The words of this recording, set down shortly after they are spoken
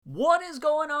What is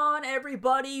going on,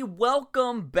 everybody?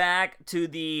 Welcome back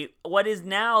to what is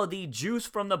now the Juice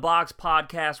from the Box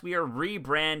podcast. We are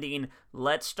rebranding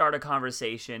Let's Start a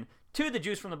Conversation to the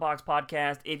Juice from the Box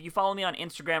podcast. If you follow me on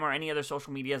Instagram or any other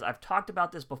social medias, I've talked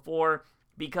about this before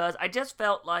because I just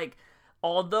felt like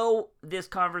although this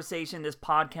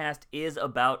podcast is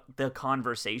about the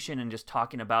conversation and just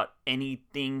talking about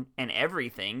anything and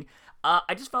everything,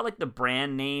 I just felt like the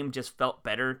brand name just felt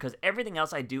better because everything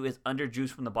else I do is under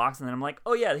Juice from the Box, and then I'm like,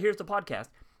 oh yeah, here's the podcast.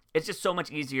 It's just so much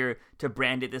easier to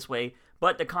brand it this way,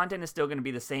 but the content is still going to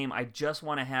be the same. I just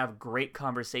want to have great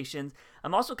conversations.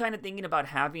 I'm also kind of thinking about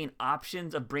having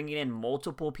options of bringing in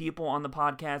multiple people on the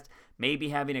podcast, maybe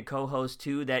having a co-host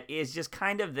too that is just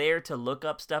kind of there to look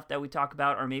up stuff that we talk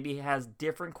about, or maybe has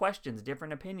different questions,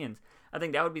 different opinions. I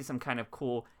think that would be some kind of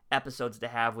cool episodes to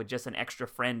have with just an extra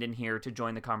friend in here to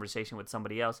join the conversation with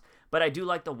somebody else. But I do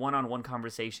like the one-on-one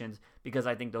conversations because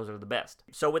I think those are the best.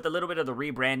 So with a little bit of the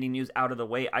rebranding news out of the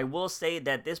way, I will say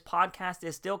that this podcast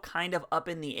is still kind of up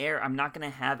in the air. I'm not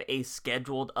going to have a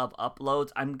scheduled of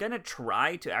uploads. I'm going to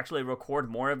try to actually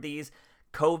record more of these.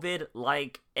 COVID,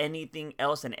 like anything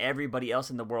else and everybody else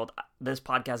in the world, this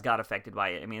podcast got affected by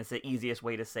it. I mean, it's the easiest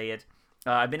way to say it.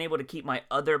 I've been able to keep my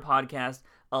other podcast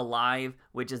alive,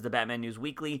 which is the Batman News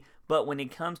Weekly, but when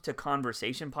it comes to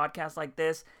conversation podcasts like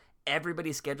this,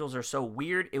 everybody's schedules are so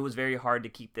weird, it was very hard to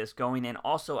keep this going. And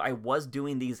also, I was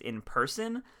doing these in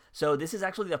person, so this is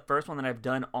actually the first one that I've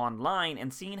done online,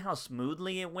 and seeing how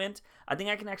smoothly it went, I think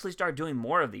I can actually start doing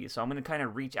more of these. So I'm going to kind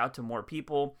of reach out to more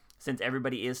people. Since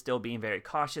everybody is still being very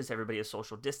cautious, everybody is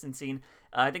social distancing,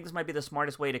 I think this might be the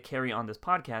smartest way to carry on this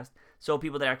podcast. So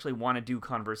people that actually want to do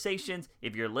conversations,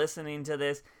 if you're listening to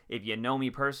this, if you know me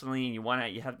personally and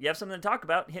you have something to talk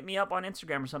about, hit me up on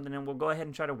Instagram or something and we'll go ahead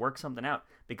and try to work something out.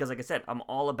 Because like I said, I'm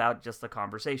all about just the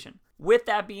conversation. With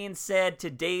that being said,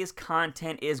 today's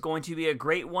content is going to be a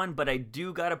great one, but I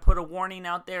do got to put a warning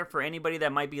out there for anybody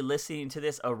that might be listening to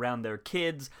this around their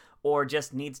kids or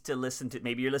just needs to listen to,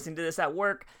 maybe you're listening to this at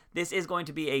work. This is going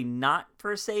to be a not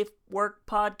for safe work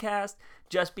podcast,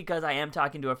 just because I am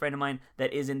talking to a friend of mine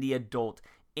that is in the adult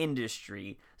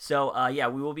industry. So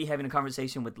we will be having a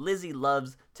conversation with Lizzie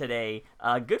Loves today,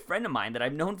 a good friend of mine that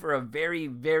I've known for a very,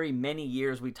 very many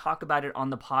years. We talk about it on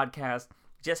the podcast,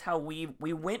 just how we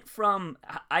went from,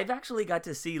 I've actually got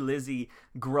to see Lizzie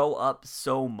grow up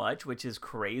so much, which is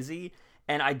crazy.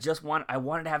 And I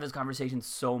wanted to have this conversation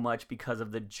so much because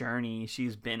of the journey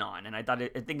she's been on. And I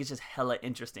think it's just hella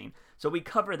interesting. So we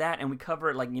cover that, and we cover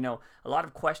a lot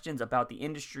of questions about the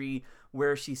industry,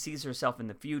 where she sees herself in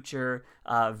the future,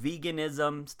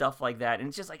 veganism, stuff like that. And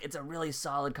it's just it's a really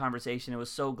solid conversation. I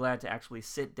was so glad to actually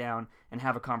sit down and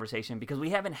have a conversation because we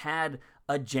haven't had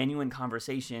a genuine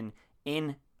conversation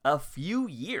in a few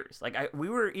years. We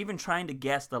were even trying to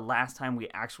guess the last time we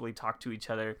actually talked to each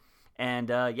other.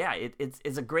 And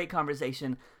it's a great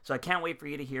conversation, so I can't wait for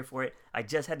you to hear for it. I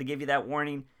just had to give you that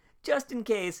warning, just in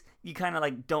case you kind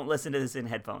of don't listen to this in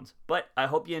headphones. But I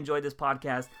hope you enjoyed this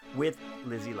podcast with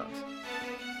Lizzie Loves.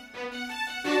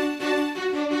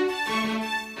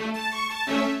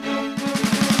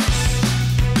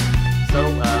 So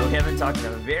we haven't talked in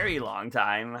a very long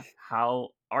time. How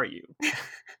are you?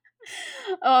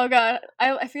 Oh God,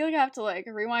 I feel like I have to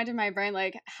rewind in my brain.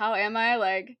 How am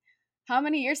I? How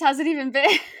many years has it even been?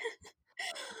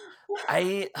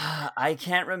 I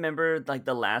can't remember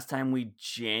the last time we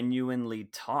genuinely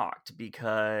talked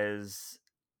because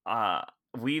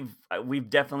we've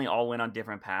definitely all went on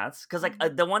different paths. Because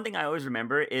the one thing I always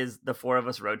remember is the four of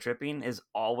us road tripping is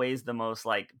always the most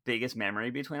biggest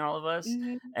memory between all of us.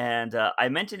 Mm-hmm. And I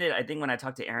mentioned it, I think, when I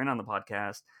talked to Aaron on the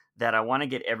podcast, that I want to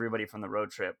get everybody from the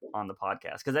road trip on the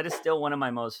podcast because that is still one of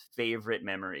my most favorite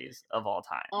memories of all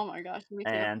time. Oh my gosh, me too.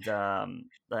 And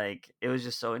it was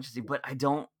just so interesting. But I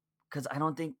don't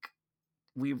think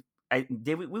we went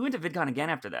to VidCon again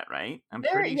after that, right? I'm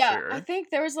pretty sure. I think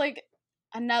there was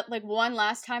another one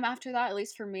last time after that, at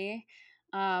least for me.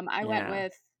 I went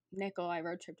with Nickel. I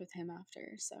road tripped with him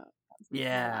after. So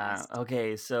yeah.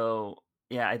 Okay. So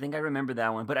yeah, I think I remember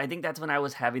that one, but I think that's when I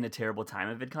was having a terrible time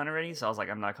at VidCon already. So I was like,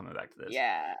 I'm not coming back to this.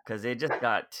 Yeah. Because it just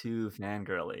got too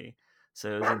fangirly.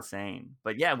 So it was insane.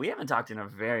 But yeah, we haven't talked in a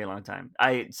very long time.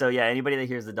 Anybody that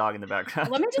hears the dog in the background.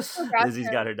 Let me just go grab Lizzie's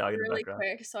got her dog in the really background.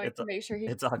 quick so I can make sure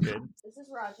it's all good. This is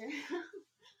Roger.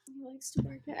 He likes to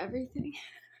bark at everything.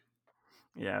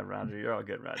 Yeah, Roger, you're all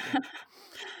good, Roger.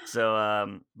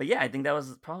 So, but yeah, I think that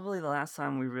was probably the last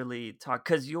time we really talked.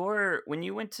 Because when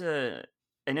you went to,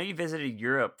 I know you visited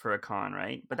Europe for a con,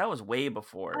 right? But that was way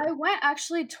before. I went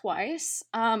actually twice.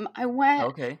 I went.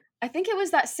 Okay. I think it was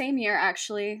that same year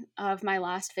actually of my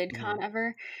last VidCon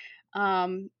ever.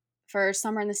 for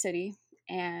Summer in the City,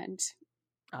 and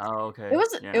Oh, it okay.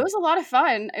 was it Yeah. was a lot of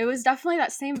fun. It was definitely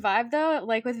that same vibe though,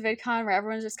 like with VidCon where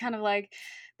everyone's just kind of like, Yeah.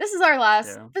 this is our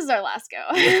last go.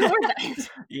 Yeah. We're done.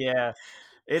 Yeah.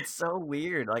 It's so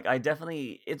weird. Like, I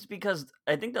definitely it's because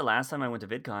I think the last time I went to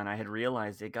VidCon, I had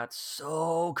realized it got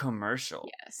so commercial.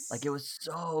 Like, it Yes. was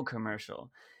so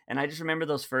commercial. And I just remember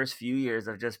those first few years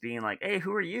of just being like, "Hey,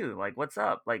 who are you? Like, what's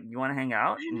up? Like, you wanna hang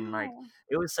out?" I And, like, know.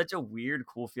 it was such a weird,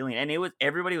 cool feeling. And it was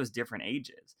everybody was different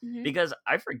ages. Mhm. Because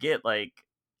I forget, like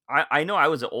I know I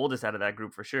was the oldest out of that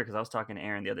group for sure. Because I was talking to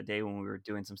Aaron the other day when we were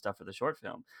doing some stuff for the short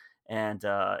film. And,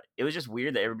 it was just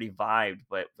weird that everybody vibed,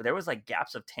 but there was, like,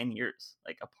 gaps of 10 years,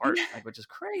 like, apart, like, which is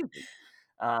crazy.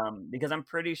 Because I'm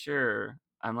pretty sure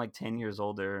I'm, like, 10 years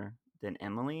older than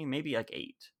Emily, maybe, like,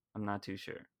 8. I'm not too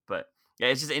sure, but, yeah,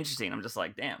 it's just interesting. I'm just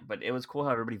like, "Damn," but it was cool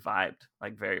how everybody vibed,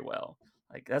 like, very well.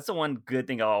 Like, that's the one good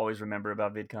thing I'll always remember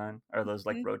about VidCon or those,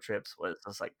 like, Mhm. road trips was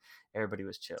just, like, everybody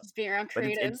was chill. Just being around But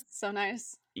creatives, so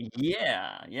nice.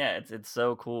 yeah, it's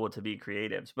so cool to be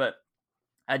creatives, but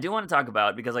I do want to talk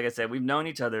about because, like I said, we've known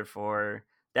each other for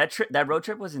that trip. That road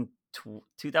trip was in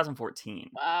 2014,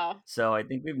 Wow. so I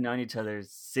think we've known each other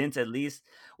since at least.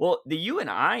 Well, the you and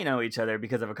I know each other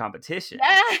because of a competition.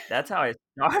 Yeah. That's how I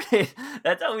started.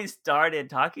 That's how we started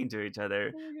talking to each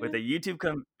other Oh my with god. a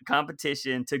YouTube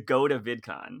competition to go to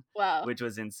VidCon, Wow. which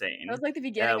was That was insane. like the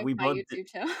beginning of We my both YouTube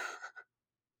channel.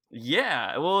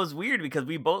 yeah, well, it was weird because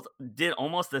we both did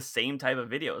almost the same type of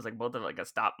video. It was like both of like a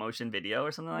stop motion video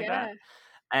or something like that. Yeah.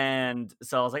 And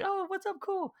so I was like, "Oh, what's up?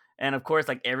 Cool." And of course,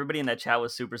 like everybody in that chat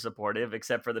was super supportive,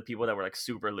 except for the people that were like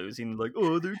super losing, like,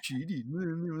 "Oh, they're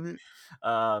cheating."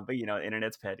 But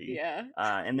internet's petty. Yeah.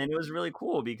 And then it was really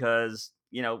cool because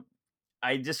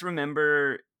I just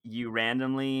remember you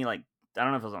randomly, like, I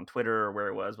don't know if it was on Twitter or where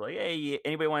it was, but like, "Hey,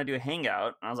 anybody want to do a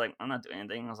hangout?" And I was like, "I'm not doing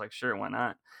anything." I was like, "Sure, why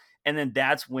not?" And then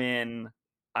that's when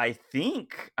I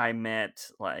think I met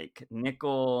like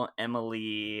Nickel,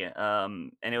 Emily,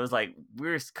 and it was like we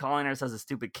were calling ourselves the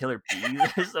stupid killer bees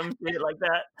or some shit like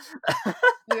that.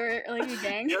 We were like a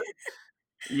gang.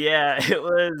 Yeah, it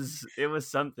was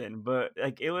something, but,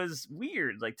 like, it was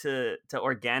weird, like, to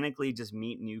organically just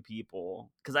meet new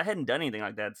people because I hadn't done anything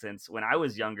like that since when I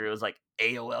was younger, it was, like,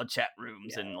 AOL chat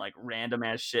rooms Yeah. and, like, random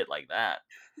ass shit like that.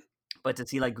 But to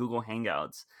see, like, Google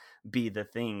Hangouts be the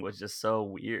thing was just so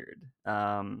weird.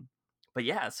 But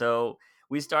yeah, so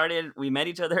we met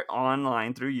each other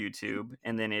online through YouTube,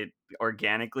 and then it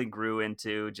organically grew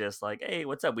into just like, "Hey,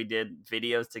 what's up?" We did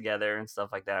videos together and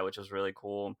stuff like that, which was really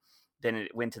cool. Then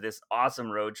it went to this awesome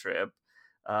road trip,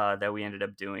 that we ended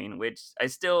up doing, which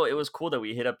it was cool that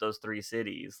we hit up those 3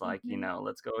 cities, like, Mhm.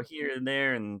 let's go here and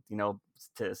there and,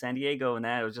 to San Diego and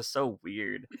that. It was just so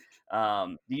weird.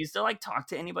 Do you still, like, talk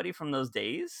to anybody from those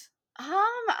days?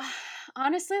 Um,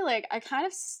 honestly, like I kind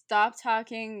of stopped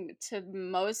talking to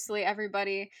mostly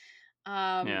everybody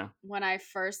Yeah. when I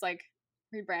first like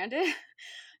rebranded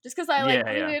just cuz I like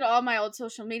Yeah, yeah. deleted all my old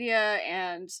social media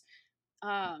and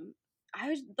um I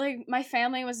was like my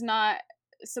family was not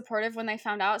supportive when they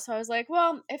found out, so I was like,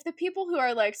 well, if the people who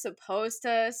are like supposed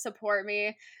to support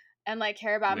me and like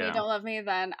care about me Yeah. don't love me,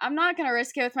 then I'm not going to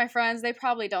risk it with my friends. They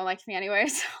probably don't like me anyway.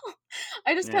 So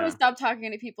I just kind of Yeah. stopped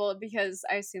talking to people because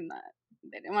I assumed that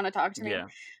they didn't want to talk to me. Yeah.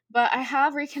 But I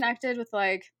have reconnected with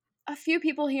like a few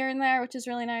people here and there, which is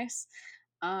really nice.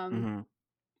 Um Mhm.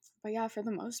 but yeah, for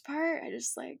the most part, I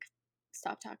just like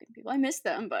stopped talking to people. I miss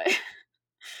them, but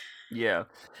Yeah.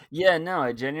 Yeah, no,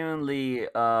 I genuinely,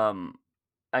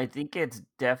 I think it's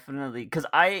definitely because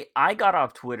I got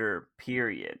off Twitter,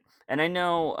 period. And I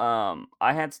know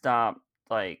I had stopped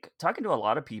like talking to a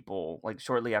lot of people like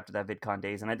shortly after that VidCon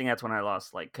days, and I think that's when I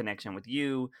lost like connection with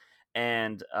you.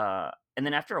 And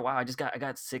then after a while I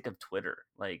got sick of Twitter.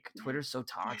 Like yeah. Twitter's so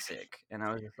toxic. And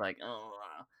I was just like, oh,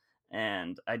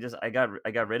 and I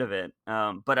got rid of it.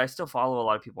 But I still follow a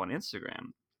lot of people on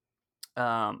Instagram.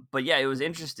 But yeah, it was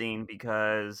interesting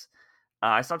because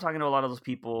I stopped talking to a lot of those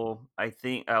people. I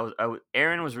think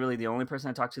Aaron was really the only person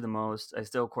I talked to the most. I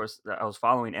still, of course, I was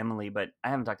following Emily, but I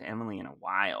haven't talked to Emily in a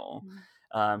while.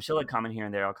 Mm. She'll like comment here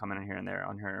and there. I'll comment here and there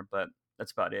on her, but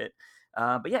that's about it.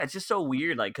 But yeah, it's just so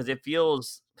weird, like, because it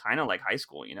feels kind of like high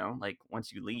school, Like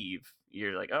once you leave,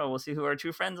 you're like, oh, we'll see who our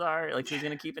true friends are, like who's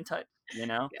gonna keep in touch.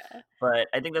 Yeah. But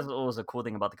I think that's what was a cool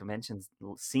thing about the convention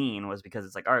scene was because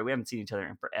it's like, all right, we haven't seen each other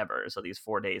in forever, so these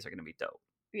 4 days are gonna be dope.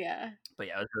 Yeah. But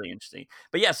yeah, it was really interesting.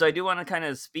 But yeah, so I do want to kind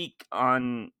of speak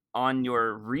on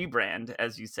your rebrand,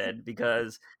 as you said,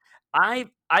 because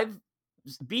I've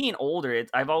being older,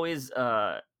 I've always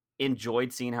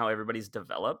enjoyed seeing how everybody's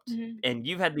developed, Mhm. and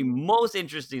you've had the most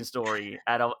interesting story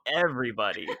out of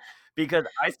everybody because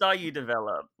I saw you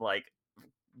develop like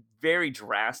very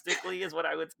drastically, is what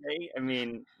I would say. I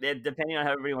mean, depending on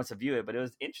how everybody wants to view it, but it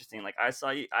was interesting. Like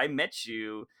I met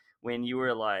you when you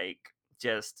were like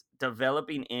just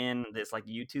developing in this like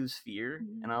YouTube sphere,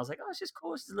 and Mhm. I was like, oh, it's just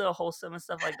cool, it's just a little wholesome and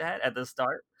stuff like that at the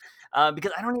start.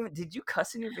 Because I don't even did you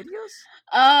cuss in your videos?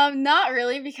 Not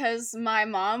really, because my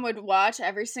mom would watch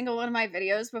every single one of my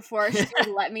videos before she would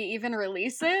let me even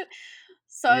release it.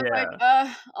 So I was like,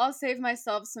 Yeah, I'll save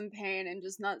myself some pain and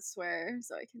just not swear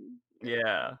so I can,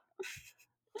 yeah.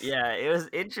 Yeah, it was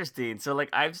interesting. So like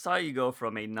I saw you go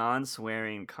from a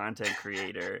non-swearing content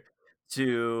creator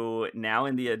to now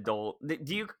in the adult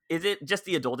do you is it just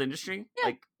the adult industry? yeah.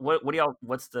 Like what do y'all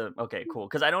what's the okay, cool.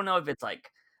 Cuz I don't know if it's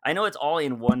like I know it's all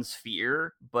in one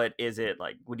sphere, but is it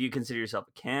like would you consider yourself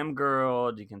a cam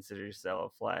girl? Do you consider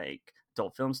yourself like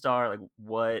adult film star? Like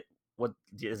what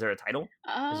is there a title?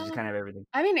 Is it just Um, kind of everything?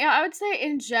 I mean, yeah, I would say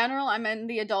in general, I'm in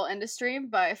the adult industry,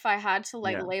 but if I had to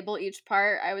like Yeah. label each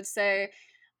part, I would say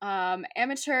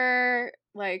amateur,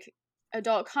 like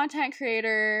adult content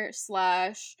creator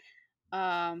slash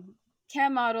um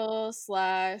cam model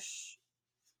slash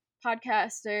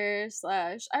podcaster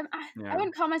slash I Yeah.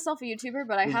 wouldn't call myself a YouTuber,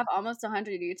 but I Is have almost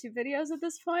 100 YouTube videos at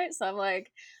this point, so I'm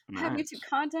like, I have YouTube nice.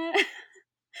 content.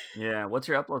 Yeah, what's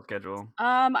your upload schedule?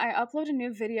 I upload a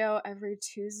new video every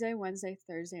Tuesday, Wednesday,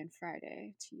 Thursday, and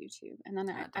Friday to YouTube, and then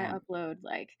God I damn. upload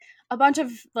like a bunch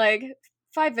of like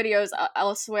 5 videos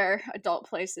elsewhere, adult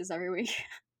places every week.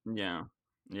 Yeah.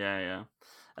 Yeah, yeah.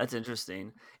 That's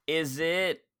interesting. Is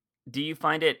it do you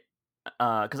find it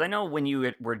cuz I know when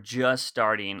you were just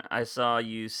starting, I saw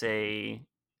you say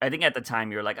I think at the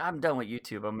time you were like, "I'm done with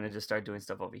YouTube. I'm going to just start doing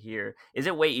stuff over here." Is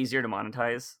it way easier to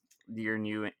monetize your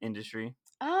new industry?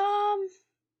 Um,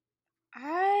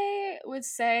 I would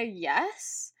say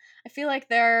yes. I feel like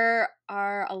there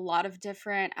are a lot of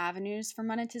different avenues for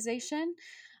monetization.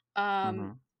 Um,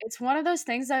 Mhm. it's one of those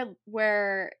things that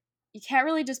where you can't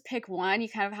really just pick one. You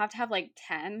kind of have to have like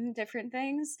 10 different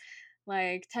things,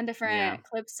 like 10 Yeah. different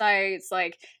clip sites,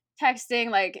 like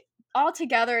texting, like all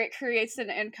together it creates an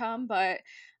income. But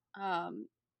um,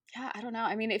 yeah, I don't know.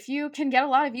 I mean, if you can get a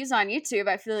lot of views on YouTube,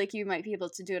 I feel like you might be able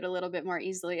to do it a little bit more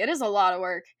easily. It is a lot of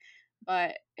work,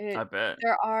 but I bet.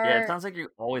 there Yeah, it are, sounds like you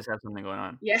always have something going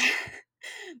on. yeah,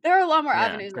 there are a lot more Yeah,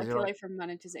 avenues, I cuz you're feel like like, for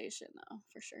monetization, though,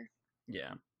 for sure.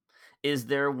 yeah. Is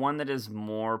there one that is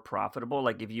more profitable?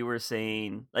 Like if you were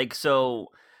saying like so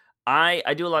I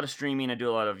do a lot of streaming, I do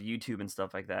a lot of YouTube and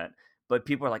stuff like that. But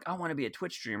people are like, I want to be a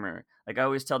Twitch streamer. Like I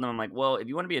always tell them, I'm like, well, if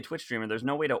you want to be a Twitch streamer, there's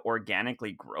no way to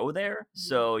organically grow there. Mhm.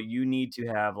 So you need to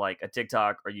have like a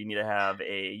TikTok or you need to have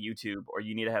a YouTube or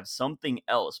you need to have something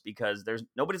else because there's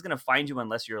nobody's gonna find you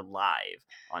unless you're live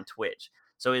on Twitch.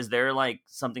 So is there like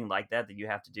something like that that you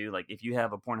have to do? Like if you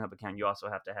have a Pornhub account, you also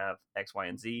have to have X, Y,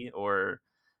 and Z, or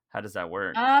how does that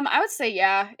work? I would say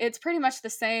yeah, it's pretty much the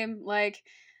same. Like,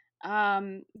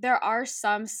 there are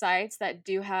some sites that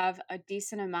do have a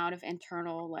decent amount of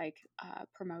internal like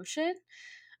promotion.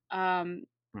 Um,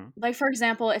 Hmm. like for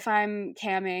example, if I'm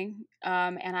camming,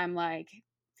 and I'm like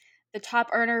the top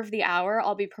earner of the hour,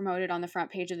 I'll be promoted on the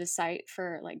front page of the site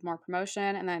for like more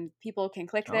promotion, and then people can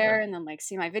click Okay. there and then like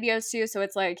see my videos too. So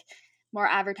it's like more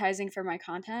advertising for my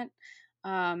content.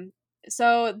 Um,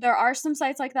 so there are some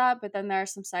sites like that, but then there are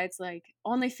some sites like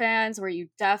OnlyFans where you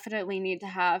definitely need to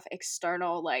have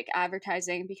external like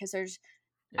advertising because there's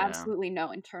Yeah. absolutely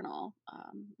no internal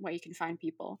way you can find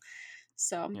people.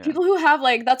 So Yeah. people who have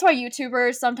like that's why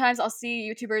YouTubers sometimes I'll see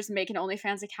YouTubers make an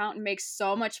OnlyFans account and make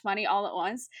so much money all at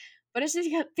once, but it's just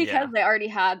because Yeah. they already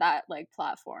had that like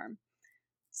platform.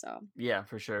 So Yeah,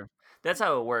 for sure. That's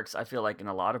how it works, I feel like, in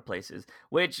a lot of places.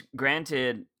 Which,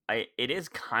 granted, it is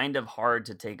kind of hard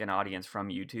to take an audience from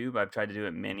YouTube. I've tried to do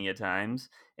it many a times,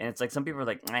 and it's like some people are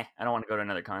like, I don't want to go to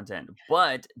another content."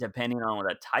 But depending on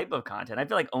the type of content, I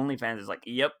feel like OnlyFans is like,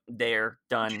 "Yep, there,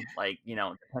 done." Like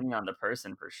depending on the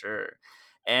person for sure.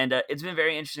 And it's been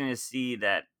very interesting to see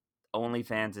that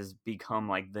OnlyFans has become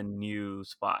like the new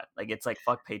spot. Like it's like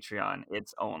fuck Patreon,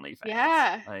 it's OnlyFans.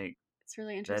 yeah, Like it's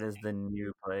really that interesting. is the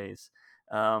new place.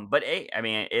 But hey, I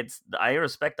mean, I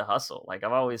respect the hustle. Like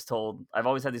I've always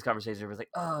had these conversations where it's like,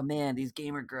 oh man, these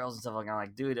gamer girls and stuff like that. I'm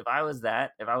like, dude, if I was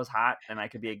hot and I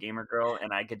could be a gamer girl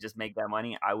and I could just make that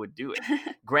money, I would do it.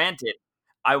 Granted,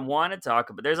 I want to talk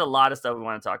about. There's a lot of stuff we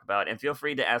want to talk about, and feel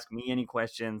free to ask me any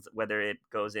questions, whether it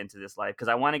goes into this life, because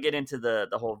I want to get into the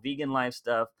whole vegan life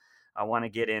stuff. I want to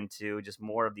get into just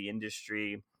more of the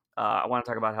industry. I want to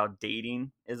talk about how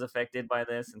dating is affected by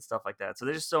this and stuff like that. So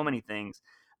there's just so many things.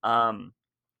 Um,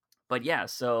 but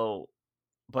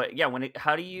yeah, when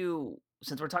how do you,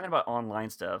 since we're talking about online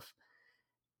stuff,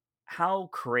 how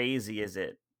crazy is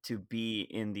it to be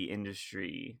in the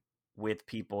industry? with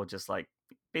people just like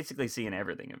basically seeing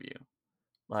everything of you?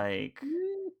 Like,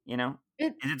 Mm, you know,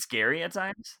 It is it scary at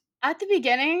times? at the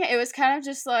beginning, it was kind of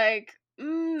just like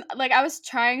I was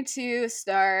trying to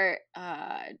start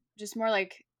just more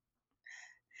like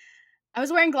I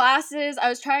was wearing glasses. I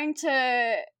was trying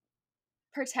to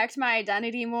protect my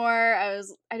identity more. I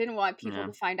didn't want people Yeah,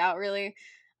 to find out really.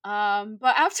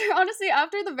 But after honestly,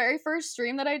 after the very first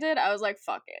stream that I did, I was like,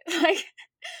 fuck it. Like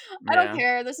I don't yeah,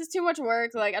 care. This is too much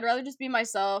work. Like I'd rather just be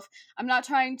myself. I'm not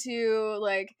trying to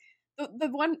like the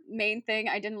one main thing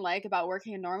I didn't like about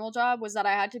working a normal job was that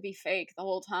I had to be fake the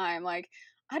whole time. Like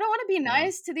I don't want to be yeah,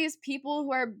 nice to these people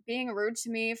who are being rude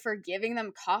to me for giving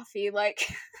them coffee. Like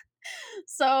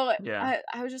so yeah.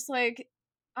 I was just like,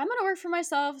 I'm gonna work for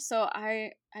myself, so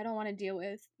I don't want to deal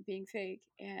with being fake.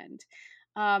 And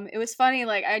it was funny,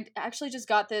 like I actually just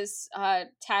got this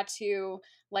tattoo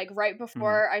like right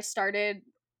Hmm. before I started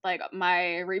like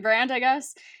my rebrand, I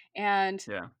guess. And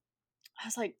Yeah, I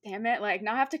was like, damn it, like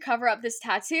now I have to cover up this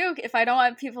tattoo if I don't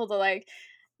want people to like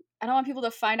I don't want people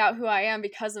to find out who I am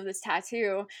because of this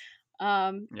tattoo.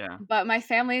 yeah. But my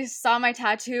family saw my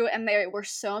tattoo and they were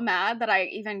so mad that I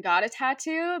even got a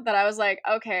tattoo that I was like,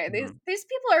 okay, these Hmm. these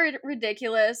people are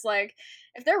ridiculous. Like,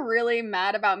 if they're really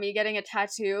mad about me getting a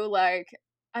tattoo, like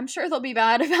I'm sure they'll be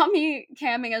mad about me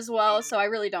camming as well. So I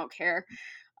really don't care.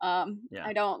 Yeah.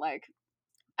 I don't like.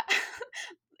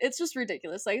 It's just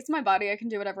ridiculous. Like it's my body. I can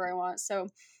do whatever I want. So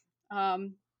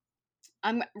um,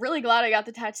 I'm really glad I got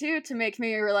the tattoo to make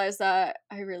me realize that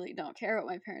I really don't care what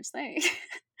my parents think.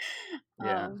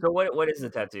 Yeah. um, So what is the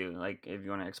tattoo? Like, if you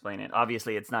want to explain it.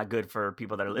 Obviously, it's not good for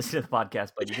people that are listening to the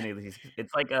podcast, but you can at least.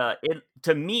 It's like it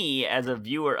to me as a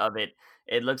viewer of it.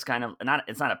 It looks kind of not.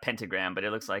 It's not a pentagram, but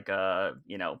it looks like a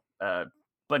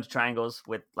bunch of triangles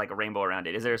with like a rainbow around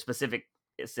it. Is there a specific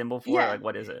symbol for it? Yeah. Like,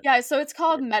 what is it? Yeah, so it's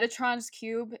called Metatron's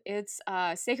Cube. It's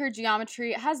sacred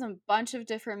geometry. It has a bunch of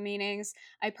different meanings.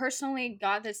 I personally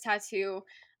got this tattoo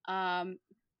um,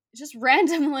 just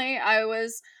randomly. I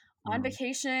was on Mhm.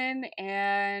 vacation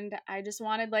and I just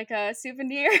wanted like a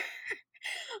souvenir.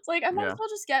 It's like I might as Yeah. well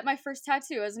just get my first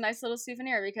tattoo as a nice little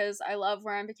souvenir because I love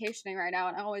where I'm vacationing right now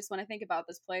and I always want to think about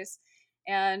this place.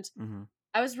 And Hmm.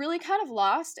 I was really kind of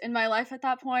lost in my life at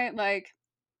that point. Like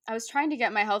I was trying to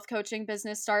get my health coaching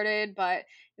business started, but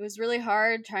it was really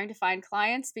hard trying to find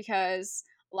clients because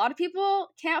a lot of people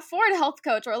can't afford a health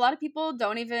coach or a lot of people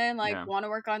don't even like Yeah. want to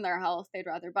work on their health. They'd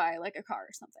rather buy like a car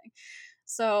or something.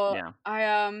 So Yeah.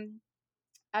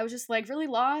 I was just like really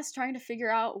lost trying to figure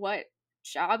out what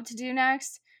job to do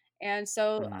next. And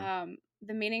so Hmm.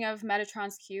 the meaning of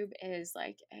Metatron's cube is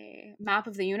like a map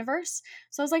of the universe.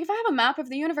 So I was like, if I have a map of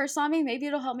the universe on me, maybe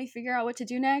it'll help me figure out what to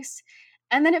do next.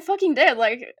 And then it fucking did.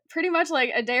 Like pretty much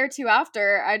like a day or two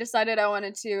after, I decided I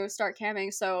wanted to start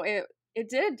camming. So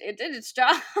it did its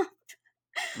job.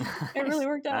 It really Nice.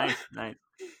 worked out. Nice. Nice.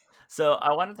 So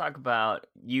I want to talk about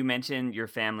you mentioned your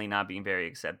family not being very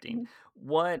accepting. Mhm.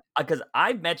 What because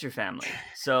I've met your family.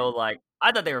 So like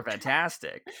I thought they were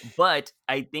fantastic. But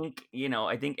I think,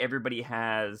 I think everybody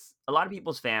has a lot of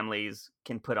people's families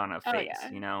can put on a Oh face,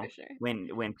 yeah, for sure.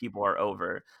 when people are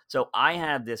over. So I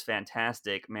have this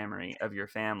fantastic memory of your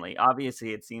family.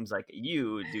 Obviously it seems like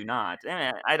you do not.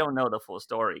 And I don't know the full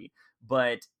story,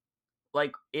 but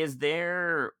like, is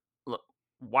there l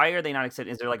why are they not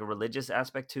accepting? Is there, like, a religious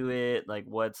aspect to it? Like,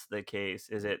 what's the case?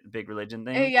 Is it a big religion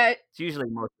thing? Yeah, It's usually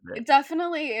most of it. it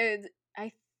definitely is.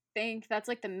 I think that's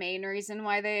like the main reason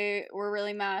why they were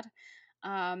really mad.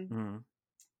 Um, Mhm,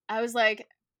 I was like,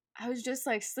 I was just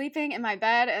like sleeping in my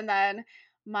bed, and then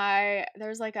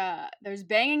there's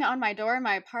banging on my door in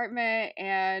my apartment,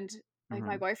 and like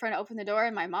my mhm, boyfriend opened the door,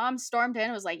 and my mom stormed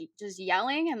in, was like just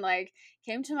yelling, and like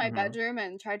came to my mhm, bedroom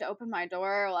and tried to open my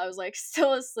door while I was like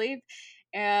still asleep,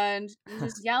 and was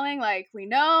just yelling like we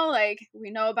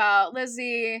know about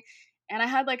Lizzie. And I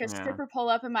had like a yeah, stripper pull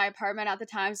up in my apartment at the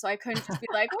time, so I couldn't just be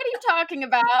like, "What are you talking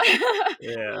about?" I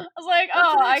yeah. was like,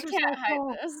 That's "Oh, an I can't hide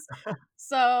exorcism! this."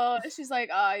 So she's like,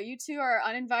 you two are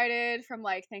uninvited from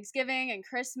like Thanksgiving and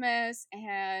Christmas.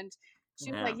 And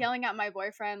she was Yeah, like yelling at my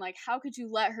boyfriend, like, how could you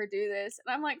let her do this?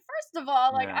 And I'm like, first of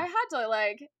all, like, yeah, I had to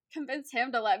like convince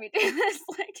him to let me do this.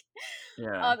 Like,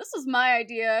 yeah. this was my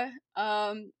idea.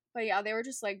 But yeah, they were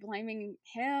just like blaming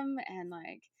him and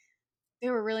like they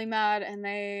were really mad and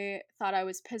they thought I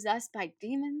was possessed by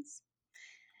demons.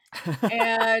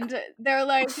 And they're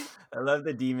like, I love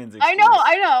the demons I know, excuse.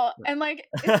 I know. And like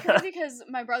it's crazy because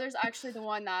my brother's actually the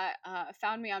one that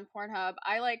found me on Pornhub.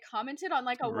 I like commented on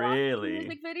like a walking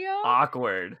Really? music video.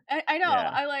 Awkward. I know.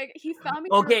 Yeah. I like he found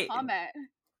me through a Okay, comment.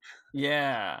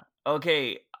 yeah.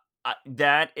 Okay,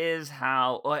 that is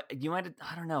how you might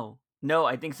I don't know. No,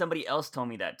 I think somebody else told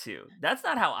me that too. That's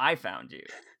not how I found you.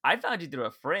 I found you through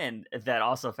a friend that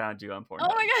also found you on Oh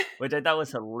Pornhub, my god. which I thought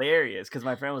was hilarious because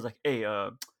my friend was like, "Hey,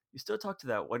 you still talk to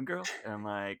that one girl?" And I'm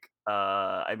like,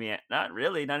 I mean, not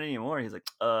really, not anymore." He's like,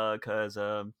 cause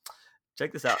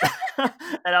check this out,"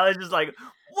 and I was just like,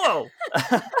 "Whoa!"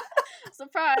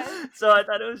 Surprise. So I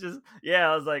thought it was just, yeah,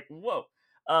 I was like, whoa.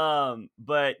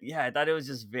 But yeah, I thought it was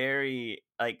just very,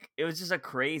 like, it was just a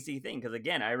crazy thing because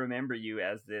again, I remember you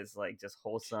as this like just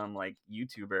wholesome like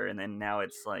YouTuber, and then now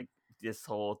it's like this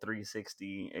whole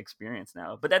 360 experience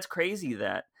now. But that's crazy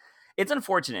that it's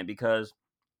unfortunate because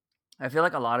I feel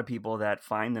like a lot of people that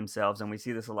find themselves, and we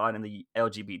see this a lot in the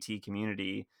LGBT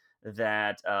community,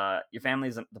 that your family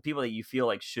isn't the people that you feel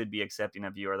like should be accepting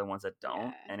of you are the ones that don't,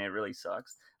 Yeah, and it really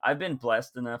sucks. I've been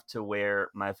blessed enough to where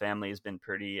my family has been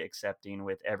pretty accepting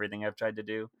with everything I've tried to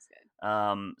do. that's good.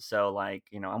 So like,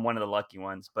 I'm one of the lucky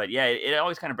ones. But yeah, it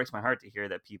always kind of breaks my heart to hear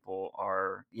that people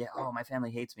are, yeah, oh, my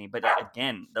family hates me. But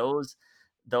again, those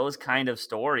kind of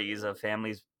stories of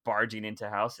families barging into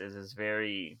houses is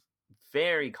very,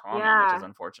 very common, which is Yeah.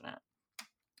 unfortunate.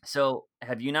 So,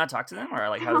 have you not talked to them, or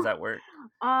like, how does that work?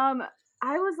 um,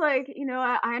 I was like,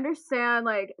 I understand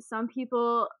like some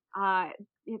people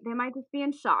they might just be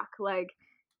in shock. Like,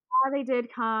 yeah, they did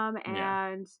come Yeah,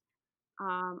 and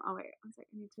oh wait, one second,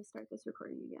 I need to start this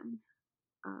recording again.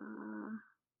 Uh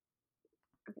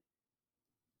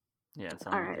yeah.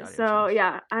 Tell all me the right. audio So changed.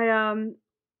 yeah, I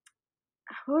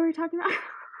what were we talking about?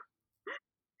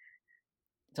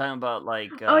 Talking about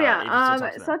like, Oh yeah. if you still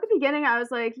talk to So them. at the beginning I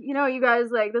was like, you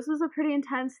guys, like, this was a pretty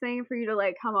intense thing for you to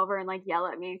like come over and like yell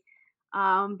at me.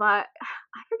 But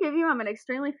I forgive you. I'm an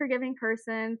extremely forgiving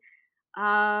person.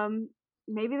 Um,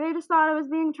 Maybe they just thought I was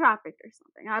being trafficked or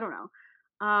something. I don't know.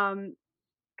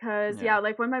 Cause Yeah. yeah,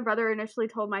 like when my brother initially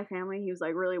told my family, he was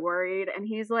like really worried, and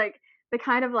he's like the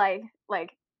kind of like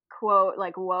quote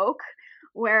like woke,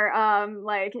 where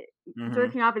like Mm-hmm.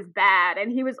 jerking off is bad,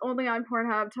 and he was only on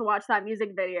Pornhub to watch that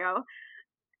music video,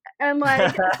 and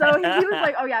like so he was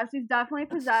like, oh yeah, she's definitely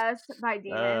possessed by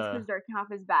demons uh, because jerking off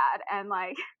is bad, and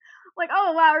like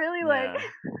oh wow, really, like yeah.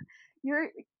 you're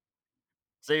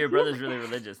So your he's brother's really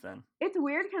religious then? it's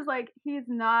weird because like he's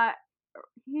not,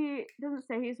 he doesn't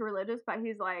say he's religious, but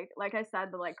he's like I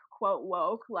said, the like quote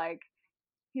woke, like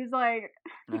he's like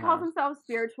he Uh calls huh. himself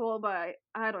spiritual, but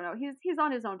I don't know. He's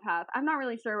on his own path. I'm not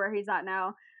really sure where he's at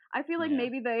now. I feel like Yeah.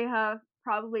 maybe they have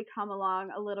probably come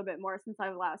along a little bit more since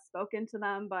I've last spoken to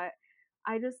them, but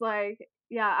I just like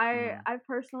yeah, Mm-hmm. I've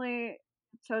personally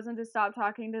chosen to stop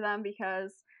talking to them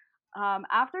because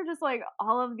after just like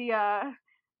all of the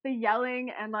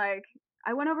yelling and like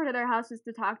I went over to their house just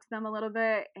to talk to them a little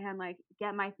bit and like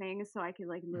get my things so I could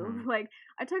like Mm-hmm. move. Like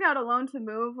I took out a loan to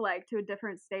move like to a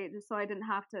different state just so I didn't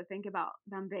have to think about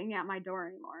them banging at my door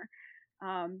anymore.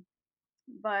 Um,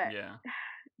 but Yeah.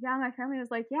 yeah, my family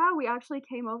was like, "Yeah, we actually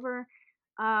came over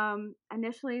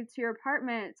initially to your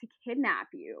apartment to kidnap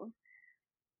you."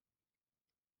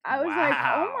 I was like,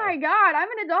 "Oh my Wow. god,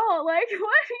 I'm an adult. Like, what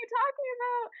are you talking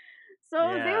about?"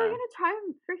 So they were Yeah. gonna try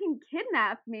and freaking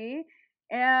kidnap me,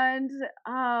 and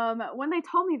when they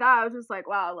told me that, I was just like,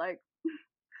 "Wow, like,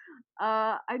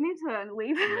 I need to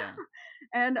leave." Yeah.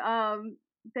 And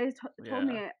they told Yeah.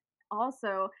 me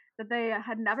also that they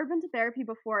had never been to therapy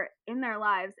before in their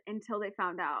lives until they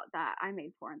found out that I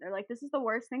made porn. They're like, "This is the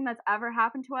worst thing that's ever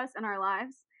happened to us in our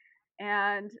lives,"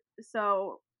 and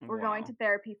so we're going to Wow.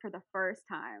 therapy for the first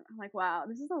time. I'm like, "Wow,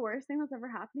 this is the worst thing that's ever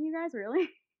happened to you guys, really?"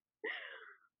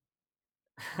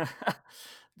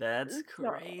 That's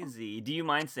So crazy. Do you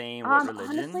mind saying what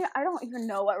honestly, religion? I don't even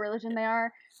know what religion they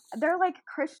are. They're like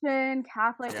Christian,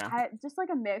 Catholic, Yeah. just like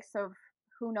a mix of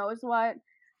who knows what.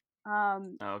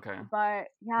 Um, Okay. but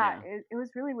yeah, Yeah. it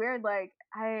was really weird. Like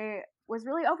I was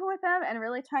really open with them and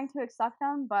really trying to accept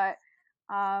them, but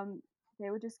um, they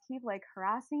would just keep like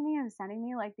harassing me and sending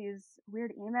me like these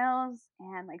weird emails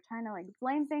and like trying to like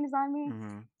blame things on me.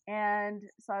 Mhm. And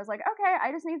so I was like, okay,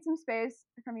 I just need some space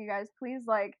from you guys. Please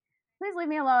leave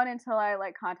me alone until I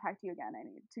like contact you again. I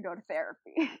need to go to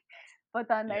therapy. But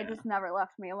then they Yeah. just never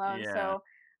left me alone. Yeah. So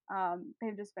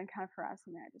they've just been kind of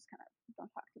harassing me. I just kind of don't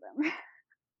talk to them.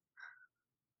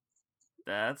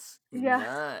 That's Yeah.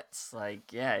 nuts.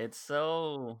 Like, yeah, it's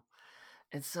so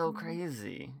Mhm.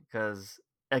 crazy because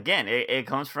again, it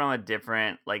comes from a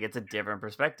different, like, it's a different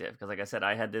perspective because like I said,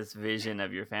 I had this vision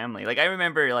of your family. Like I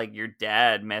remember like your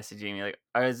dad messaging me, like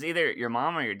I was either your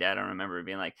mom or your dad, I don't remember,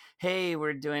 being like, hey,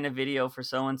 we're doing a video for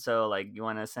so and so, like you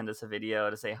want to send us a video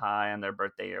to say hi on their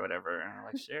birthday or whatever, and I'm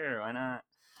like, sure, why not?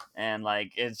 And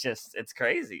like it's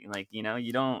crazy, like, you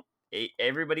don't,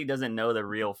 everybody doesn't know the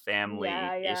real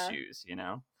Yeah, family yeah. issues.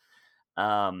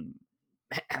 um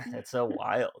That's so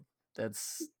wild.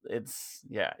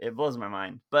 Yeah, it blows my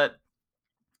mind. But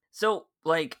so,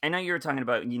 like, I know you were talking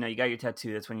about, you got your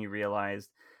tattoo. That's when you realized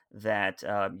that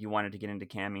you wanted to get into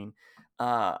camming.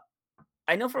 Uh,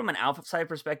 I know from an outside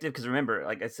perspective, because remember,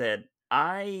 like I said,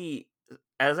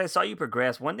 as I saw you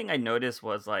progress, one thing I noticed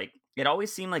was like it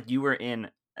always seemed like you were in,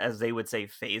 as they would say,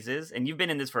 phases, and you've been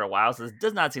in this for a while, so this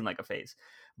does not seem like a phase.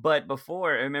 But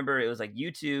before, I remember it was like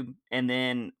YouTube, and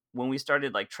then when we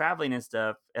started like traveling and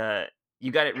stuff,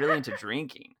 you got it really into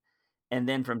drinking. And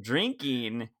then from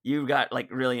drinking, you got like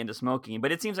really into smoking.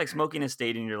 But it seems like smoking has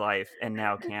stayed in your life and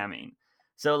now camming.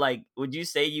 So, like, would you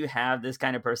say you have this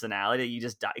kind of personality that you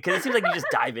just dive? Because it seems like you just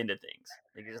dive into things.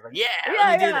 Like you're just like, yeah, let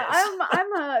me Yeah, do yeah. this.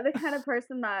 I'm the kind of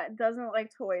person that doesn't like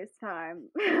to waste time.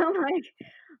 Like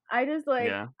I just like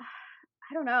Yeah.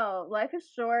 I don't know. Life is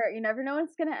short. You never know when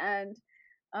it's gonna end.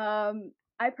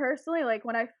 I personally like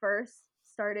when I first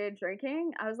started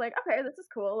drinking, I was like, okay, this is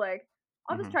cool. Like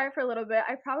I'll just Hmm. try it for a little bit.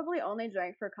 I probably only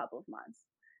drank for a couple of months,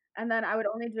 and then I would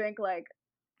only drink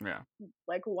Yeah.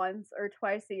 like once or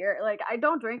twice a year. Like I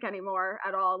don't drink anymore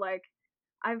at all. Like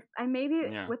I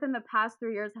maybe Yeah. within the past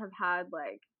 3 years have had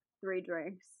like 3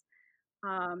 drinks.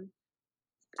 Um,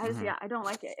 Hmm. yeah, I don't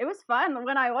like it. It was fun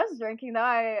when I was drinking though.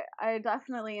 I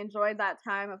definitely enjoyed that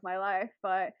time of my life,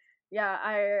 but yeah,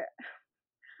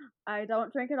 I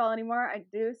don't drink at all anymore. I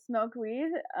do smoke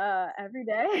weed every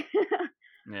day.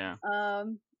 Yeah.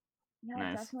 um yeah,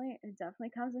 Nice. it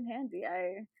definitely comes in handy.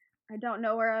 I don't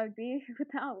know where I would be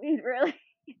without weed really.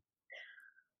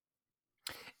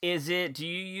 Do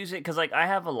you use it? Because, like, I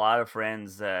have a lot of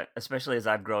friends that, especially as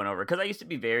I've grown over, because I used to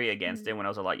be very against Mhm, it when I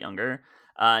was a lot younger.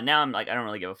 Now I'm like, I don't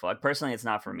really give a fuck. Personally, it's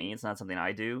not for mhm, me. It's not something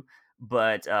I do.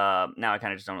 But now I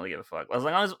kind of just don't really give a fuck. As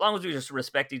long as we just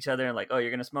respect each other and like, oh,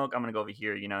 you're gonna smoke, I'm gonna go over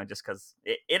here, just because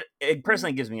it mhm.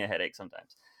 personally gives me a headache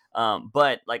sometimes.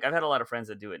 But like I've had a lot of friends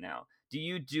that do it now. Do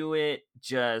you do it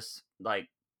just like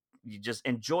you just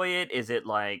enjoy it? Is it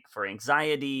like for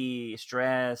anxiety,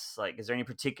 stress? Like, is there any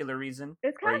particular reason,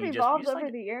 It's or kind of you evolved just like over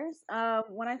it? the years.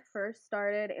 When I first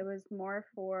started, it was more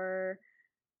for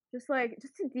just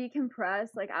to decompress,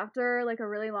 like after like a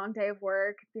really long day of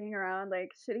work, being around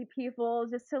like shitty people,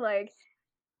 just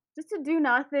to do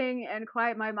nothing and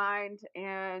quiet my mind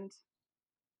and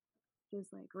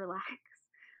just like relax.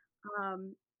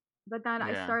 Um, but then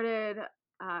I Yeah. started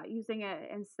using it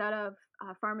instead of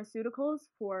pharmaceuticals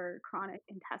for chronic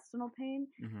intestinal pain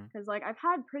Hmm. because like I've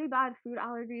had pretty bad food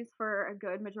allergies for a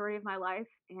good majority of my life,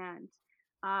 and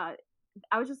uh,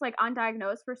 I was just like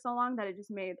undiagnosed for so long that it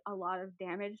just made a lot of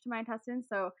damage to my intestines.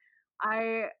 So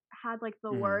I had like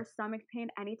the Hmm. worst stomach pain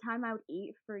anytime I would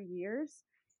eat for years.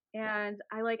 And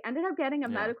I like ended up getting a Yeah.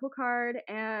 medical card,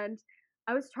 and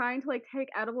I was trying to like take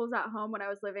edibles at home when I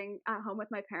was living at home with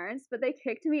my parents, but they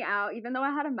kicked me out even though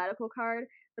I had a medical card,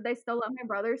 but they still let my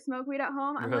brother smoke weed at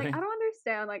home. I'm like, I Really? don't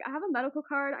understand. Like I have a medical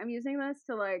card. I'm using this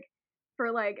to like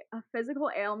for like a physical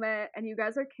ailment, and you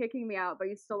guys are kicking me out, but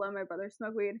you still let my brother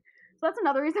smoke weed. So that's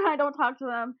another reason I don't talk to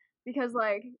them because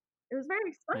like it was very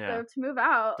Yeah. expensive to move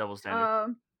out. Double standard.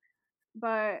 Um,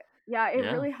 but yeah, it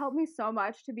Yeah. really helped me so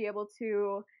much to be able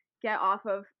to get off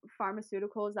of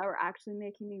pharmaceuticals that were actually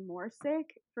making me more sick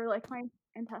for like my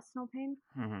intestinal pain.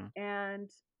 Hmm. And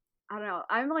I don't know.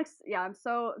 I'm like, yeah, I'm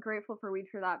so grateful for weed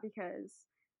for that because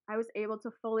I was able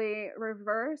to fully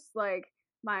reverse like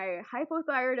my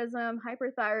hypothyroidism,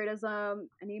 hyperthyroidism,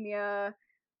 anemia,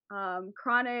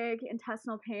 chronic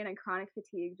intestinal pain, and chronic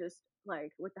fatigue just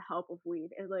like with the help of weed.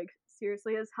 It like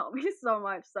seriously has helped me so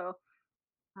much. So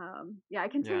yeah, I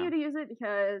Yeah. continue to use it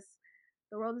because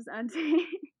the world is ending.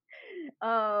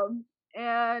 um,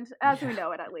 and as we Yeah.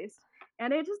 know it at least.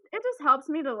 And it just helps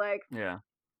me to like Yeah.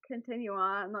 continue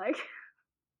on, like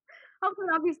helps me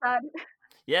not be sad.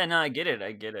 Yeah. No, I get it.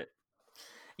 I get it.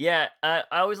 Yeah, I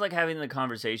always like having the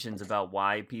conversations about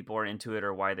why people are into it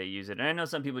or why they use it. And I know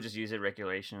some people just use it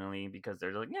recreationally because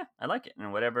they're like, yeah, I like it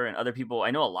and whatever. And other people,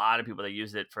 I know a lot of people that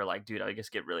use it for like, dude, I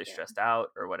just get really Yeah. stressed out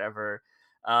or whatever.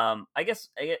 I guess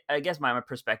my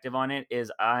perspective on it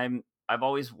is I've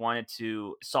always wanted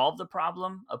to solve the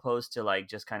problem opposed to like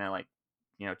just kind of like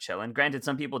chilling. Granted,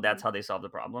 some people that's Mhm. how they solve the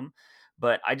problem,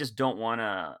 but I just don't want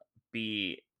to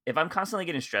be if I'm constantly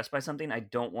getting stressed by something. I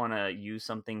don't want to use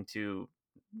something to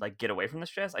like get away from the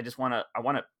stress. I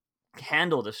want to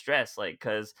handle the stress, like,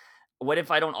 because what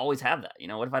if I don't always have that?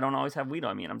 What if I don't always have weed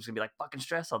on me and I'm just gonna be like fucking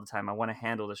stressed all the time? I want to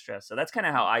handle the stress. So that's kind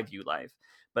of how I view life.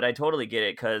 But I totally get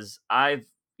it because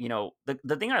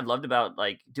the thing I loved about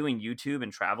like doing YouTube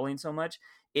and traveling so much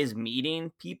is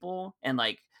meeting people and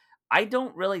like I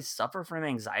don't really suffer from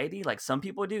anxiety like some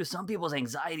people do. Some people's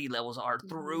anxiety levels are Mhm.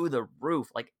 through the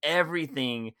roof. Like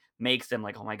everything makes them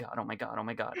like, oh my god, oh my god, oh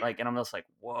my god. Like, and I'm just like,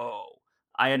 whoa.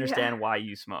 I Yeah. understand why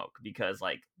you smoke because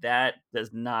like that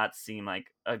does not seem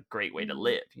like a great way to Mhm.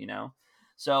 live, you know.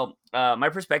 So my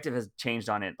perspective has changed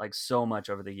on it like so much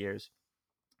over the years.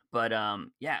 But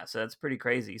yeah, so that's pretty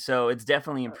crazy. So it's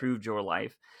definitely Oh, yeah. improved your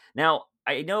life. Now,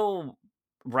 I know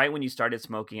right when you started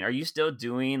smoking, are you still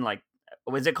doing like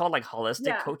was it called like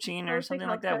holistic Yeah. coaching or Holistic something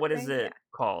like health that? What is coaching. Yeah. it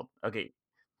called? Okay.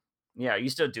 Yeah, are you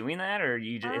still doing that or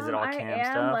is it all I cam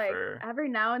am, stuff like, or every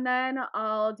now and then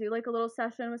I'll do, like, a little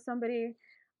session with somebody,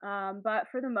 but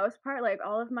for the most part, like,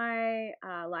 all of my,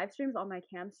 live streams, all my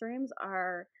cam streams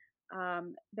are,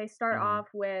 they start Mhm. off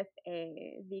with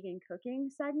a vegan cooking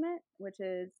segment, which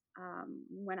is,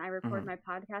 when I record Mhm. my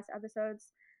podcast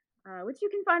episodes, which you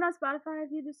can find on Spotify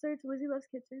if you just search Lizzie Loves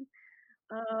Kitchen.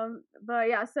 But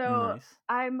yeah, so Nice.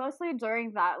 I mostly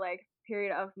during that, like,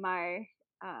 period of my,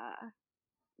 uh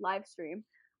live stream,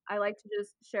 I like to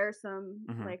just share some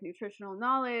Mhm. like nutritional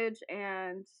knowledge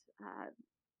and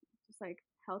just like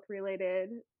health related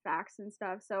facts and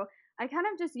stuff. So I kind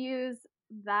of just use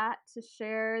that to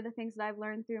share the things that I've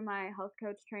learned through my health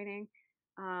coach training.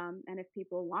 And if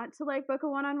people want to like book a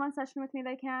one on one session with me,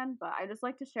 they can. But I just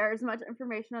like to share as much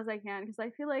information as I can because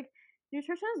I feel like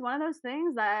nutrition is one of those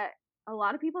things that a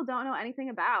lot of people don't know anything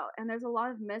about. And there's a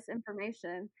lot of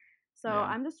misinformation. So Yeah.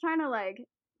 I'm just trying to like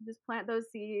just plant those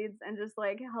seeds and just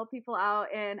like help people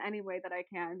out in any way that I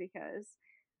can because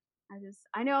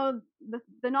I know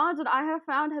the knowledge that I have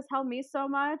found has helped me so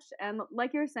much, and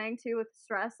like you're saying too with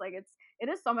stress, like it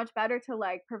is so much better to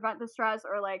like prevent the stress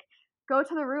or like go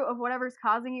to the root of whatever's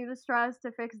causing you the stress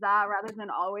to fix that rather than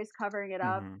always covering it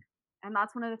up. Mhm. And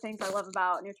that's one of the things I love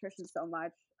about nutrition so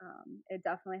much. It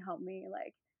definitely helped me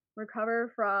like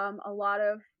recover from a lot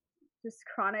of just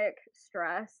chronic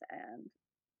stress and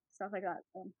stuff like that.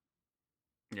 So,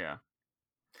 Yeah.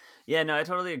 Yeah, no, I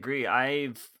totally agree.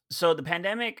 So the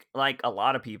pandemic, like a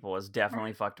lot of people, has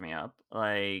definitely fucked me up.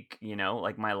 Like, you know,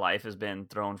 like my life has been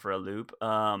thrown for a loop.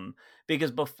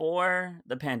 Because before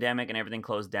the pandemic and everything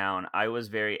closed down, I was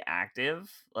very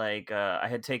active. Like, I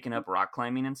had taken up rock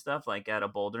climbing and stuff, like at a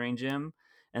bouldering gym.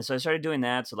 And so I started doing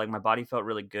that. So like my body felt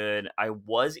really good. I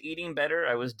was eating better.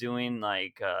 I was doing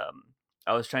like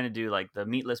I was trying to do like the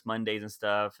meatless Mondays and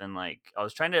stuff, and like I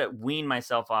was trying to wean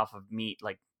myself off of meat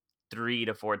like 3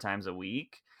 to 4 times a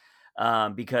week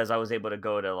because I was able to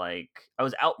go to like I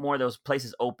was out more. Those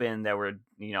places open that were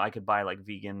I could buy like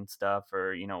vegan stuff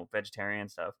or vegetarian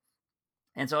stuff,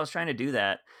 and so I was trying to do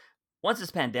that. Once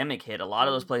this pandemic hit, a lot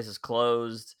of those mm, places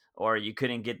closed or you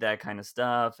couldn't get that kind of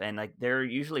stuff and like they're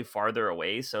usually farther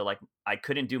away, so like I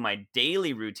couldn't do my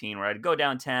daily routine where I'd go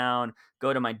downtown,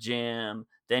 go to my gym,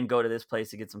 then go to this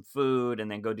place to get some food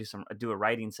and then go do a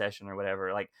writing session or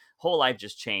whatever. Like whole life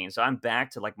just changed. So I'm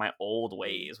back to like my old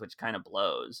mm, ways, which kind of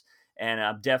blows. And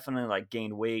I've definitely like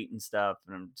gained weight and stuff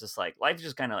and I'm just like life is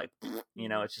just kind of like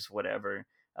mm. it's just whatever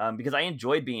because I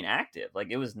enjoyed being active. Like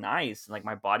it was nice. Like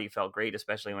my body felt great,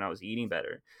 especially when I was eating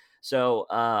better. So,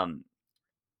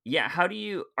 yeah. How do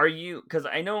you? Are you? Because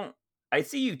I know I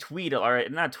see you tweet, or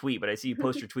not tweet, but I see you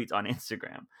post your tweets on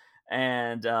Instagram.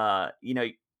 And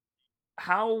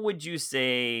how would you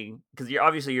say? Because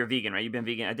you're vegan, right? You've been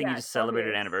vegan. I think you Yeah, just 12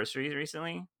 celebrated years. anniversaries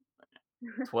recently.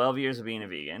 12 years of being a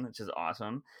vegan, which is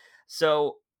awesome.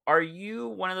 So, are you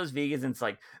one of those vegans that's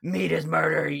like, meat is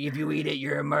murder. If you eat it,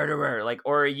 you're a murderer? Like,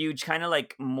 or are you kind of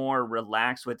like more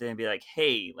relaxed with it and be like,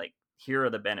 hey, like, here are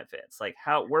the benefits? Like,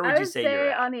 where would I you would say you're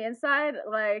say at? on the inside,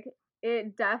 like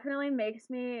it definitely makes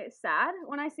me sad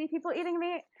when I see people eating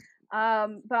meat.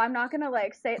 But I'm not gonna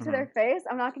like say it to Mm-hmm. their face.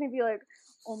 I'm not gonna be like,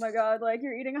 "Oh my god, like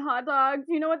you're eating a hot dog.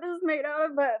 Do you know what this is made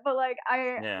of?" But like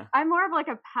Yeah. I'm more of like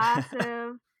a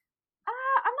passive.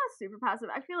 I'm not super passive.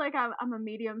 I feel like I'm a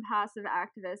medium passive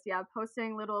activist. Yeah,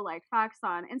 posting little like facts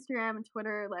on Instagram and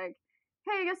Twitter, like,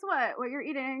 "Hey, guess what? What you're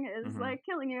eating is Mm-hmm. like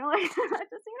killing you." Like, just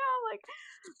like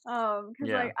because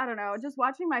Yeah. like I don't know, just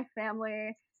watching my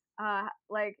family,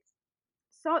 like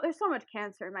so there's so much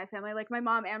cancer in my family. Like my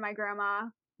mom and my grandma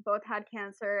both had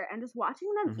cancer, and just watching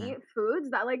them Mm-hmm. eat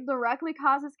foods that like directly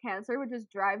causes cancer would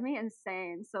just drive me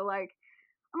insane. So like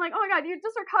I'm like, oh my god, you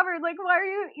just recovered. Like, why are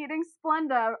you eating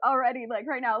Splenda already? Like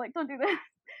right now, like don't do this.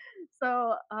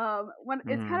 So when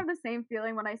it's Mm-hmm. kind of the same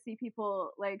feeling when I see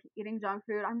people like eating junk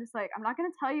food, I'm just like, I'm not gonna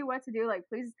tell you what to do. Like,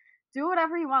 please do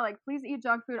whatever you want. Like, please eat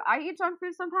junk food. I eat junk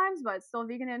food sometimes, but it's still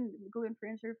vegan and gluten free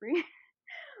and sugar free.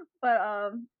 But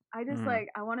I just Mm-hmm. like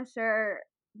I want to share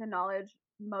the knowledge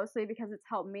mostly because it's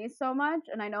helped me so much,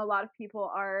 and I know a lot of people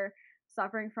are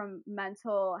suffering from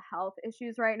mental health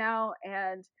issues right now,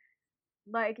 and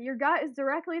like your gut is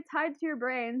directly tied to your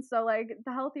brain, so like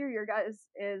the healthier your gut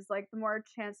is like the more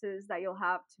chances that you'll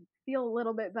have to feel a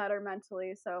little bit better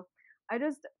mentally. So I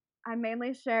just I'm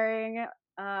mainly sharing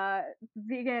uh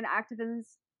vegan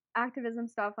activism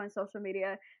stuff on social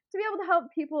media to be able to help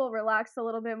people relax a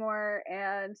little bit more,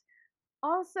 and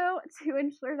also to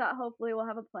ensure that hopefully we'll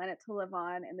have a planet to live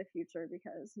on in the future,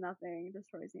 because nothing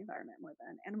destroys the environment more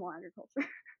than animal agriculture.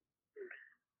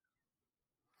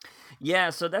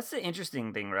 Yeah, so that's the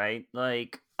interesting thing, right?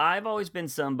 Like I've always been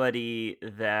somebody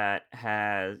that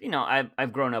has,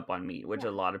 I've grown up on meat, which a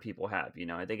Yeah. lot of people have,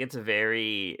 I think it's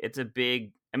a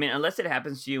big, I mean, unless it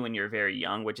happens to you when you're very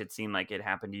young, which it seemed like it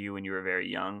happened to you when you were very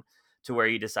young, to where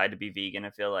you decide to be vegan.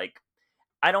 I feel like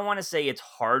I don't want to say it's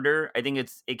harder. I think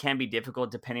it can be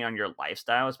difficult depending on your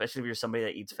lifestyle, especially if you're somebody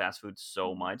that eats fast food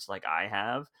so Mhm. much, like I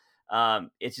have.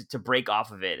 It's just to break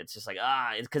off of it. It's just like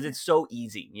it's because Yeah. it's so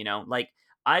easy, Like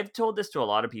I've told this to a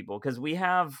lot of people because we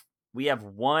have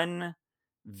one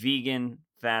vegan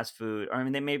fast food, or I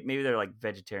mean, maybe they're like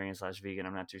vegetarian slash vegan.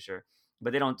 I'm not too sure,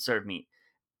 but they don't serve meat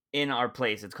in our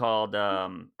place. It's called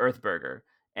Earth Burger,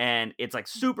 and it's like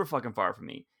super fucking far from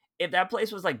me. If that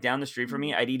place was like down the street from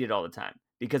me, Mhm. I'd eat it all the time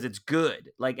because it's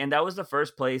good. Like, and that was the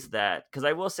first place that, because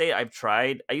I will say I've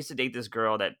tried. I used to date this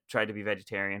girl that tried to be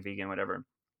vegetarian, vegan, whatever.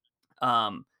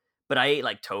 Um, but I ate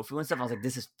like tofu and stuff. I was like,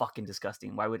 this is fucking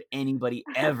disgusting. Why would anybody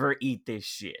ever eat this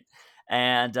shit?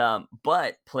 And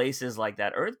but places like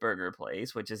that Earth Burger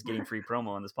place, which is getting free promo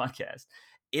on this podcast,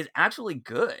 is actually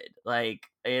good. Like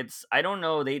it's, I don't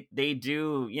know, they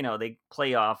do, they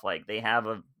play off like they have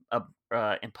a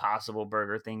impossible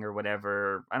burger thing or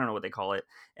whatever. I don't know what they call it.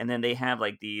 And then they have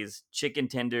like these chicken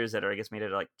tenders that are, I guess, made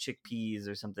out of like chickpeas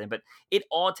or something. But it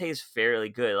all tastes fairly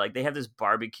good. Like they have this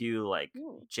barbecue like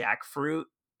Ooh. jackfruit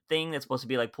thing that's supposed to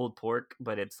be like pulled pork,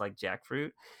 but it's like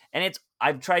jackfruit. And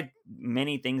I've tried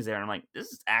many things there, and I'm like,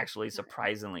 this is actually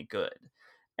surprisingly good.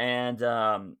 And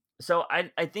so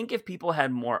I think if people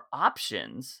had more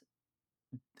options,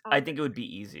 Oh, I for think it would sure.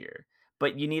 be easier.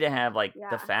 But you need to have like the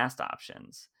Yeah. fast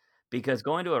options, because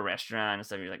going to a restaurant and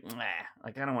stuff, you're like, nah,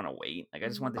 like I don't want to wait. Like I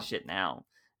just want this Mhm. shit now.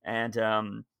 And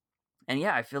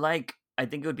yeah, I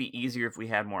think it would be easier if we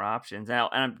had more options. Now,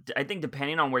 and I think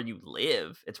depending on where you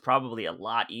live, it's probably a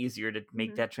lot easier to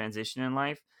make Mhm. that transition in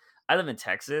life. I live in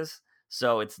Texas,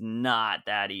 so it's not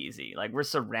that easy. Like we're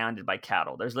surrounded by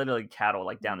cattle. There's literally cattle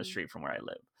like down the Mhm. street from where I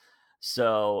live.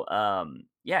 So,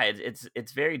 yeah,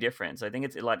 it's very different. So I think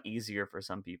it's a lot easier for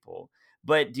some people.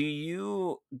 But do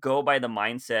you go by the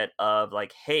mindset of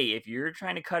like, hey, if you're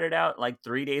trying to cut it out like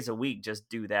 3 days a week, just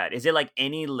do that? Is it like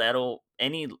any little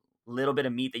bit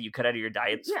of meat that you cut out of your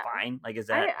diet's Yeah. fine? Like, is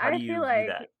I that, how do I feel you view like,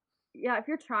 that? yeah, if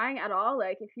you're trying at all,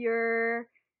 like if you're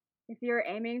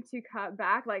aiming to cut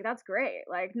back, like that's great.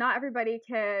 Like not everybody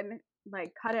can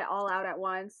like cut it all out at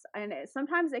once, and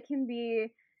sometimes it can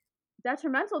be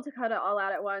detrimental to cut it all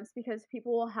out at once, because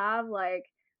people will have like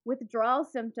withdrawal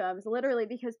symptoms, literally,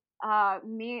 because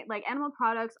meat, like animal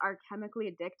products, are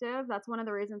chemically addictive. That's one of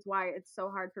the reasons why it's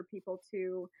so hard for people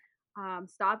to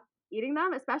stop eating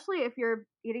them, especially if you're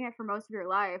eating it for most of your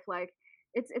life. Like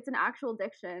it's an actual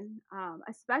addiction,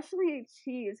 especially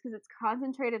cheese, because it's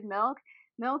concentrated milk.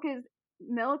 Milk is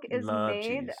Love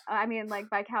made, cheese. I mean,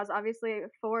 like by cows, obviously,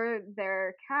 for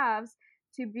their calves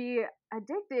to be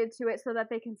addicted to it so that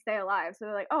they can stay alive. So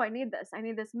they're like, oh, I need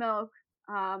this milk.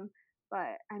 Um,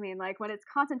 but I mean, like when it's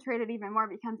concentrated even more,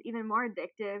 it becomes even more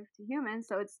addictive to humans.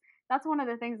 So that's one of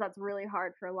the things that's really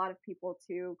hard for a lot of people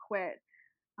to quit.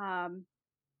 Um,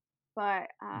 but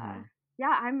Hmm.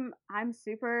 yeah, I'm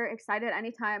super excited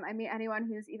anytime I meet anyone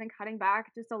who's even cutting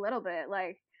back just a little bit.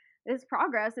 Like it's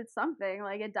progress, it's something.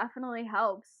 Like it definitely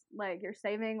helps. Like you're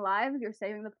saving lives, you're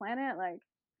saving the planet. Like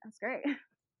that's great.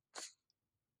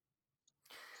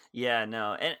 Yeah,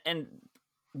 no. And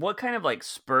what kind of like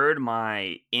spurred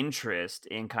my interest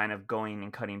in kind of going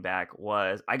and cutting back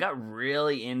was I got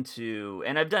really into,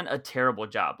 and I've done a terrible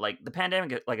job. Like the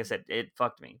pandemic, like I said, it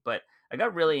fucked me, but I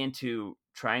got really into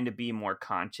trying to be more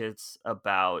conscious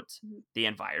about the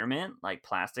environment, like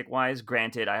plastic wise.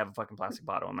 Granted, I have a fucking plastic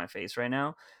bottle in my face right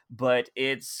now, but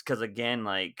it's because again,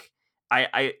 like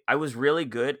I was really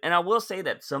good, and I will say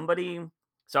that somebody.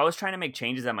 So I was trying to make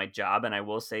changes at my job, and I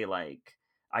will say like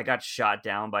I got shot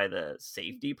down by the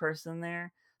safety person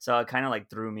there. So it kind of like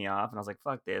threw me off, and I was like,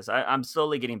 fuck this. I'm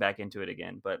slowly getting back into it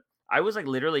again. But I was like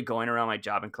literally going around my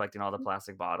job and collecting all the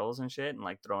plastic bottles and shit and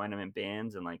like throwing them in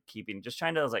bins and like keeping, just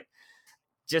trying to, I was like,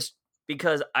 just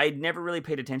because I never really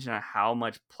paid attention to how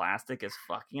much plastic is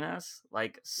fucking us,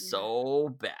 like Yeah.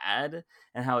 so bad,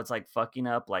 and how it's like fucking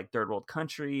up like third world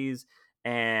countries.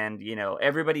 And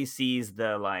everybody sees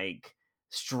the like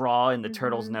straw in the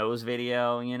turtle's Mhm. nose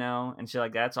video, you know, and shit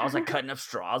like that. So I was like cutting up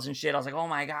straws and shit. I was like, oh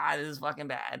my God, this is fucking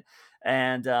bad.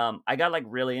 And I got like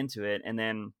really into it. And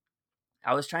then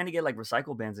I was trying to get like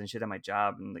recycle bins and shit at my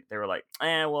job, and like, they were like,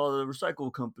 well, the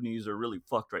recycle companies are really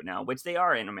fucked right now," which they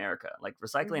are in America. Like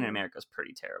recycling in Mhm. America is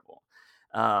pretty terrible.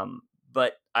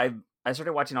 But I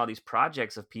started watching all these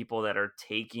projects of people that are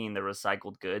taking the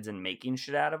recycled goods and making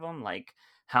shit out of them, like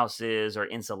houses or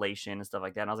insulation and stuff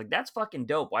like that. And I was like, that's fucking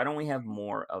dope. Why don't we have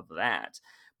more of that?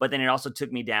 But then it also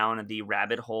took me down the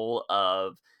rabbit hole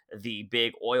of the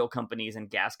big oil companies and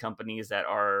gas companies that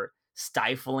are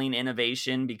stifling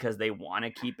innovation because they want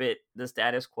to keep it the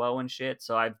status quo and shit.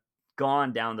 So I've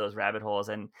gone down those rabbit holes,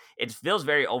 and it feels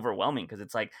very overwhelming because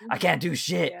it's like I Mhm. can't do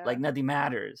shit, Yeah. like nothing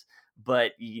matters.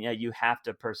 But you know, you have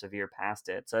to persevere past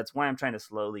it. So that's why I'm trying to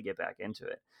slowly get back into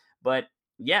it. But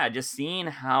yeah, just seeing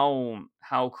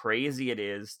how crazy it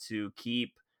is to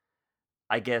keep,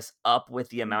 I guess, up with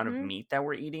the amount of Mhm. meat that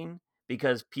we're eating,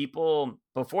 because people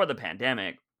before the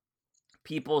pandemic,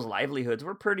 people's livelihoods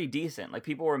were pretty decent. Like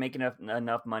people were making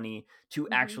enough money to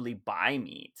Mhm. actually buy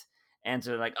meat. And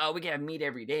so like, oh, we can have meat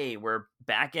every day. Where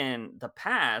back in the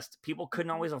past, people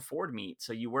couldn't Mhm. always afford meat.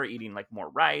 So you were eating like more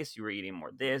rice, you were eating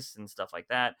more this and stuff like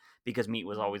that because meat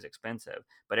was Mhm. always expensive.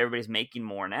 But everybody's making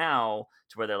more now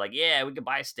to where they're like, yeah, we could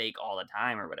buy steak all the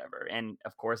time or whatever. And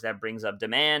of course that brings up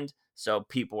demand. So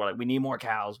people were like, we need more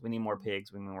cows, we need more Mhm.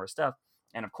 pigs, we need more stuff.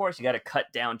 And of course you got to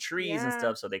cut down trees and Yeah.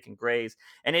 stuff so they can graze.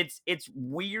 And it's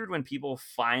weird when people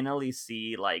finally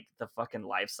see like the fucking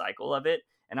life cycle of it,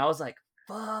 and I was like,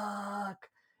 fuck.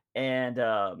 And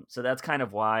so that's kind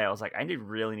of why I was like,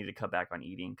 really need to cut back on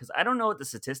eating, because I don't know what the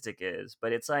statistic is,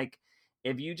 but it's like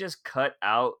if you just cut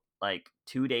out like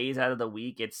 2 days out of the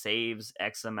week, it saves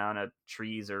X amount of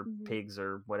trees or Mhm. pigs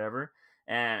or whatever.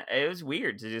 And it was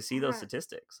weird to just see those Yeah.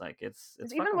 statistics. Like it's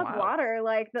 'Cause even fucking with wild. water,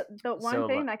 like the one So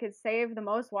thing that could save the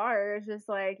most water is just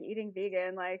like eating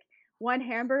vegan. Like one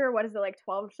hamburger, what is it, like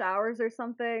 12 showers or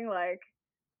something? Like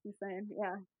insane.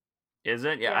 Yeah. is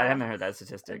it? Yeah, I Yeah. haven't heard that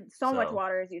statistic. So much So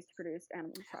water is used to produce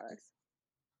animal products.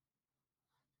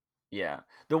 yeah.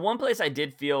 The one place I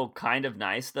did feel kind of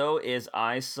nice though is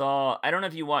I don't know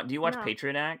if do you watch No.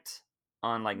 Patriot Act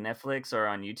on like Netflix or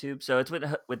on YouTube? So it's with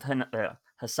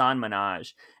Hassan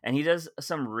Minaj, and he does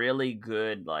some really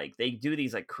good, like they do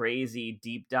these like crazy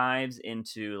deep dives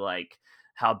into like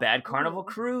how bad Carnival Ooh.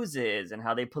 Cruise is and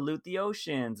how they pollute the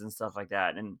oceans and stuff like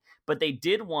that. And but they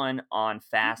did one on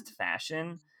fast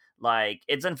fashion. Like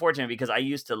it's unfortunate because I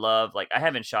used to love, like I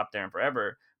haven't shopped there in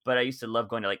forever, but I used to love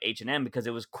going to like H&M because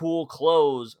it was cool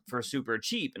clothes for super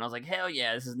cheap. And I was like, hell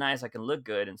yeah, this is nice. I can look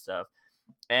good and stuff.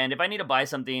 And if I need to buy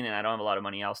something and I don't have a lot of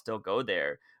money, I'll still go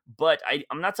there. But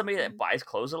I'm not somebody that Mhm. buys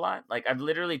clothes a lot. Like I've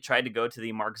literally tried to go to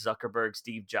the Mark Zuckerberg,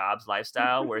 Steve Jobs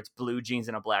lifestyle where it's blue jeans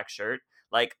and a black shirt.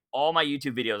 Like all my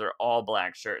YouTube videos are all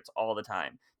black shirts all the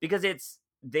time because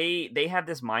they have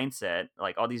this mindset,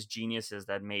 like all these geniuses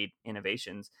that made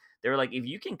innovations. They were like, if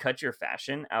you can cut your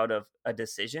fashion out of a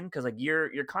decision, because like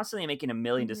you're constantly making a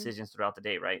million Mhm. decisions throughout the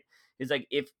day, right? It's like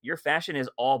if your fashion is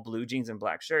all blue jeans and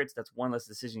black shirts, that's one less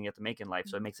decision you have to make in life,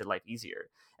 so it makes it life easier.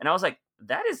 And I was like,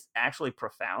 that is actually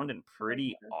profound and Like,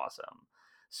 pretty awesome.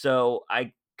 So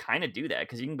I kind of do that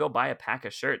because you can go buy a pack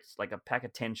of shirts, like a pack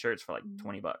of 10 shirts for like mhm.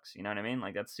 $20. You know what I mean?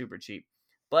 Like that's super cheap.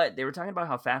 But they were talking about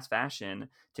how fast fashion,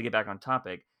 to get back on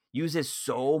topic, uses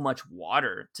so much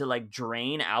water to like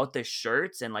drain out the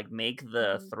shirts and like make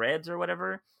the Mhm. threads or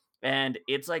whatever. And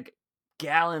it's like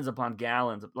gallons upon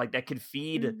gallons like that could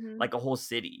feed Mhm. like a whole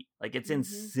city. Like it's Mhm.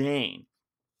 insane.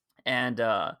 And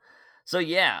so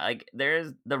yeah, like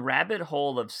there's the rabbit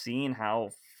hole of seeing how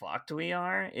fucked we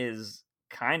are is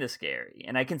kind of scary.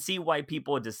 And I can see why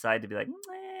people decide to be like,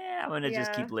 I'm going to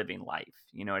just Yeah, keep living life.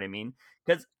 You know what I mean?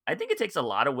 Cuz I think it takes a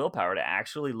lot of willpower to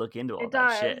actually look into all it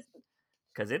that shit, does.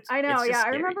 cuz I know, it's yeah. just I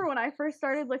scary. remember when I first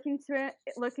started looking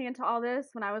into all this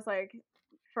when I was like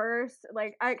first,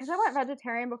 like, because I went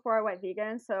vegetarian before I went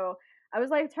vegan, so I was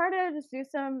like trying to just do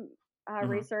some Mhm.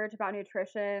 research about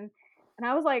nutrition, and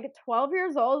I was like 12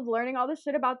 years old learning all this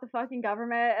shit about the fucking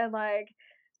government and like,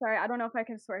 sorry, I don't know if I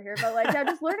can swear here, but like, yeah,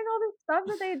 just learning all this stuff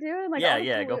that they do and like Yeah, all the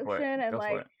yeah, go for it. pollution and Go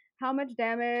for like it. how much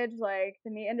damage like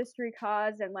the meat industry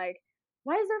caused and like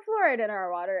why is there fluoride in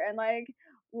our water and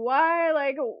why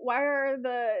are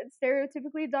the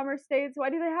stereotypically dumber states, why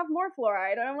do they have more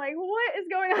fluoride? And I'm like, what is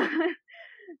going on?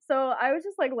 So I was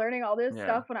just like learning all this Yeah.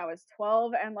 stuff when I was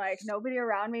 12 and like nobody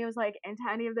around me was like into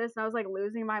any of this and I was like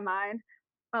losing my mind.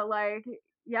 But like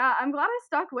yeah, I'm glad I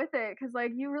stuck with it cuz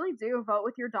like you really do vote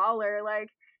with your dollar. Like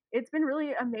it's been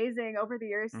really amazing over the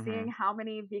years seeing Mm-hmm. how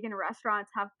many vegan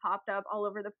restaurants have popped up all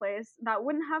over the place that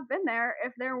wouldn't have been there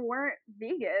if there weren't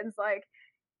vegans. Like,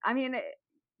 I mean,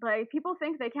 like people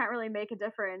think they can't really make a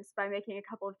difference by making a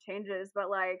couple of changes, but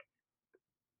like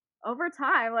over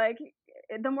time, like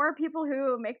the more people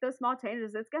who make those small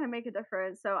changes, it's gonna make a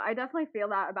difference. So I definitely feel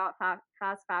that about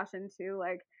fast fashion too.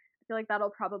 Like I feel like that'll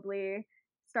probably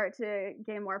start to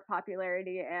gain more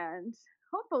popularity and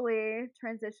hopefully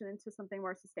transition into something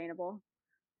more sustainable.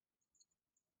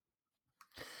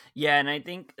 Yeah, and I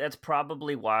think that's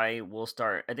probably why we'll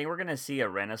start. I think we're gonna see a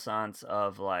renaissance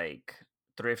of like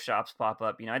thrift shops pop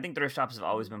up. I think thrift shops have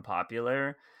always Mhm. been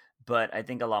popular, but I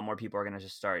think a lot more people are gonna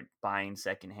just start buying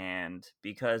secondhand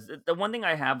because the one thing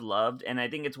I have loved, and I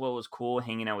think it's what was cool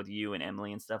hanging out with you and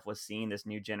Emily and stuff, was seeing this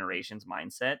new generation's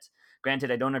mindset.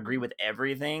 Granted, I don't agree Mhm. with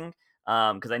everything.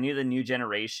 Because I knew the new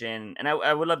generation, and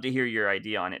I would love to hear your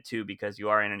idea on it too, because you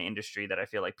are in an industry that I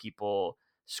feel like people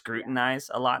Yeah. scrutinize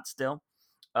a lot still.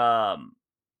 um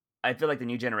I feel like the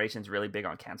new generation's really big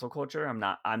on cancel culture. I'm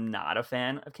not a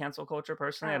fan of cancel culture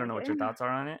personally. I Oh, don't know what okay. your thoughts are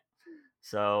on it.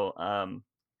 So,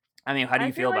 I mean, how do I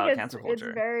you feel feel like about cancel it's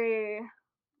culture? very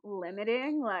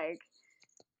limiting. Like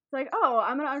it's like, oh,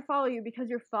 I'm gonna unfollow you because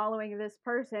you're following this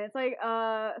person. It's like,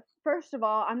 first of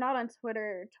all, I'm not on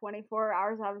Twitter 24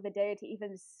 hours out of the day to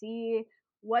even see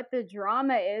what the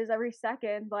drama is every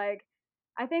second. Like,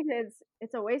 I think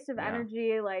it's a waste of Yeah.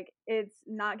 energy. Like, it's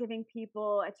not giving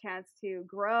people a chance to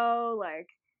grow. Like,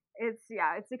 it's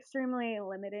yeah, it's extremely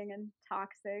limiting and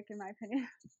toxic in my opinion.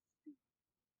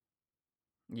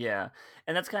 Yeah.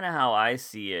 And that's kind of how I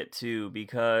see it too,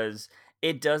 because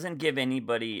it doesn't give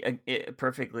anybody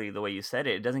perfectly the way you said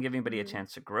it. It doesn't give anybody a Hmm.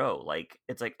 chance to grow. Like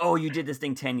it's like, "Oh, you did this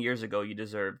thing 10 years ago, you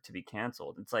deserve to be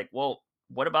canceled." It's like, "Well,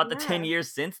 what about the 10 Yeah.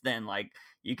 years since then?" Like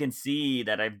you can see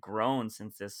that I've grown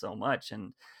since this so much,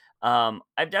 and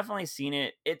I've definitely seen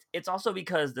it. It's also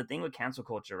because the thing with cancel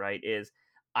culture, right, is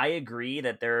I agree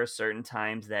that there are certain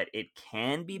times that it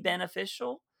can be Mhm.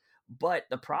 beneficial, but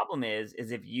the problem is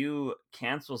if you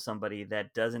cancel somebody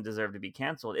that doesn't deserve to be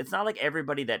canceled, it's not like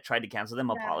everybody that tried to cancel them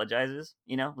Yeah. apologizes,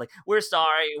 like, we're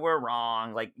sorry, we're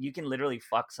wrong. Like you can literally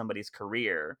fuck somebody's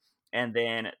career and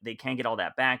then they can't get all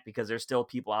that back because there's still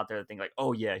people out there that think like,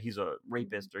 oh yeah, he's a Hmm.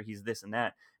 rapist or he's this and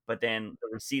that. But then the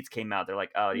receipts came out, they're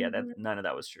like, oh yeah, that Hmm. none of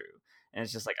that was true. And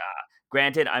it's just like,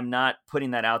 granted, I'm not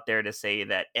putting that out there to say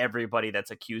that everybody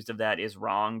that's accused of that is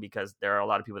wrong because there are a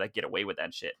lot of people that get away with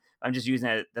that shit. I'm just using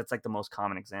that. That's like the most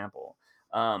common example.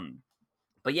 Um,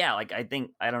 but yeah, like I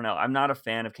think I don't know. I'm not a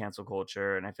fan of cancel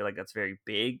culture, and I feel like that's very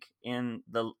big in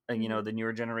the Hmm. the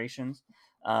newer generations.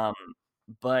 Um,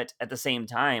 but at the same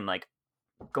time, like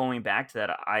going back to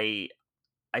that, I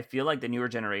feel like the newer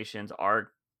generations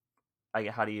are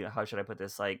how should I put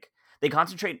this? Like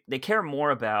they care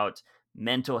more about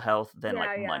mental health than Yeah.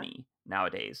 like Yeah. money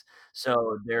nowadays.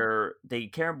 So they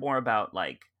care more about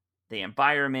like the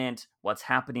environment, what's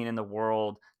happening in the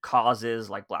world, causes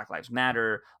like Black Lives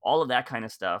Matter, all of that kind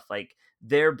of stuff. Like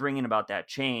they're bringing about that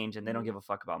change and they don't Hmm. give a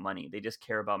fuck about money. They just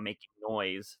care about making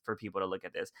noise for people to look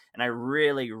at this. And I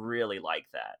really really like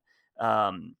that.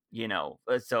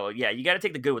 So yeah, you got to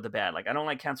take the good with the bad. Like I don't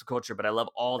like cancel culture, but I love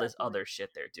all this Definitely. other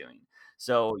shit they're doing.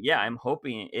 So yeah, I'm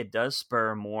hoping it does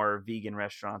spur more vegan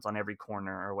restaurants on every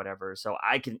corner or whatever. So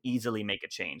I can easily make a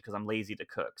change because I'm lazy to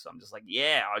cook. So I'm just like,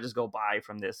 yeah, I'll just go buy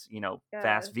from this,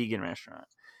 fast Yes. vegan restaurant.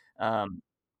 Um,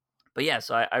 but yeah,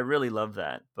 so I really love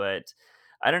that. But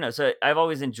I don't know. So I've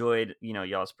always enjoyed,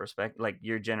 y'all's perspective, like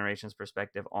your generation's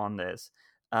perspective on this.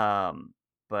 Um,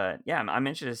 but yeah, I'm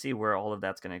interested to see where all of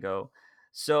that's going to go.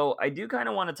 So I do kind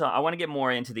of want to talk. I want to get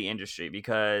more into the industry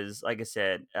because, like I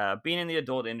said, being in the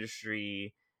adult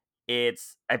industry,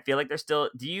 I feel like there's still.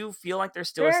 Do you feel like there's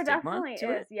still a There stigma definitely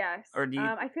to is, it, yes. or do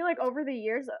you? I feel like over the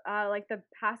years, like the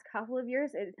past couple of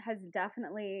years, it has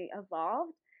definitely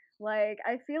evolved. Like,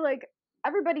 I feel like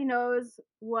everybody knows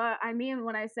what I mean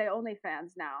when I say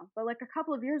OnlyFans now. But like a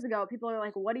couple of years ago, people are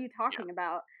like, "What are you Yeah. talking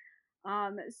about?"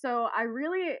 So I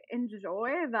really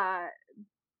enjoy that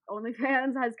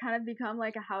OnlyFans has kind of become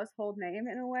like a household name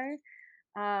in a way,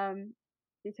 um,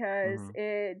 because Hmm.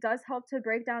 it does help to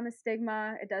break down the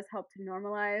stigma. It does help to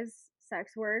normalize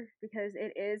sex work because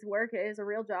it is work. It is a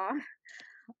real job.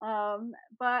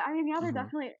 But I mean, yeah, they're Hmm.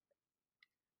 definitely.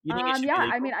 You think it should be Yeah,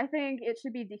 I mean, legal? I think it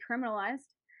should be decriminalized,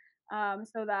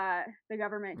 so that the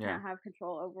government Yeah. can't have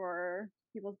control over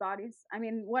people's bodies. I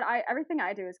mean, what I everything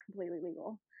I do is completely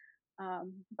legal.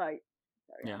 But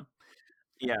so yeah, Yeah.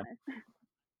 that's Yeah. nice.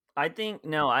 I think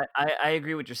no, I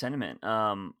agree with your sentiment.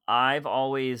 I've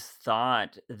always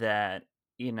thought that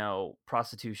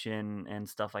prostitution and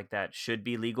stuff like that should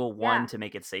be legal. One, Yeah. to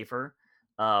make it safer,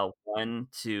 One,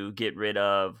 to get rid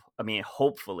of, I mean,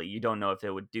 hopefully, you don't know if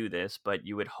it would do this, but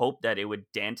you would hope that it would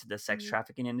dent the sex Mhm.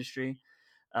 trafficking industry.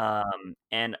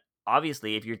 And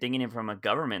obviously, if you're thinking it from a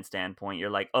government standpoint, you're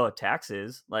like, oh,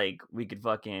 taxes, like we could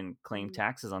fucking claim Mhm.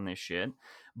 taxes on this shit.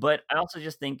 But I also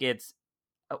just think it's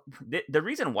the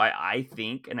reason why I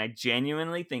think, and I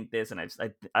genuinely think this, and I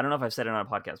don't know if I've said it on a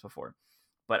podcast before,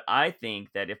 but I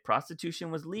think that if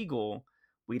prostitution was legal,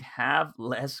 we'd have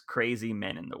less crazy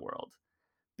men in the world,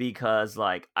 because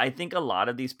like I think a lot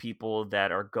of these people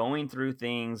that are going through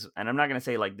things, and I'm not going to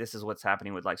say like this is what's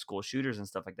happening with like school shooters and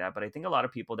stuff like that, but I think a lot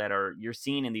of people that are you're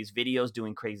seeing in these videos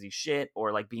doing crazy shit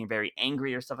or like being very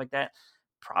angry or stuff like that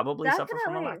probably suffer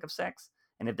from a Definitely. lack of sex,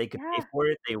 and if they could pay Yeah. for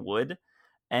it they would.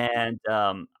 And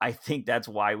I think that's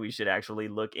why we should actually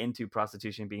look into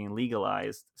prostitution being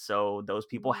legalized, so those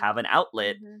people Mhm. have an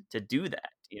outlet Mhm. to do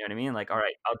that. You know what I mean? Like, all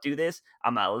right, I'll do this.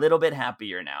 I'm a little bit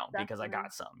happier now because I Definitely.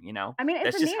 got some, you know? I mean, it's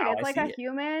That's a just need. how It's I like a see it.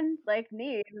 human like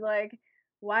need. Like,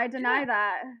 why Yeah. deny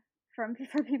that for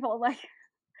people? Like,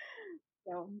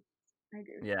 so I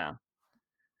agree with Yeah.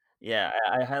 Yeah,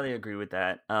 I highly agree with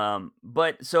that.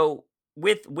 But so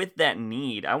with that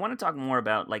need, I want to talk more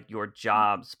about like your that.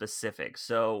 job specific.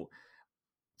 So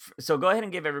go ahead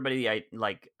and give everybody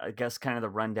like I guess kind of the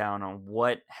rundown on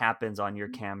what happens on your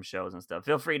Mhm. cam shows and stuff.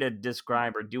 Feel free to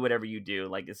describe or do whatever you do.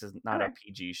 Like this is not a Okay.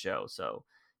 PG show, so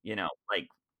like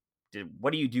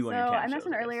what do you do So on your I cam shows?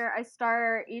 mentioned I guess. earlier, I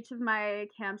start each of my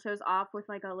cam shows off with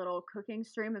like a little cooking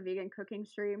stream, a vegan cooking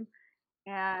stream.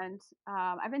 And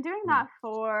I've been doing Mhm. that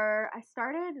for, I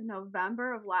started in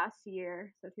November of last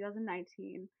year, so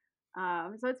 2019.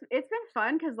 So it's been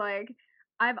fun because like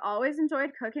I've always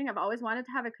enjoyed cooking. I've always wanted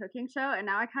to have a cooking show, and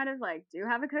now I kind of like do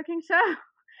have a cooking show.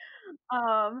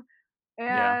 um,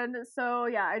 Yeah. and so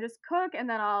yeah, I just cook and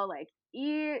then I'll like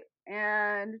eat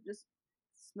and just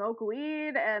smoke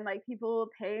weed, and like people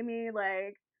pay me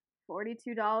like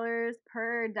 $42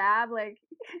 per dab, like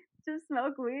just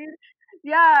smoke weed.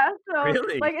 Yeah, so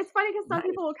Really? like it's funny because some Nice.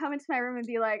 people will come into my room and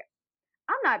be like,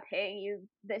 I'm not paying you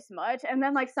this much, and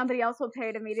then like somebody else will pay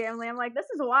it immediately. I'm like, this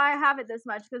is why I have it this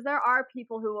much, because there are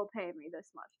people who will pay me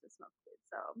this much to smoke weed.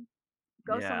 So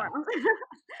go somewhere Yeah. else.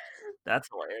 That's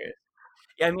hilarious.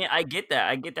 Yeah, I mean, I get that.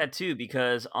 I get that too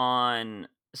because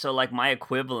like my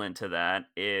equivalent to that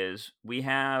is we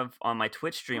have on my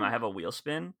Twitch stream, I Oh, have a wheel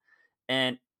spin,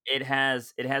 and it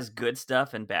has good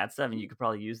stuff and bad stuff, and you could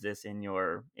probably use this in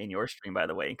your stream, by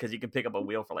the way, because you can pick up a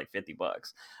wheel for like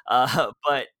 $50.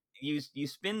 But you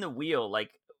spin the wheel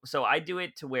like, so I do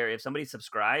it to where if somebody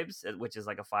subscribes, which is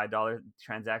like a $5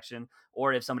 transaction,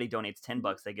 or if somebody donates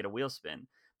 $10, they get a wheel spin.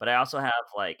 But I also have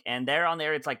like, and there on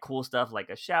there, it's like cool stuff like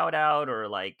a shout out or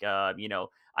like, I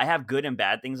have good and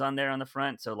bad things on there on the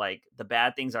front. So like the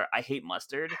bad things are I hate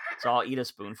mustard, so I'll eat a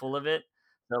spoonful of it.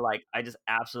 So like I just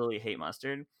absolutely hate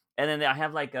mustard. And then I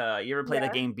have like you ever play the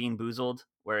yeah. game Bean Boozled,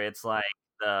 where it's like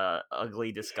the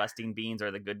ugly, disgusting beans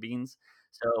are the good beans.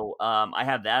 So I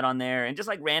have that on there, and just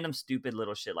like random stupid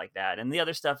little shit like that. And the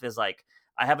other stuff is like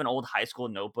I have an old high school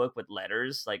notebook with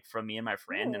letters like from me and my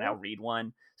friend, and I'll Oh, read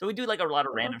one. So we do like a lot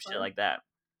of that's random shit fun. like that.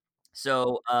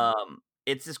 So,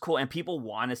 it's just cool, and people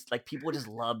want to like people just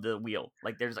love the wheel.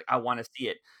 Like, there's like, I want to see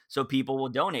it, so people will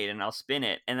donate, and I'll spin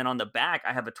it. And then on the back,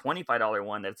 I have a $25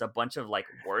 one that's a bunch of like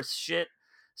worse shit.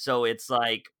 So it's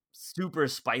like super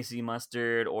spicy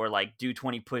mustard, or like do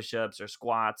 20 push-ups or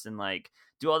squats, and like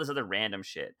do all this other random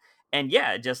shit. And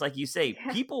yeah, just like you say,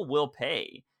 Yeah. people will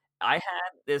pay. I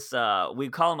had this, we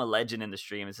call him a legend in the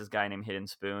stream. It's this guy named Hidden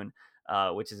Spoon,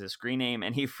 which is his screen name,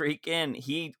 and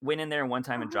he went in there one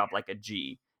time Oh and my dropped like a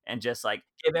G and just like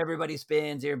give everybody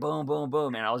spins here, boom, boom,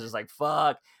 boom, and I was just like,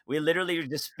 fuck. We literally were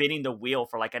just spinning the wheel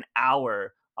for like an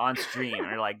hour on stream, and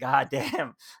we're like, god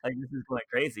damn, like this is going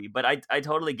crazy. But I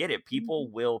totally get it. God. People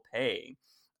will pay.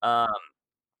 Um,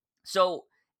 so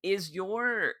is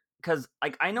your because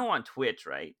like I know on Twitch,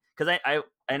 right? Because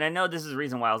I know this is the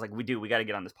reason why I was like, we got to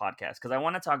get on this podcast because I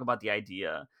want to talk about the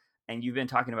idea, and you've been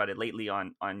talking about it lately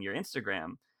on your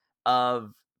Instagram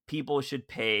of people should Yes.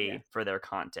 pay for their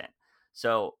content.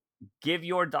 So give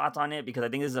your thoughts on it because I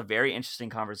think this is a very interesting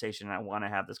conversation, and I want to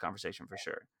have this conversation for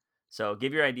sure. So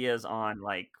give your ideas on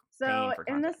like paying So for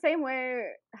in the content. same way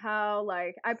how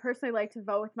like I personally like to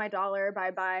vote with my dollar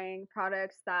by buying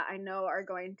products that I know are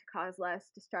going to cause less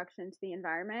destruction to the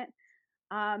environment.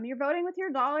 You're voting with your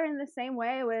dollar in the same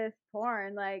way with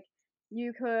porn. Like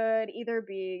you could either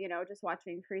be, just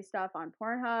watching free stuff on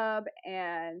Pornhub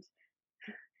and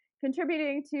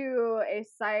contributing to a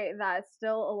site that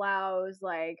still allows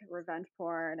like revenge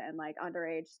porn and like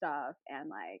underage stuff and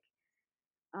like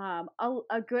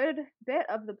A good bit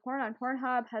of the porn on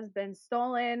Pornhub has been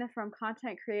stolen from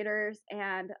content creators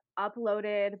and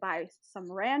uploaded by some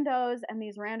randos, and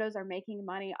these randos are making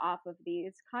money off of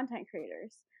these content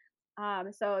creators.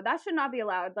 So that should not be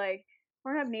allowed. Like,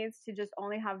 Pornhub needs to just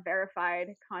only have verified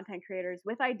content creators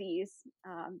with IDs.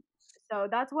 So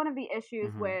that's one of the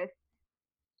issues Mm-hmm. with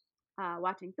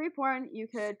watching free porn. You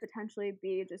could potentially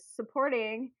be just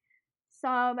supporting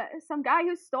some guy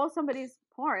who stole somebody's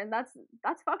porn. That's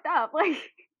fucked up. Like,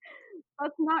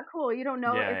 that's not cool. You don't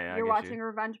know Yeah, if yeah, I you're get you. watching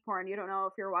revenge porn. You don't know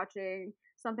if you're watching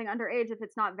something underage if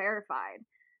it's not verified.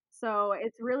 So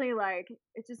it's really like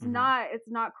Mm-hmm. it's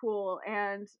not cool.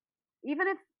 And even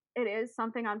if it is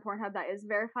something on Pornhub that is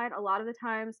verified, a lot of the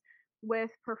times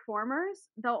with performers,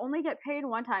 they'll only get paid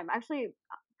one time. Actually,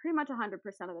 pretty much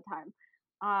 100% of the time.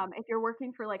 If you're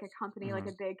working for like a company, like Mm-hmm.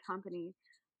 a big company,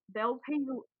 they'll pay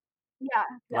you, yeah,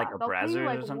 yeah, Like a they'll pay you Brazzers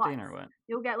like or something, once. or what?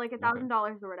 You'll get like a Okay.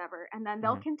 $1,000 or whatever, and then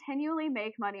they'll Mm-hmm. continually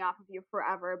make money off of you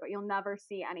forever, but you'll never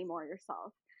see any more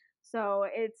yourself. So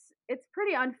it's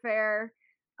pretty unfair,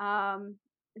 um,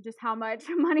 just how much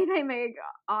money they make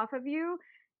off of you,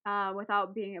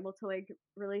 without being able to like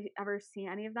really ever see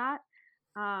any of that.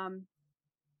 Um,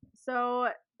 so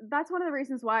that's one of the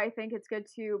reasons why I think it's good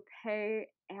to pay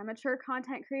amateur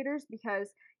content creators, because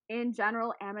in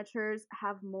general amateurs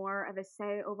have more of a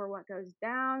say over what goes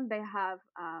down. They have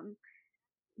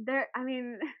they're I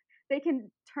mean they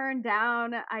can turn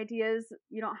down ideas.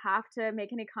 You don't have to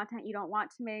make any content you don't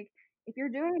want to make. If you're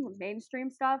doing mainstream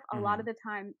stuff, a lot Mm-hmm. of the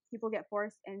time people get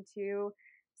forced into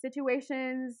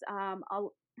situations.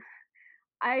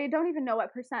 I don't even know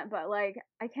what percent, but like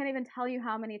I can't even tell you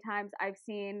how many times I've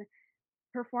seen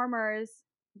performers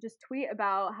just tweet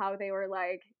about how they were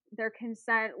like their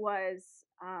consent was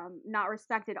not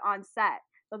respected on set.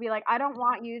 They'll be like, I don't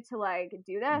want you to like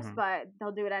do this, Mm-hmm. but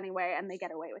they'll do it anyway, and they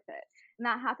get away with it. And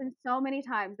that happens so many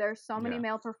times. There's so many Yeah.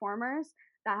 male performers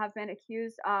that have been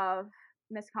accused of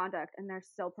misconduct, and they're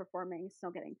still performing,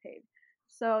 still getting paid.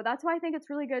 So that's why I think it's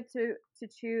really good to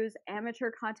choose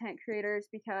amateur content creators,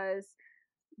 because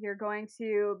you're going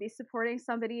to be supporting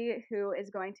somebody who is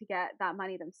going to get that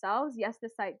money themselves. Yes, the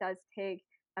site does take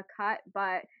a cut,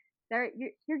 but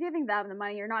you're giving them the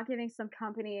money. You're not giving some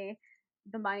company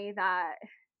the money that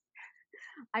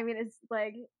is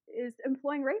like is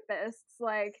employing rapists.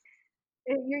 Like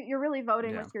you're really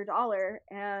voting Yeah. with your dollar.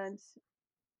 And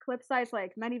clip sites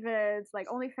like ManyVids, like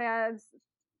OnlyFans,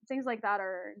 things like that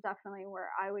are definitely where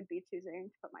I would be choosing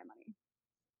to put my money.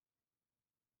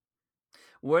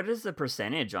 What is the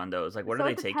percentage on those? Like, what are So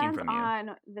they it taking depends from you?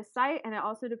 on the site, and it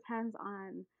also depends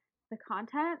on the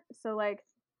content. So like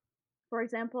for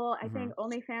example, I Mm-hmm. think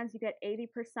OnlyFans you get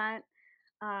 80%.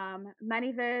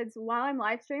 ManyVids, while I'm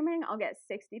live streaming, I'll get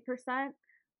 60%.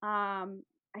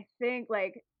 I think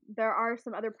like there are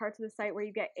some other parts of the site where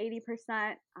you get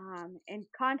 80%. In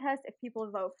contest, if people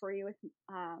vote for you with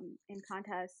in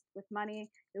contest with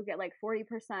money, you'll get like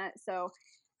 40%. So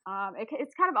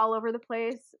it's kind of all over the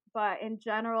place, but in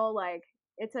general, like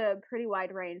it's a pretty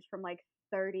wide range from like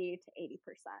 30 to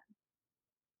 80%.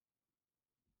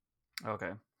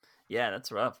 Okay. Yeah,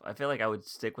 that's rough. I feel like I would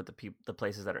stick with the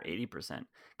places that are 80%.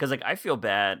 Cuz like I feel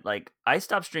bad. Like I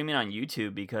stopped streaming on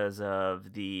YouTube because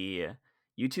of the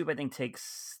YouTube I think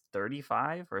takes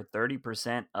 35 or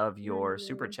 30% of your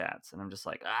super Mm-hmm. chats and I'm just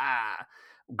like, ah.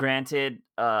 Granted,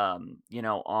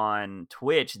 on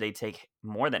Twitch they take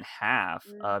more than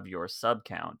half of your sub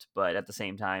count, but at the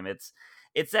same time it's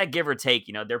that give or take,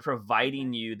 they're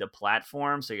providing you the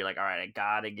platform, so you're like, all right, I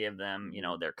got to give them,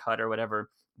 Mm-hmm. their cut or whatever,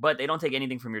 but they don't take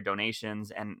anything from your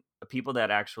donations. And people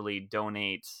that actually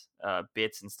donate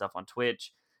bits and stuff on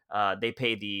Twitch, they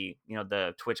pay the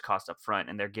Twitch cost up front,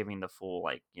 and they're giving the full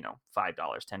like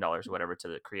 $5, $10, whatever to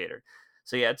the creator.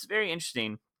 So yeah, it's very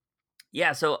interesting.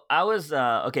 Yeah, so I was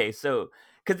okay. So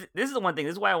because this is the one thing,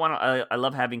 this is why I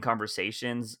love having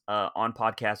conversations on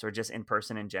podcasts or just in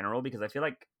person in general, because I feel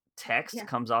like text Yeah.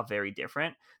 comes off very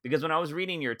different. Because when I was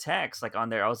reading your text, like on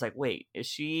there, I was like, wait, is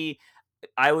she?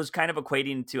 I was kind of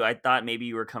equating to, I thought maybe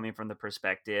you were coming from the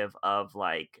perspective of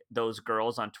like those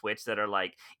girls on Twitch that are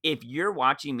like, if you're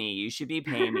watching me, you should be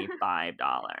paying me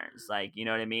 $5. Like, you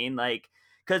know what I mean? Like,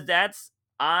 because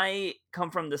I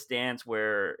come from the stance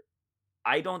where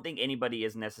I don't think anybody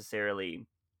is necessarily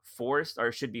forced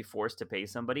or should be forced to pay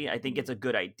somebody. I think Mhm. it's a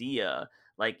good idea.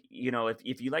 Like,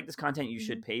 if you like this content, you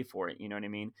should Mhm. pay for it. You know what I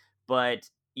mean? But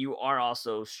you are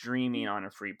also streaming on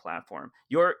a free platform.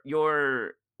 Your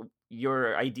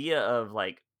idea of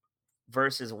like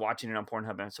versus watching it on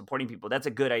Pornhub and supporting people, that's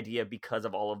a good idea because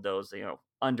of all of those,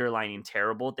 underlining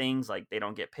terrible things, like they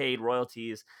don't get paid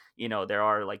royalties. There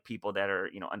are like people that are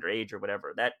underage or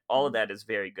whatever. That all of Mhm. that is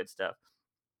very good stuff.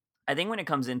 I think when it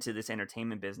comes into this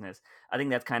entertainment business, I think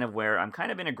that's kind of where I'm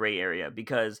kind of in a gray area,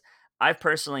 because I've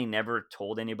personally never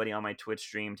told anybody on my Twitch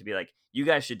stream to be like, you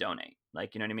guys should donate.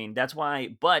 Like, you know what I mean? That's why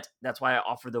I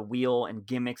offer the wheel and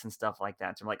gimmicks and stuff like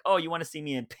that. So I'm like, oh, you want to see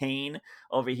me in pain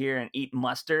over here and eat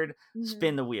mustard? Mhm.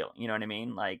 Spin the wheel. You know what I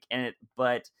mean? Like,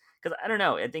 but because I don't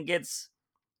know, I think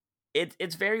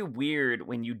it's very weird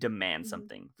when you demand Mhm.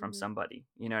 something from Mhm. somebody.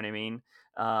 You know what I mean?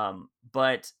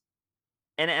 But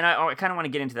and I kind of want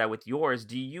to get into that with yours.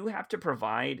 Do you have to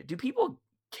provide? Do people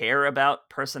care about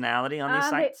personality on these It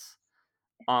sites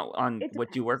on it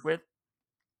what you work depends. with,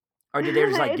 or do they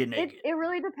just like get It naked?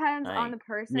 really depends on Like, the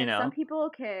person. Some know, people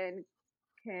can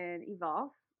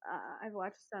evolve. I've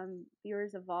watched some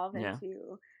viewers evolve yeah,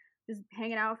 into just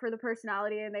hanging out for the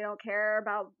personality, and they don't care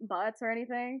about butts or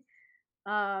anything.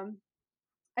 Um,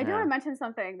 I do want yeah, to mention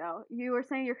something though. You were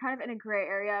saying you're kind of in a gray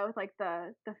area with like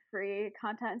the free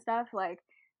content and stuff. Like,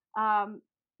 um,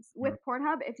 with mhm,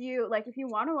 Pornhub, if you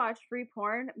want to watch free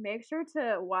porn, make sure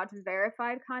to watch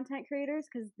verified content creators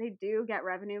because they do get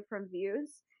revenue from views.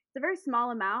 It's a very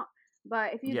small amount,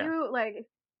 but if you yeah, do like,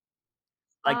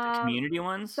 like the um, community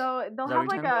ones. Is so they'll that what have you're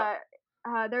like talking about?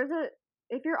 there's a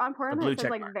if you're on The Pornhub, blue it says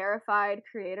check like mark. verified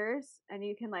creators, and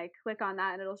you can like click on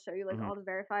that, and it'll show you like Hmm. all the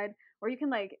verified, or you can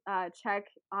like check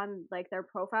on like their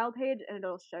profile page, and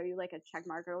it'll show you like a check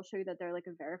mark. It'll show you that they're like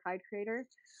a verified creator.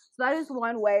 So that is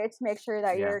one way to make sure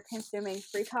that Yeah, you're consuming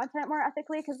free content more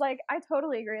ethically. Because like I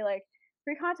totally agree, like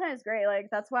free content is great. Like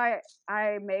that's why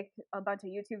I make a bunch of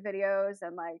YouTube videos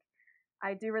and like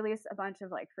I do release a bunch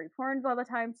of like free porns all the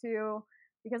time too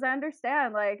because I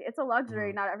understand like it's a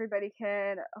luxury. hmm, Not everybody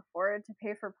can afford to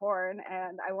pay for porn,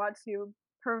 and I want to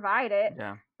provide it.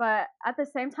 yeah, But at the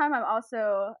same time, I'm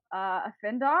also a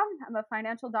FinDom. I'm a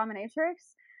financial dominatrix.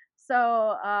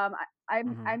 So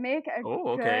hmm. I make a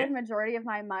Oh, good okay. majority of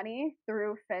my money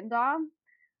through FinDom.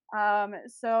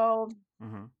 So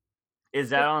Hmm.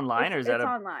 Is that online or is that it's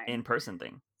a online. in person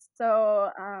thing?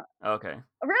 So Okay.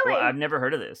 Well, really, I've never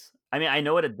heard of this. I mean, I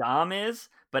know what a dom is,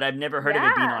 but I've never heard of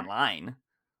it being yeah, online.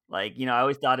 Like, I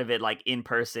always thought of it like in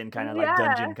person, kind of like yeah.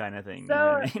 dungeon kind of thing. You know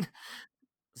what I So mean?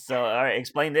 So, all right,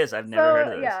 explain this. I've never heard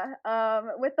So of this.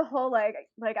 yeah, with the whole like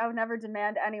I would never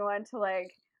demand anyone to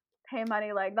like pay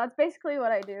money. Like that's basically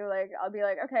what I do. Like I'll be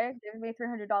like, okay, give me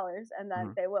 $300, and then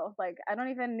Mhm. they will. Like I don't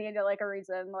even need like a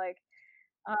reason. Like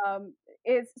um,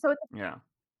 it's so it's Yeah.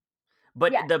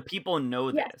 But yes, the people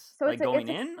know yes. this, So like going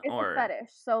in, it's a or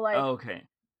fetish. So like oh, okay,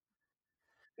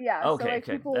 yeah, so okay, like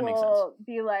okay, people that makes sense. will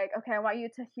be like, okay, I want you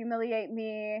to humiliate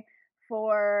me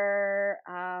for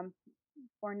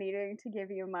for needing to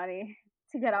give you money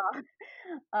to get off.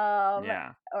 Um,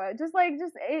 Yeah. or just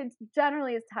it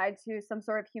generally is tied to some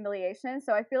sort of humiliation.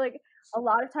 So I feel like a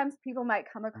lot of times people might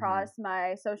come across Hmm.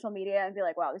 my social media and be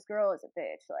like, "Wow, this girl is a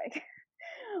bitch." Like,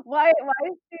 why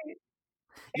is she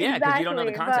Yeah, because you don't know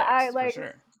the exactly? But I context for like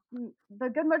sure. the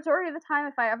good majority of the time,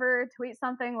 if I ever tweet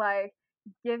something like,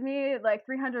 "Give me like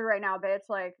 300 right now, bitch,"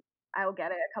 like I will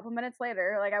get it a couple minutes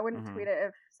later. Like I wouldn't Hmm. tweet it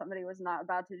if somebody was not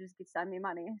about to just send me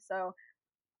money. So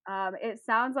it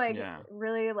sounds like Yeah.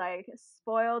 really like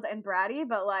spoiled and bratty,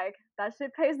 but like that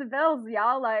shit pays the bills,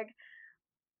 y'all. Like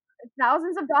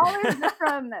thousands of dollars just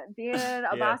from being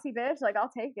a Yeah. bossy bitch. Like I'll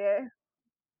take it.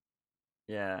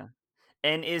 Yeah.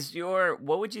 And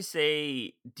what would you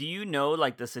say, do you know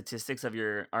like the statistics of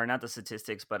or not the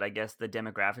statistics, but I guess the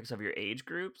demographics of your age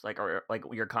groups, like, or like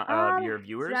of Um, your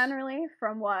viewers? Generally,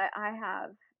 from what I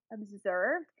have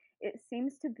observed, it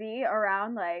seems to be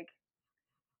around like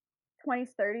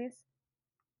 20s, 30s.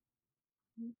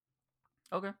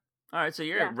 Okay. All right. So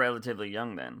you're Yeah. relatively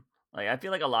young then. Like, I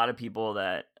feel like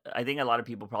I think a lot of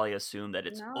people probably assume that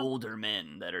it's No, older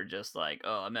men that are just like,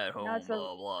 oh, I'm at no, home, it's a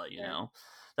blah, blah. yeah,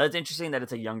 That's interesting that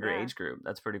it's a younger yeah. age group.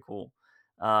 That's pretty cool.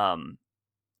 Um,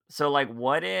 so like,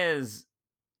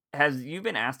 has you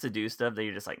been asked to do stuff that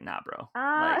you're just like, nah, bro, Uh,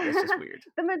 like, that's just weird.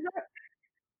 the major-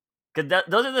 Because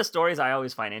those are the stories I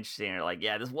always find interesting. Or like,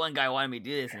 yeah, this one guy wanted me to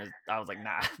do this, and I was like,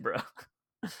 nah, bro.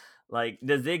 Like,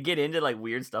 does it get into like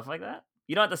weird stuff like that?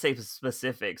 You don't have to say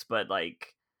specifics, but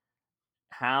like,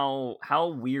 how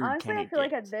weird honestly, can I it feel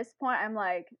like get? at this point,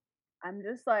 I'm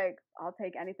just like, I'll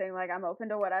take anything. Like, I'm open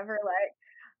to whatever. Like,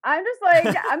 I'm just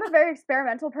like, I'm a very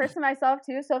experimental person myself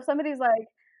too. So if somebody's like,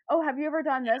 "Oh, have you ever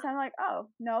done this?" I'm like, "Oh,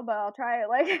 no, but I'll try it."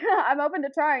 Like, I'm open to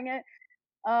trying it.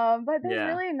 But there's Yeah.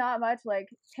 really not much like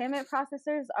payment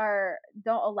processors are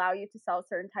don't allow you to sell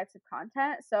certain types of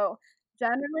content. So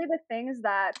generally the things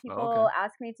that Oh, okay. people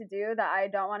ask me to do that I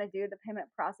don't want to do, the payment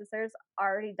processors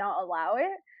already don't allow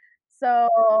it. So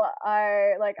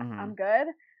Mhm. I'm good.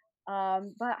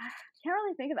 But I can't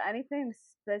really think of anything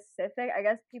specific. I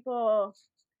guess people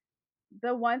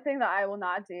the one thing that I will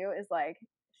not do is like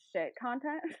shit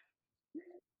content.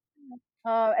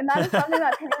 And that is something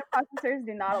that payment processors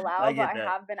do not I allow, but get I that.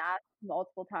 have been asked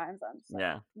multiple times. I'm just like,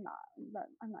 Yeah. nah, I'm not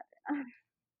doing that.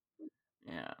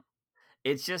 Yeah.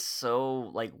 It's just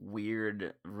so, like,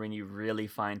 weird when you really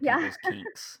find Yeah. people's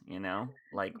kinks, you know?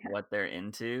 Like, what they're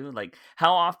into. Like,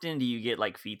 how often do you get,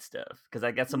 like, feet stuff? Because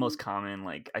like, that's the Yeah. most common,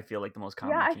 like, I feel like the most Yeah,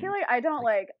 common I feel kink. like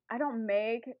Like I don't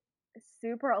make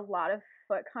super a lot of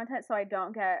foot content, so I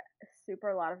don't get super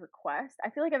a lot of requests. I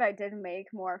feel like if I did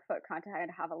make more foot content, I'd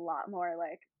have a lot more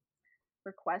like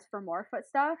requests for more foot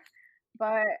stuff.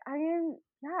 But I mean,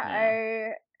 yeah,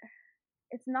 yeah. I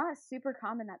it's not super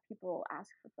common that people ask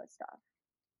for foot stuff.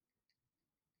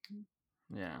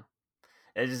 Yeah.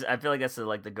 It's just I feel like that's the,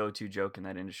 like, the go-to joke in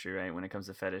that industry, right? When it comes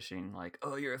to fetishing, like,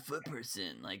 "Oh, you're a foot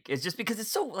person." Like, it's just because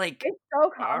it's so, like, It's so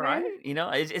common. alright, you know?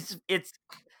 It's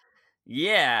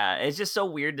yeah, it's just so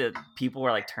weird that people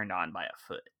are, like, turned on by a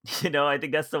foot, you know? I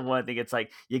think that's the one thing, it's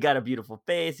like, you got a beautiful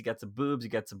face, you got some boobs, you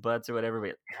got some butts or whatever,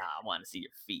 but, "Nah, I wanna see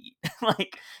your feet."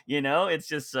 Like, you know? It's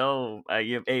just so,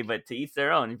 you hey, but to each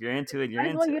their own. If you're into it, you're Might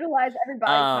as well into it. utilize every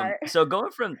body part. So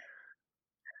going from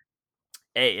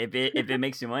hey, if it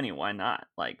makes you money, why not?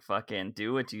 Like, fucking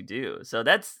do what you do. So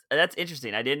that's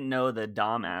interesting. I didn't know the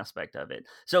dom aspect of it.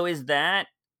 So is that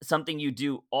something you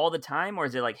do all the time, or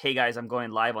is it like, hey guys, I'm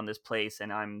going live on this place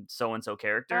and I'm so and so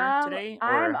character today,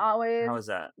 I'm or how always is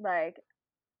that? like,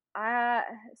 uh,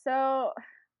 so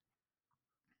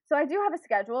so I do have a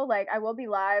schedule. Like I will be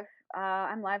live.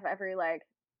 I'm live every like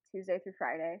Tuesday through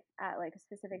Friday at like a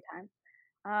specific time.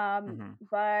 Hmm.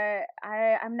 But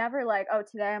I'm never like, oh,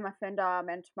 today I'm a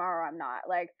findom and tomorrow I'm not.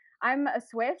 Like I'm a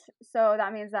switch, so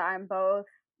that means that I'm both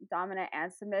dominant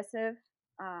and submissive.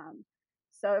 Um,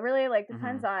 so it really like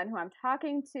depends Hmm. on who I'm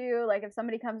talking to. Like if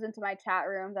somebody comes into my chat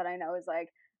room that I know is like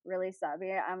really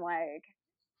subby, I'm like,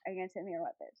 are you gonna tip me or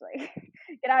what, bitch? Like,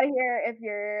 get out of here if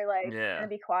you're like Yeah. gonna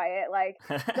be quiet. Like,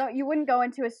 don't you wouldn't go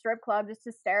into a strip club just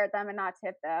to stare at them and not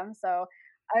tip them. So,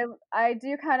 I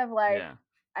do kind of like Yeah.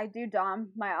 I do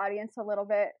dom my audience a little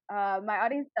bit. My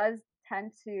audience does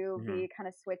tend to Hmm. be kind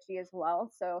of switchy as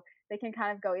well, so they can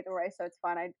kind of go either way. So it's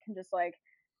fun. I can just like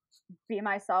be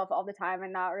myself all the time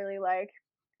and not really like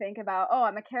think about oh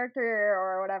I'm a character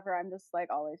or whatever. I'm just like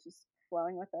always just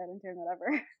flowing with it and doing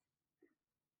whatever.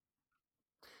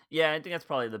 Yeah, I think that's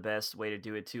probably the best way to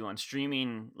do it too. On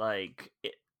streaming, like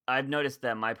I've noticed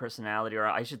that my personality, or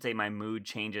I should say my mood,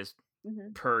 changes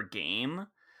Hmm. per game.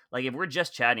 Like if we're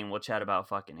just chatting, we'll chat about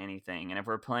fucking anything. And if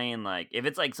we're playing like if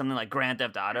it's like something like Grand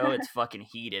Theft Auto, it's fucking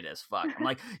heated as fuck. I'm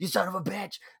like, you son of a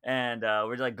bitch. And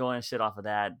we're like going shit off of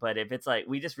that. But if it's like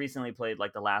we just recently played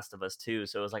like The Last of Us 2,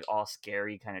 so it was like all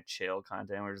scary, kind of chill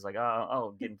content. We're just like,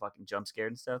 oh, getting fucking jump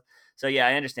scared and stuff. So yeah,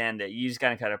 I understand that you just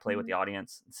gotta kind of play with the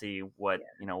audience and see what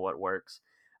Yeah. what works.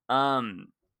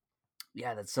 Um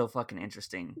yeah, that's so fucking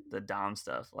interesting. The Dom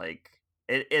stuff, like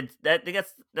I think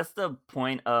that's the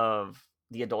point of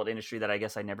the adult industry that I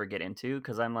guess I never get into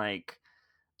because I'm like,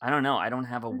 I don't know, I don't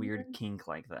have a weird Mhm. kink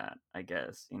like that. I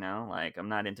guess like I'm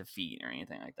not into feet or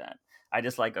anything like that. I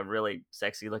just like a really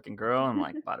sexy looking girl. I'm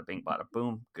like, bada bing, bada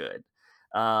boom, good.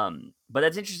 But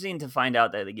that's interesting to find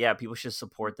out that like, yeah, people should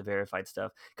support the verified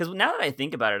stuff because now that I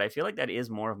think about it, I feel like that is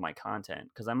more of my content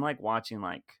because I'm like watching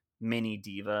like Mini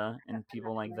Diva and I'm not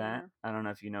people like familiar that. now. I don't know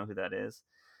if you know who that is.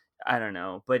 I don't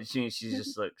know, but she's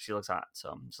just like she looks hot, so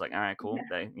I'm just like, all right, cool.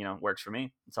 Yeah. That works for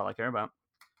me. That's all I care about.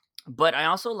 But I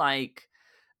also like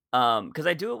because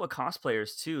I do it with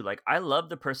cosplayers too. Like I love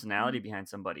the personality Mhm. behind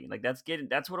somebody. Like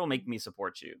that's what'll make me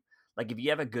support you. Like if you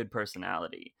have a good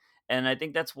personality. And I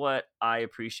think that's what I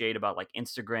appreciate about like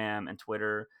Instagram and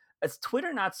Twitter. It's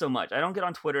Twitter not so much. I don't get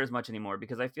on Twitter as much anymore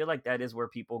because I feel like that is where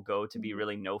people go to be Mhm.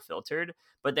 really no filtered.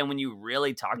 But then when you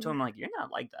really talk to Yeah. them, like you're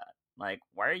not like that. Like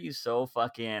why are you so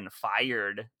fucking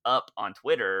fired up on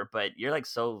Twitter, but you're like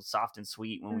so soft and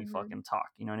sweet when we Mhm. fucking talk.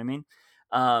 You know what I mean?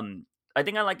 Um, I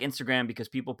think I like Instagram because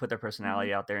people put their Mhm.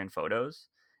 personality out there in photos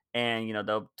and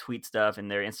they'll tweet stuff in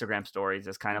their Instagram stories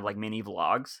as kind of Mhm. like mini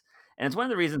vlogs. And it's one of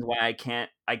the reasons why I can't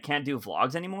do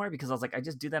vlogs anymore because I was like I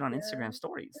just do that on Yeah. Instagram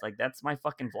stories. Like that's my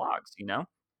fucking vlogs.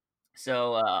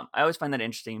 So I always find that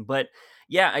interesting. But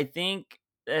yeah, I think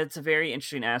it's a very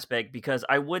interesting aspect because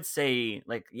I would say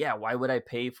like, yeah, why would I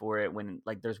pay for it when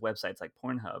like there's websites like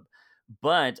Pornhub?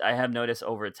 But I have noticed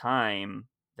over time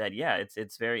that yeah,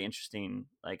 it's very interesting.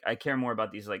 Like I care more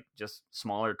about these like just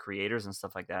smaller creators and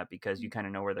stuff like that because you kind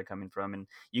of know where they're coming from and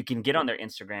you can get on their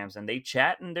Instagrams and they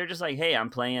chat and they're just like, hey, I'm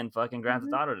playing fucking Grand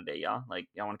Theft Mhm. Auto today, y'all. Like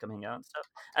y'all want to come hang out and stuff.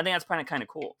 I think that's kind of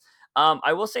cool.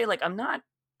 I will say, like,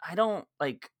 I don't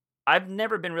like. I've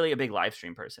never been really a big live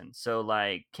stream person, so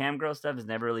like cam girl stuff has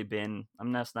never really been.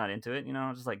 I'm just not into it, you know.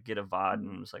 I'll just like get a VOD and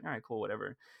Mhm. I'm just like, all right, cool,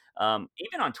 whatever.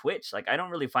 Even on Twitch, like I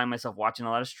don't really find myself watching a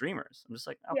lot of streamers. I'm just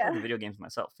like, I'll play Yeah. the video games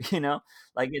myself, you know.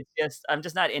 Like it's just I'm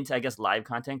just not into, I guess, live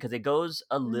content because it goes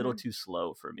a little Mhm. too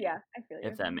slow for me, Yeah, I feel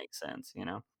if you. that makes sense, you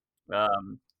know.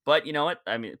 But you know what?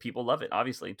 I mean, people love it.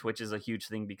 Obviously, Twitch is a huge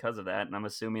thing because of that, and I'm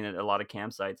assuming that a lot of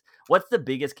campsites. What's the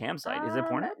biggest campsite? Is it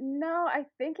Pornhub? No, I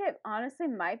think it honestly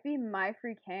might be My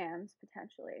Free Cams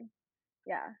potentially.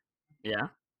 Yeah. Yeah,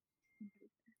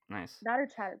 nice. That or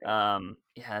Chatterbait.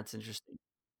 Yeah, that's interesting.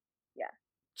 Yeah.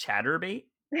 Chatterbait?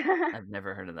 I've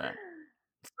never heard of that.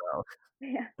 So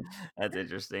Yeah. that's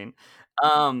interesting.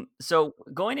 So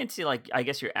going into like I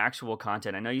guess your actual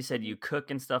content, I know you said Mhm. you cook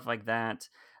and stuff like that.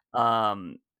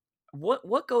 Um,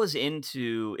 what goes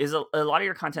into is a lot of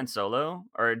your content solo,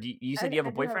 or you said you have I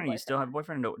a do have a boyfriend, or you still boyfriend, have a yeah.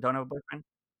 boyfriend? No, don't have a boyfriend?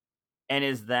 And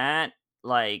is that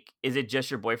like, is it just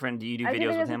your boyfriend? Do you do I do videos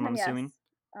with videos with him? I'm him, assuming.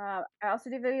 yes. I also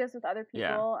do videos with other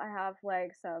Yeah. people. I have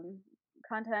like some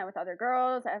content with other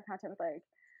girls. I have content with like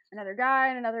another guy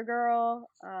and another girl.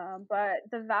 But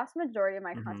the vast majority of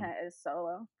my Mm-hmm. content is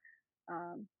solo.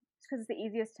 Just because it's the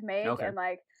easiest to make, Okay. and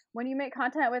like when you make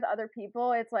content with other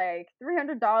people, it's like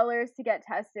 $300 to get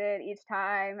tested each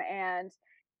time, and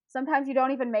sometimes you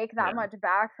don't even make that Yeah. much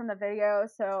back from the video.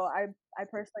 So I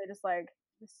personally just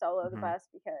solo the Mm-hmm. best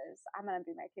because I'm gonna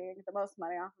be making the most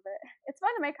money off of it. It's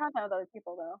fun to make content with other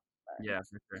people though. But Yeah,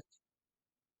 for sure.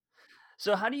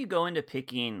 So how do you go into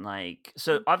picking like,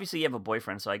 so obviously you have a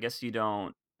boyfriend, so I guess you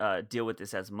don't deal with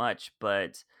this as much,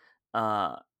 but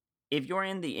uh if you're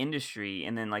in the industry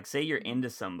and then like say you're Mhm. into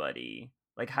somebody,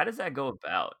 like how does that go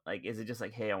about? Like is it just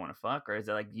like, hey, I want to fuck, or is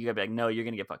it like you gotta be like, no, you're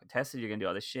gonna get fucking tested, you're gonna do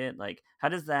all this shit? Like So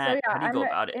yeah, how do you go I'm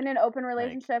about it? in an open Like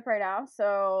relationship right now.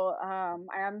 So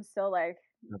I am still like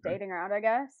okay. dating around, I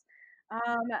guess.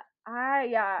 Um, I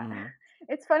yeah, Mm-hmm.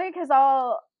 it's funny because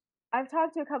I've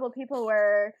talked to a couple of people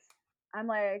where I'm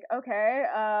like, okay,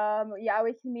 yeah,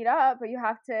 we can meet up, but you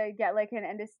have to get like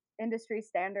an industry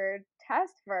standard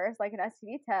test first, like an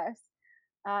STD test.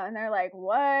 And they're like,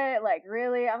 what? Like,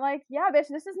 really? I'm like, yeah, bitch,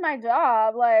 this is my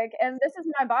job. Like, and this is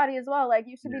my body as well. Like,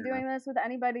 you should be Yeah. doing this with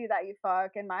anybody that you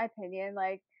fuck, in my opinion.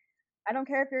 Like, I don't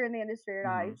care if you're in the industry or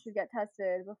not. Mm-hmm. You should get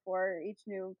tested before each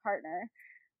new partner.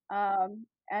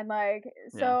 And like,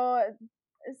 Yeah. so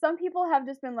some people have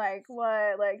just been like,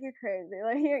 what? Like, you're crazy.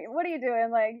 Like, what are you doing?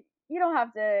 Like, you don't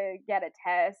have to get a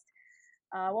test.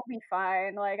 We'll be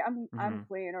fine. Like, I'm Mm-hmm.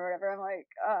 clean or whatever. I'm like,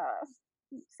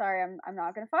 sorry, I'm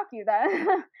not gonna fuck you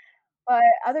then. But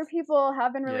other people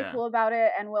have been really Yeah. cool about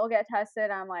it and will get tested.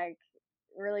 I'm like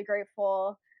really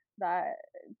grateful that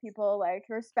people like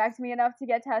respect me enough to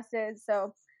get tested.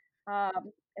 So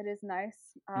it is nice.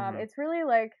 Mm-hmm. It's really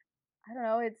like I don't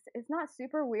know. It's not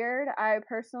super weird. I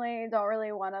personally don't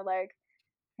really want to like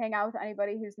hang out with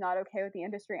anybody who's not okay with the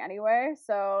industry anyway.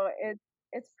 So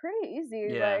it's pretty easy.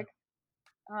 Yeah. Like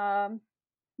um,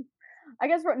 I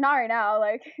guess not right now,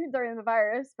 like during the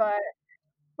virus, but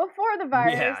before the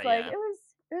virus, Yeah, like yeah. it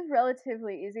was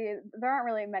relatively easy. There aren't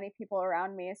really many people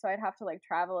around me, so I'd have to like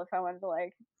travel if I wanted to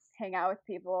like hang out with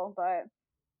people. But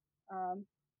um,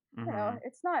 I don't know, Mm-hmm.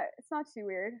 it's not too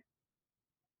weird.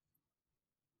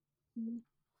 Mhm.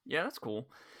 Yeah, that's cool.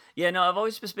 Yeah, no, I've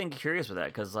always just been curious with that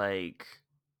because, like,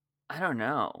 I don't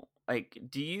know. Like,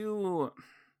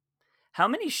 how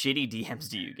many shitty DMs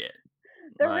do you get?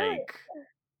 They're really Like,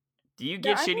 do you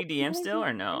there get aren't shitty as DMs many as still you or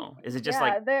think. no? Is it just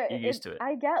like Yeah, there you're it used to it?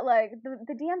 I get like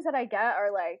the DMs that I get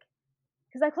are like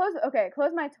because I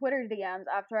closed my Twitter DMs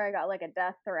after I got like a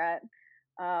death threat.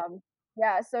 Um,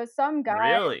 yeah, so some guy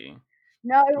Really?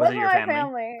 no, it Was it wasn't your my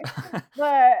family? family,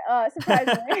 but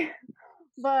surprisingly.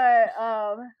 But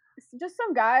just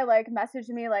some guy like messaged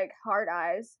me like heart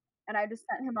eyes, and I just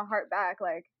sent him a heart back,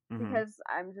 like Mm-hmm. because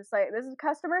I'm just like this is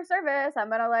customer service. I'm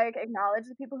gonna like acknowledge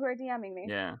the people who are DMing me,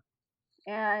 Yeah.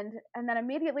 and then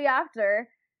immediately after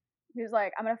he was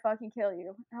like, I'm gonna fucking kill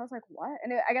you. And I was like, what?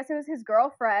 And I guess it was his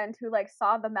girlfriend who like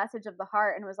saw the message of the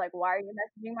heart and was like, why are you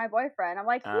messaging my boyfriend? I'm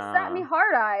like, he sent me Uh,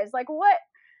 heart eyes. Like what?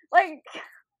 Like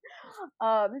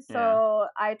yeah. so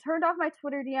I turned off my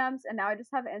Twitter DMs and now I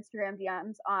just have Instagram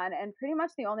DMs on, and pretty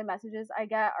much the only messages I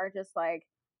get are just like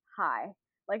hi.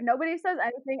 Like nobody says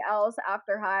anything else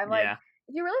after hi. I'm like, Yeah.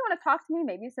 if you really want to talk to me,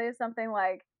 maybe say something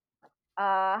like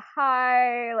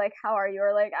hi, like how are you,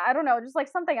 or like I don't know, just like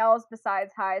something else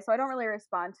besides hi. So I don't really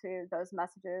respond to those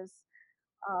messages.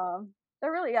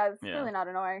 They're really yeah, it's Yeah. really not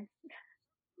annoying.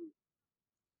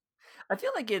 I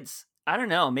feel like I don't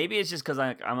know. Maybe it's just because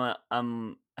I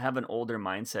have an older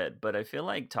mindset, but I feel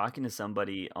like talking to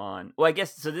somebody on. Well, I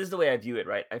guess so. This is the way I view it,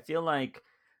 right? I feel like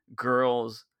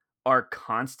girls are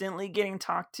constantly getting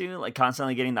talked to, like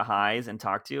constantly getting the highs and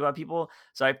talked to about people.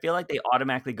 So I feel like they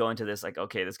automatically go into this like,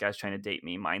 okay, this guy's trying to date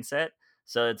me mindset.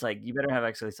 So it's like you better have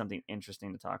actually something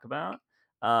interesting to talk about.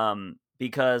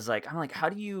 Because like I'm like, how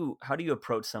do you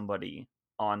approach somebody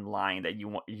online that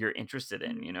you're interested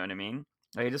in? You Mhm. know what I mean?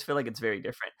 Like, I just feel like it's very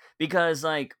different because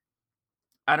like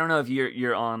I don't know if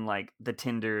you're on like the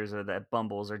Tinders or the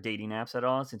Bumbles or dating apps at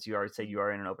all, since you already say you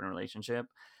are in an open relationship.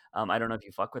 I don't know if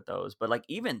you fuck with those, but like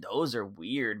even those are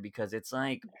weird because it's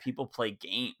like people play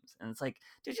games and it's like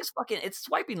they're just fucking it's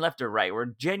swiping left or right. We're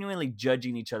genuinely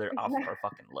judging each other off of our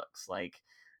fucking looks. Like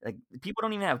people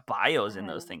don't even have bios in I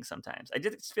those know. things sometimes. I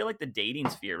just feel like the dating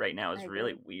sphere right now I is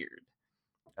really agree. weird.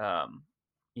 Um,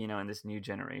 in this new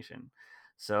generation.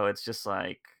 So it's just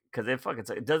like because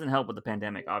it doesn't help with the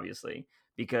pandemic, obviously,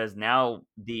 because now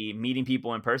the meeting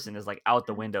people in person is like out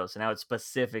the window. So now it's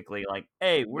specifically like,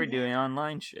 hey, we're Yeah. doing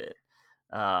online shit.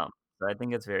 So I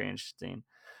think it's very interesting.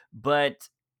 But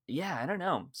yeah, I don't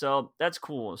know. So that's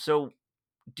cool. So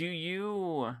do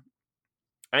you?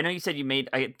 I know you said you made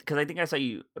I because I think I saw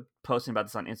you posting about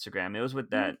this on Instagram. It was with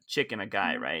Mhm. that chick and a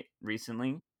guy, Mhm. right?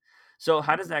 Recently. So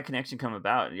how does that connection come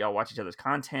about? Y'all watch each other's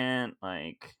content?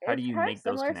 Like, how do It's you kind of make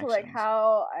those similar to like connections?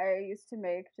 how I used to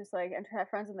make just like internet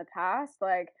friends in the past.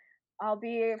 Like I'll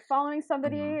be following Mhm.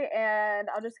 somebody and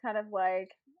I'll just kind of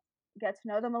like get to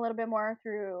know them a little bit more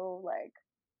through like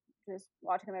just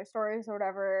watching their stories or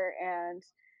whatever, and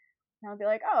I'll be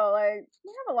like, oh, like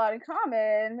we have a lot in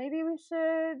common. Maybe we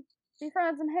should be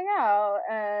friends and hang out.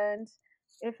 And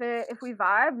if we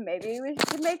vibe, maybe we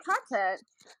should make content.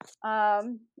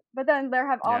 But then there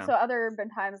have Yeah. also other been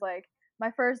times like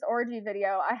my first orgy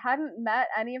video. I hadn't met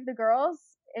any of the girls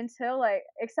until like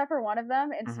except for one of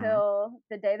them Mhm. until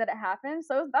the day that it happened.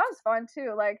 So that was fun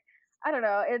too. Like I don't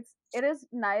know. It is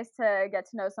nice to get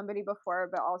to know somebody before,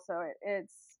 but also it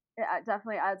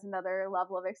definitely adds another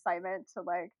level of excitement to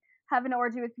like have an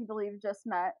orgy with people you've just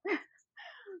met.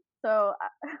 So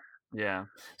Yeah.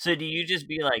 So do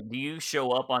you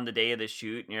show up on the day of the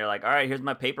shoot and you're like, "All right, here's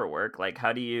my paperwork." Like,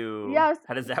 yes,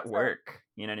 how does that so work?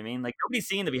 You know what I mean? Like, nobody's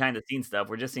seeing the behind the scenes stuff.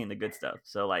 We're just seeing the good stuff.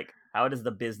 So, like, how does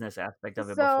the business aspect of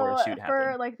it before a So shoot for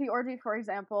happen? like the orgy, for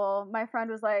example, my friend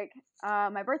was like,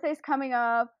 "My birthday's coming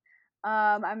up.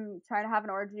 I'm trying to have an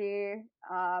orgy.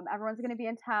 Everyone's gonna be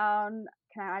in town.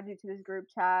 Can I add you to this group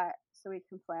chat so we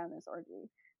can plan this orgy?"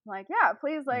 I'm like, "Yeah,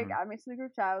 please, like Mhm. add me to the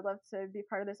group chat. I would love to be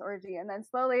part of this orgy." And then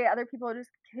slowly, other people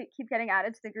just keep getting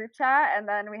added to the group chat, and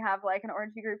then we have like an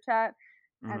orgy group chat,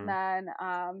 and Mhm. then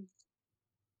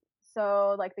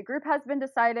so like the group has been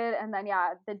decided, and then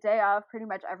yeah, the day of, pretty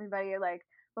much everybody like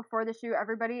before the shoot,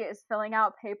 everybody is filling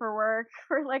out paperwork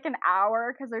for like an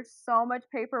hour because there's so much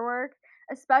paperwork,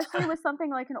 especially with something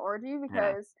like an orgy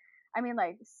Yeah. because I mean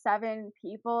like 7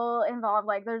 people involved,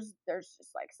 like there's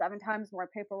just like 7 times more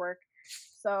paperwork.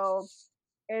 So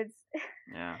it's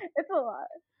Yeah. it's a lot.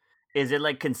 Is it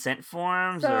like consent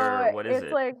forms So or what is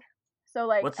it's it? like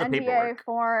What's the NDA paperwork?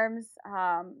 forms.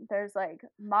 There's like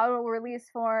model release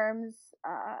forms.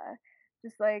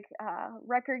 Just like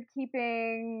record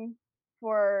keeping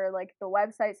for like the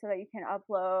website so that you can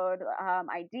upload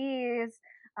IDs,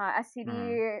 Mhm.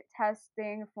 STD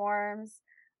testing forms,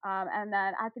 and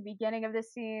then at the beginning of the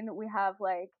scene we have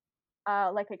like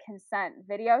a consent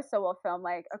video. So we'll film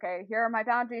like, okay, here are my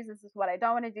boundaries. This is what I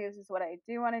don't want to do. This is what I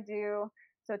do want to do.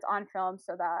 So it's on film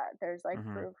so that there's like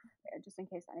Mhm. proof just in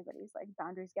case anybody's like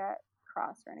boundaries get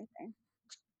crossed or anything.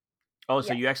 Oh,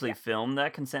 so Yes, you actually yeah, film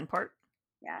that consent part?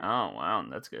 yeah. Oh, wow,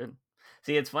 that's good.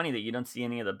 See, it's funny that you don't see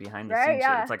any of the behind the Right? scenes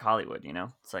shit. Yeah. It's like Hollywood, you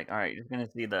know? It's like, all right, you're gonna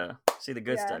see the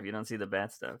good Yeah. stuff. You don't see the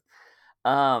bad stuff.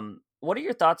 What are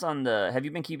your thoughts on the have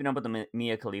you been keeping up with the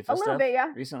Mia A Khalifa little stuff bit,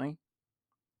 yeah. recently?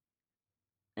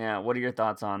 Yeah, what are your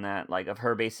thoughts on that? Like of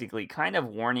her basically kind of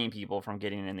warning people from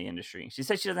getting in the industry. She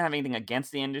says she doesn't have anything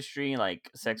against the industry,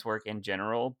 like sex work in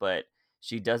general, but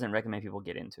she doesn't recommend people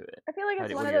get into it. I feel like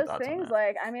it's one What are of your those thoughts on things. that?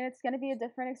 Like, I mean, it's gonna be a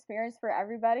different experience for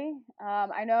everybody.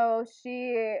 I know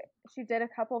she did a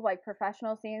couple of like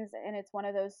professional scenes, and it's one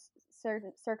of those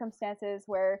certain circumstances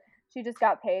where she just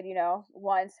got paid,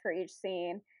 once for each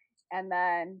scene, and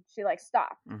then she like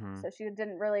stopped. Mhm. So she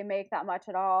didn't really make that much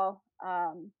at all.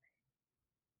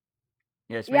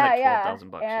 Yeah, she made Yeah, like yeah, 12,000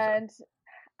 bucks, she said. and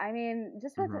I mean,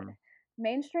 just with Mhm.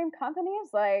 mainstream companies,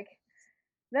 like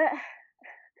the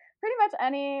pretty much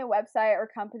any website or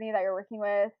company that you're working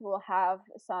with will have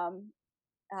some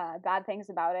bad things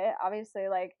about it. Obviously,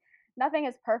 like nothing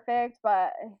is perfect,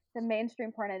 but the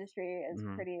mainstream porn industry is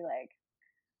Mhm. pretty like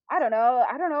I don't know.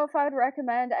 I don't know if I would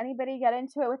recommend anybody get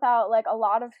into it without like a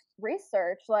lot of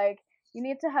research. Like you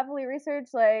need to heavily research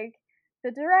like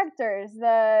the directors,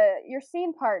 your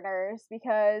scene partners,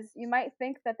 because you might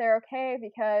think that they're okay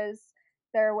because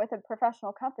they're with a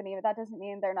professional company, but that doesn't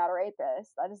mean they're not a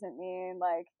rapist. That doesn't mean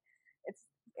like it's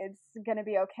it's gonna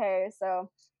be okay. So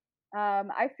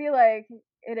I feel like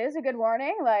it is a good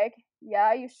warning. Like,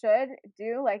 yeah, you should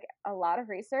do like a lot of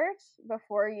research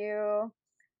before you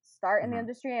start in the Hmm.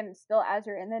 industry, and still as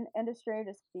you're in the industry,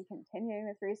 just be continuing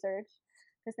with research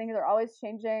because things are always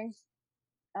changing.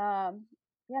 Um,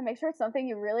 yeah, make sure it's something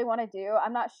you really want to do.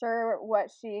 I'm not sure what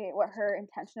her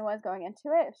intention was going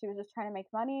into it. If she was just trying to make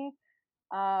money,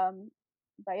 um,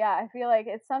 but yeah, I feel like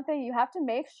it's something you have to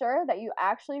make sure that you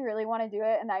actually really want to do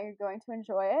it and that you're going to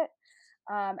enjoy it.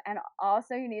 And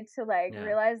also you need to like Yeah.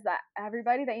 realize that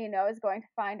everybody that you know is going to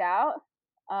find out.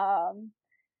 Um,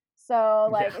 so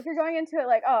Yeah. like if you're going into it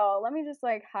like, oh, let me just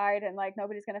like hide and like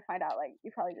nobody's gonna find out, like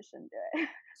you probably just shouldn't do it.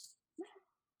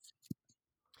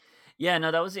 Yeah,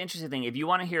 no, that was the interesting thing. If you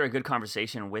want to hear a good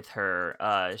conversation with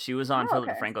her, she was on Oh, Philip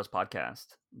okay. DeFranco's podcast,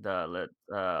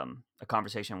 a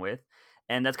conversation with,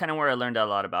 and that's kind of where I learned a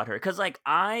lot about her. Because like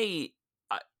I,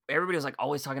 everybody was like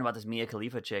always talking about this Mia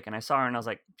Khalifa chick, and I saw her and I was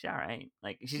like, she's all right.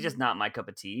 Like she's just Mhm. not my cup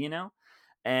of tea, you know.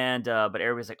 And but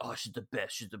everybody's like, oh, she's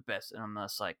the best, and I'm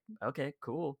just like, okay,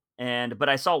 cool. And but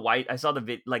I saw like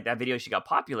that video she got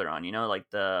popular on, you know, like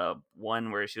the one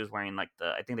where she was wearing like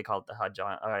I think they call it the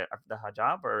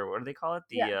hijab, or what do they call it,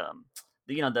 Yeah.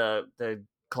 you know, the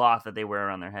cloth that they wear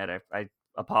around their head. I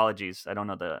apologies, I don't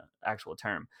know the actual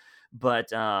term,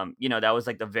 but you know, that was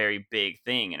like the very big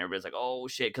thing, and everybody's like, oh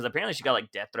shit, because apparently she got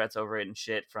like death threats over it and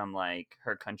shit from like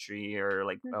her country, or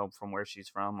like, Mhm. oh, from where she's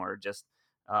from, or just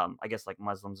I guess like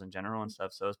Muslims in general and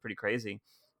stuff. So it's pretty crazy.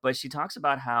 But she talks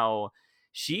about how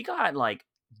she got like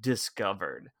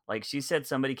discovered. Like she said,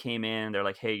 somebody came in, they're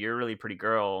like, "Hey, you're a really pretty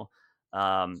girl.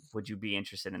 Would you be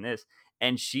interested in this?"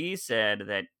 And she said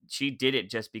that she did it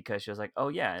just because she was like, "Oh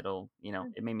yeah, it'll, you know,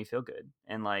 Mhm. it made me feel good,"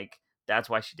 and like that's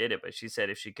why she did it. But she said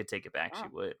if she could take it back, she Wow.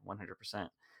 would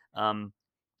 100%. Um,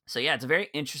 so yeah, it's a very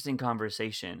interesting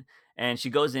conversation. And she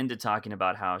goes into talking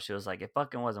about how she was like, it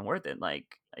fucking wasn't worth it.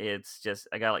 Like, it's just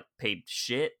I got like paid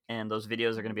shit, and those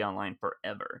videos are gonna be Mhm. online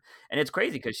forever. And it's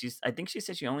crazy because I think she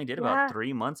said she only did about Yeah.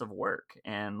 3 months of work,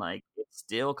 and like it's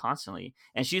still constantly.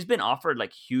 And she's been offered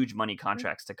like huge money Mhm.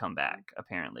 contracts to come Yeah. back,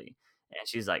 apparently. And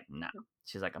she's like, no.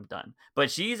 She's like, I'm done. But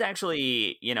she's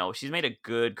actually, you know, she's made a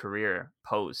good career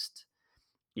post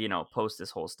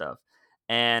this whole stuff.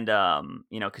 And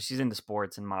you know, because she's into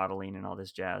sports and modeling and all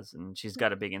this jazz, and she's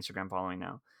got a big Instagram following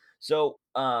now. So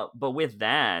but with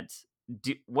that,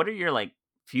 what are your like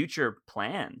future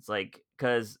plans, like,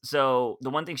 because so the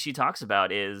one thing she talks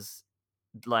about is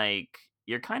like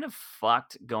you're kind of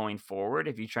fucked going forward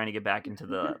if you're trying to get back into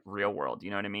the real world, you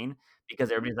know what I mean?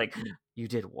 Because everybody's like, you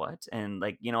did what? And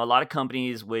like, you know, a lot of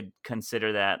companies would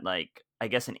consider that like, I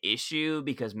guess, an issue,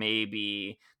 because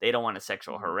maybe they don't want a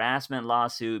sexual Mhm. harassment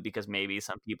lawsuit, because maybe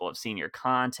some people have seen your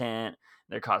content,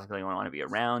 they're constantly want to be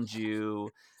around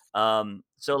you.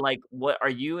 So like, what are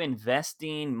you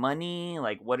investing money?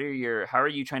 Like, how are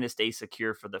you trying to stay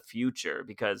secure for the future?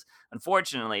 Because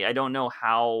unfortunately, I don't know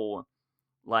how,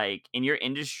 like, in your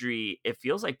industry, it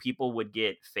feels like people would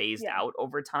get phased Yeah. out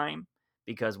over time,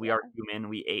 because we are Yeah. human,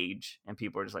 we age, and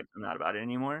people are just like, I'm not about it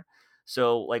anymore.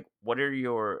 So, like,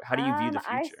 how do you view the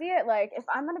I future? see it like if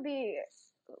I'm gonna be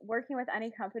working with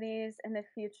any companies in the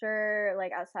future,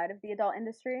 like outside of the adult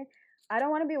industry, I don't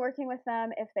want to be working with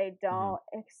them if they Hmm. don't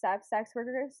accept sex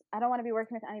workers. I don't want to be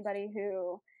working with anybody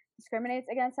who discriminates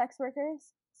against sex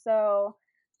workers. So,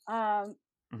 um,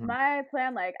 Hmm. my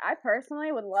plan, like, I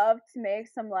personally would love to make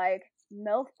some like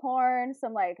MILF porn,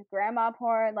 some like grandma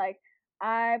porn. Like,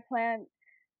 I plan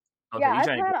Oh, so yeah, you're I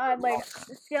trying to plan go on for it like all.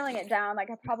 scaling it down. Like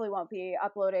I probably won't be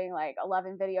uploading like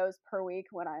 11 videos per week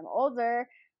when I'm older,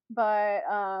 but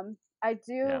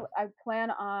Yeah. I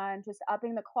plan on just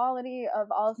upping the quality of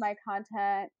all of my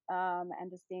content,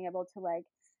 and just being able to like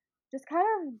just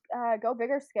kind of go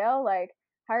bigger scale, like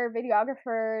hire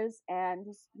videographers and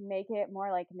just make it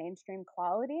more like mainstream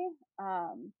quality,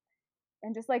 um,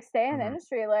 and just like stay in the Hmm.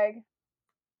 industry. Like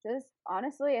just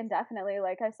honestly and definitely,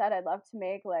 like I said, I'd love to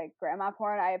make like grandma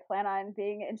porn. I plan on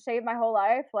being in shape my whole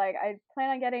life. Like I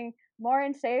plan on getting more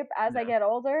in shape as I Yeah. get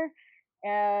older.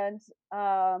 And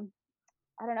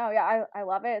I don't know. Yeah, I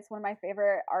love it. It's one of my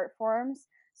favorite art forms.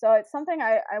 So it's something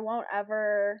I won't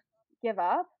ever give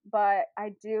up, but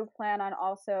I do plan on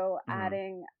also Hmm.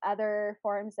 adding other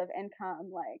forms of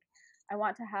income. Like I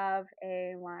want to have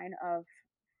a line of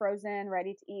frozen,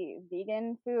 ready to eat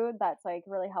vegan food that's like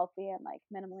really healthy and like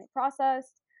minimally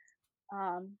processed.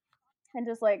 um, and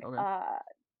Okay.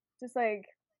 just like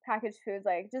packaged foods,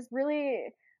 like just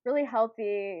really really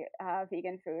healthy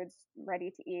vegan foods,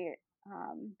 ready to eat.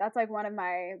 That's like one of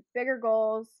my bigger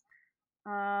goals.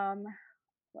 Um,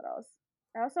 what else?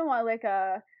 I also want like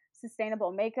a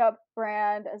sustainable makeup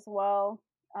brand as well.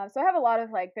 So I have a lot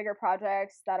of like bigger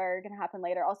projects that are gonna happen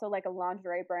later. Also like a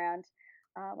lingerie brand,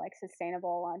 like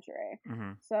sustainable lingerie.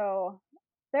 Mm-hmm. So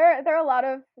there are a lot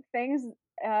of things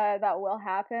that will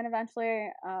happen eventually.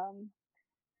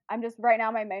 I'm just right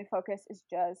now my main focus is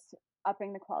just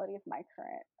upping the quality of my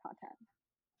current content.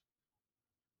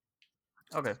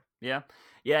 Okay. Yeah.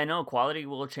 Yeah, I know quality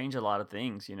will change a lot of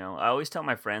things, I always tell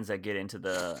my friends that get into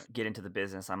the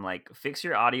business, I'm like, fix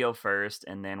your audio first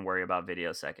and then worry about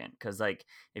video second. Cause like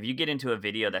if you get into a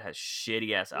video that has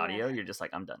shitty ass Yeah. audio, you're just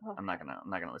like, I'm done. Oh I'm not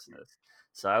gonna listen to this.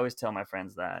 So I always tell my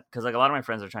friends that. Cause like a lot of my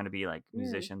friends are trying to be like yeah.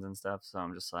 musicians and stuff. So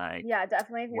I'm just like, Yeah,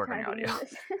 definitely if you're work on trying your to be a audio.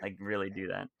 musician. Like really do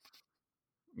that.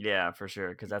 Yeah, for sure,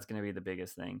 because that's gonna be the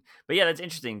biggest thing. But yeah, that's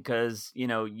interesting because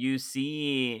you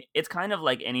see, it's kind of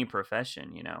like any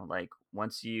profession. Like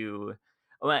once you,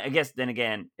 well, I guess then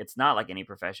again, it's not like any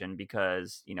profession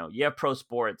because you have pro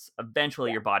sports.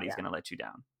 Eventually, Yeah, your body's yeah. gonna let you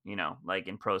down. Like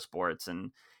in pro sports,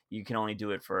 and you can only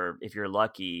do it for, if you're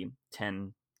lucky,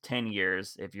 10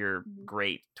 years. If you're Mhm.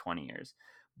 great, 20 years.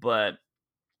 But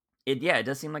it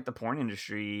does seem like the porn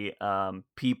industry,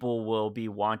 people will be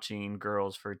watching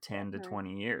girls for 10 to Definitely.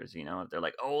 20 years, if they're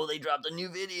like, oh, they dropped a new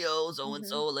video, so and Mhm.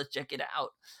 so, let's check it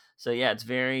out. So yeah, it's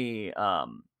very,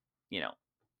 you know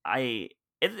I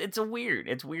it's weird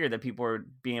that people are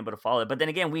being able to follow it. But then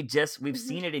again, we've Mhm.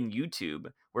 seen it in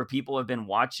YouTube where people have been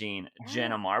watching Yeah.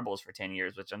 Jenna Marbles for 10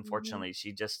 years, which Mhm. unfortunately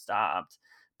she just stopped.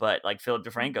 But like Philip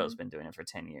DeFranco's Mhm. been doing it for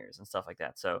 10 years and stuff like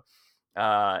that. So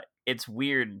it's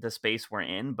weird the space we're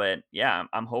in, but yeah,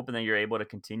 I'm hoping that you're able to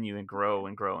continue and grow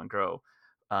and grow and grow,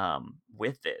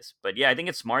 with this. But yeah, I think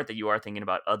it's smart that you are thinking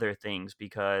about other things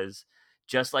because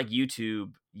just like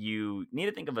YouTube, you need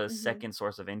to think of a Mhm. second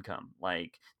source of income.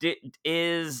 Like,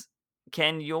 is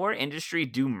can your industry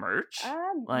do merch?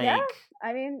 Yeah. Like,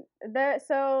 I mean, the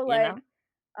so you like know?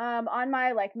 on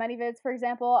my like ManyVids, for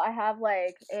example, I have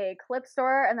like a clip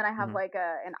store and then I have Hmm. like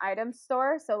an item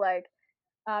store. So like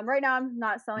right now I'm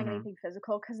not selling Hmm. anything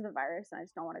physical because of the virus and I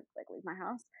just don't want to like leave my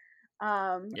house.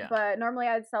 Yeah. But normally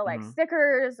I'd sell like Hmm.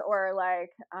 stickers or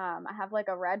like I have like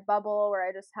a red bubble where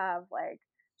I just have like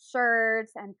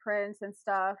shirts and prints and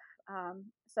stuff.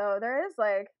 So there is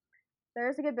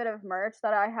a good bit of merch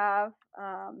that I have.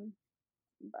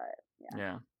 But yeah,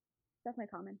 Yeah. definitely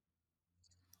common.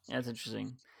 Yeah, it's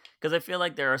interesting because I feel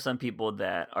like there are some people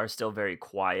that are still very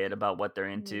quiet about what they're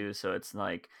Mhm. into. So it's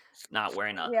like not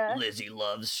wearing a Yeah. Lizzie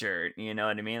Loves shirt. You know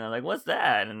what I mean? I'm like, what's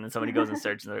that? And then somebody goes and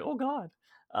searches, and they're like, oh god.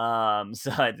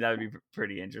 So that would be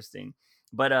pretty interesting.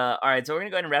 But all right, so we're gonna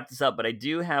go ahead and wrap this up. But I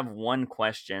do have one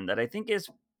question that I think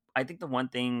the one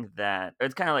thing that, or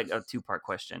it's kind of like a two-part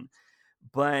question.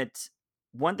 But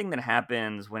one thing that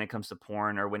happens when it comes to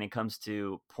porn, or when it comes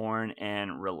to porn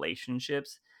and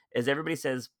relationships, is everybody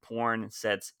says porn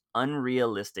sets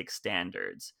unrealistic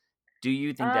standards. Do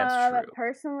you think that's true?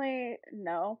 Personally,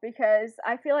 no, because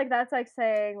I feel like that's like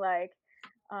saying like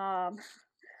um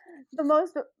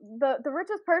the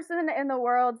richest person in the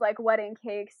world's like wedding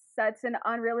cake sets an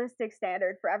unrealistic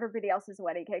standard for everybody else's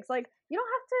wedding cakes. Like you don't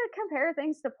have to compare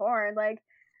things to porn. Like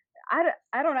I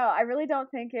don't know. I really don't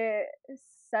think it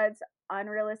sets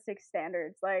unrealistic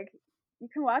standards. Like you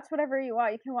can watch whatever you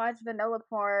want. You can watch vanilla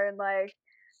porn. Like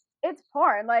it's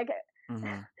porn. Like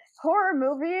Hmm. horror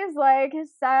movies like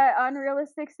set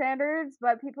unrealistic standards,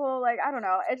 but people like I don't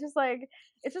know. It's just like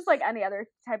any other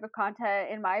type of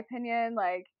content, in my opinion.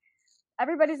 Like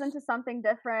everybody's into something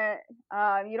different.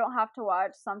 You don't have to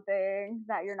watch something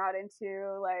that you're not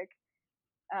into, like,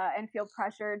 and feel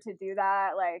pressured to do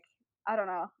that. Like, I don't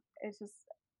know. It's just,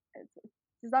 it's,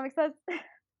 does that make sense?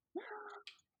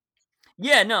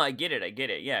 Yeah, no, I get it. I get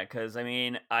it. Yeah, because I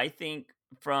mean, I think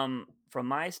from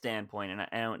my standpoint,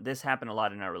 and this happened a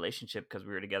lot in our relationship because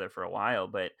we were together for a while.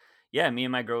 But yeah, me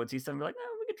and my girl would see something, be like,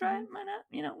 "Oh, we could try it. Hmm. Why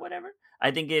not? Whatever." I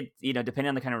think depending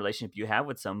on the kind of relationship you have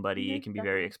with somebody, Hmm. it can be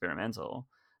very Definitely. experimental,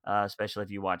 especially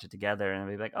if you watch it together and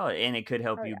be like, "Oh," and it could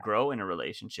help Oh you yeah. grow in a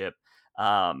relationship.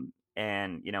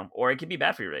 And or it could be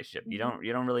bad for your relationship. You Hmm. don't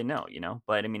you don't really know.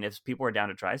 But I mean, if people are down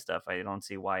to try stuff, I don't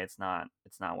see why it's not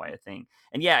why a thing.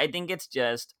 And yeah, I think it's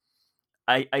just,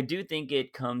 I do think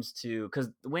it comes to, because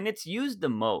when it's used the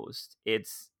most,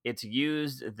 it's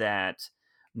used that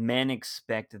men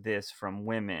expect this from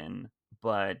women,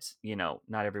 but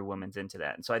not every woman's into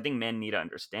that. And so I think men need to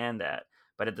understand that.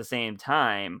 But at the same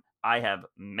time, I have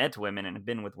met women and have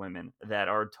been with women that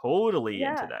are totally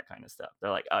into Yeah, that kind of stuff.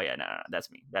 They're like, oh yeah, no, no, no,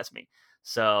 that's me.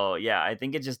 So yeah, I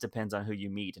think it just depends on who you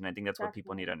meet, and I think that's what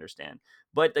people need to definitely. understand.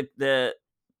 But the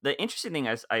interesting thing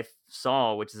I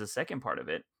saw, which is the second part of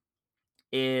it,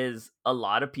 is a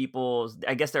lot of people's,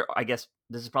 I guess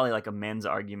this is probably like a men's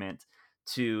argument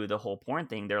to the whole porn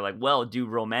thing. They're like, well, do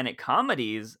romantic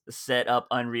comedies set up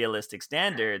unrealistic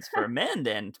standards for men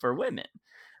than for women?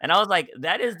 And I was like,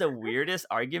 that is the weirdest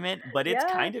argument, but it's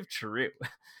Yeah. kind of true.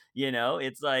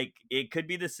 It's like it could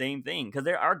be the same thing, because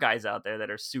there are guys out there that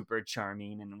are super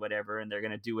charming and whatever, and they're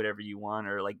gonna do whatever you want,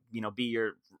 or like, be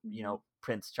your, Hmm.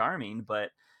 Prince Charming.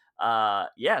 But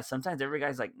yeah, sometimes every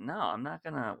guy's like, no, I'm not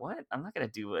gonna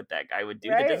do what that guy would do.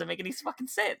 That Right. doesn't make any fucking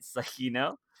sense. Like,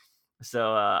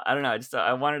 so I don't know,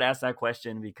 I wanted to ask that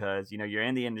question because you're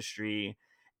in the industry.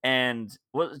 And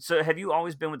well, so have you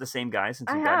always been with the same guy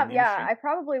since I you've gotten in have, the yeah. industry? I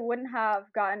probably wouldn't have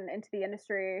gotten into the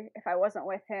industry if I wasn't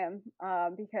with him,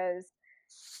 because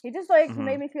he just like Hmm.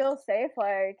 made me feel safe,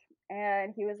 like,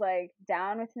 and he was like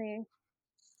down with me.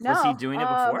 Was he No, doing it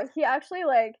before? he actually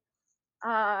like,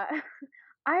 uh,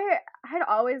 I had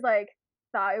always like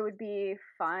thought it would be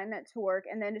fun to work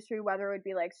in the industry, whether it would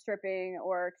be like stripping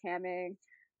or camming,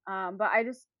 but I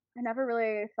never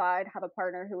really thought I'd have a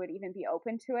partner who would even be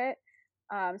open to it.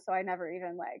 So I never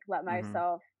even like let Hmm.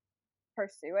 myself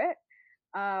pursue it.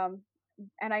 Um,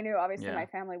 and I knew obviously Yeah. my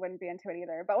family wouldn't be into it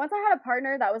either. But once I had a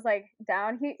partner that was like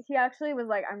down, he actually was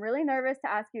like, "I'm really nervous to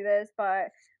ask you this, but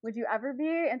would you ever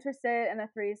be interested in a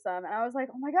threesome?" And I was like,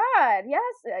 "Oh my god,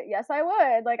 yes, yes, I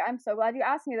would. Like, I'm so glad you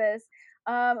asked me this.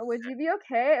 Would you be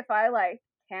okay if I like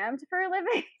cammed for a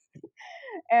living?"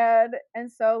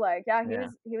 And so like yeah, he Yeah.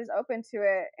 was open to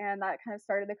it, and that kind of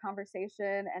started the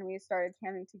conversation, and we started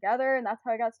camming together, and that's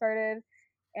how I got started.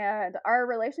 And our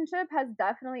relationship has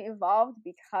definitely evolved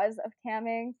because of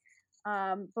camming.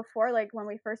 Before, like when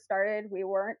we first started, we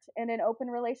weren't in an open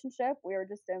relationship. We were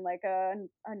just in like a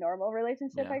normal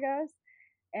relationship, Yeah. I guess.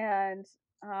 And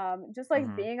just like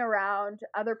Hmm. being around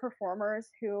other performers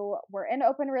who were in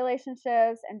open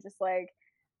relationships, and just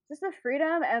the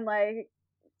freedom, and like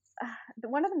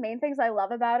one of the main things I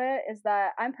love about it is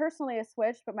that I'm personally a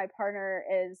switch, but my partner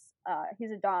is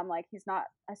he's a dom. Like, he's not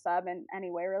a sub in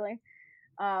any way really.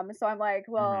 So I'm like,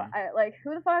 well, Hmm. I like,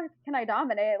 who the fuck can I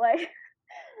dominate? Like,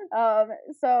 um,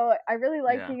 so I really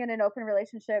like Yeah. being in an open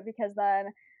relationship, because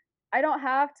then I don't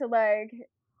have to like,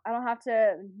 I don't have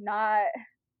to not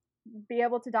be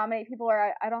able to dominate people,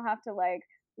 or I don't have to like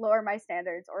lower my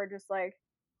standards, or just like,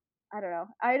 I don't know.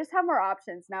 I just have more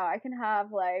options now. I can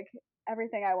have like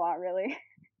everything I want really.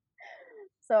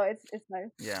 So it's nice.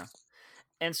 Yeah.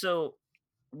 And so,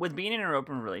 with being in an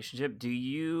open relationship,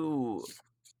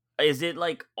 is it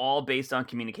like all based on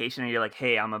communication, and you're like,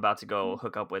 hey, I'm about to go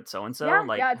hook up with so and so? Yeah,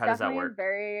 Like, yeah, it's how does that definitely work?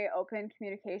 very open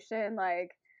communication.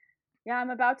 Like, yeah, I'm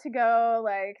about to go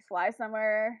like fly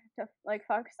somewhere to like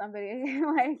fuck somebody.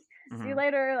 Like, see you Hmm.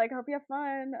 later. Like, hope you have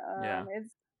fun. Yeah.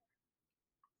 It's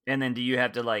And then do you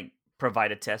have to like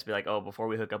provide a test, be like, oh, before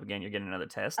we hook up again, you're getting another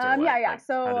test, or yeah, what? yeah. Like,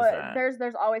 how So does that?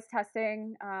 there's always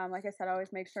testing. Like I said, I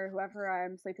always make sure whoever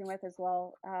I'm sleeping with as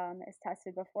well is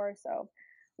tested before. So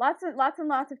lots of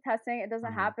testing. It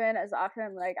doesn't Hmm. happen as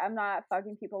often. Like, I'm not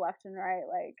fucking people left and right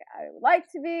like I would like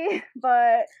to be,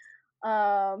 but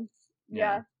Yeah.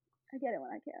 yeah, I get it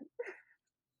when I can.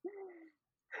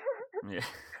 Yeah.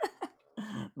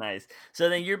 Nice. So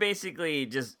then you're basically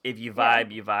just, if Yeah. you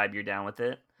vibe, you're down with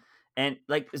it. And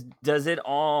like, does it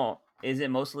all? Is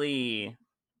it mostly?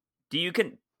 Do you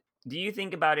can? Do you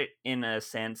think about it in a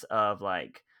sense of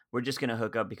like, we're just gonna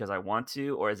hook up because I want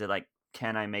to, or is it like,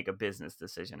 can I make a business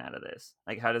decision out of this?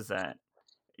 Like, how does that?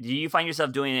 Do you find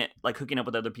yourself doing it, like hooking up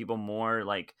with other people, more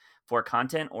like for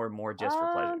content or more just for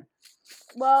Um. pleasure?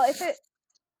 Well, if it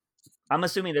I'm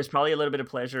assuming there's probably a little bit of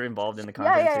pleasure involved in the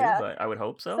yeah, content yeah, too, yeah. but I would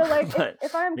hope so. So like But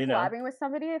if I'm you know, collabing with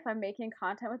somebody, if I'm making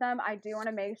content with them, I do want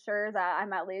to make sure that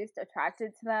I'm at least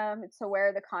attracted to them, to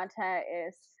where the content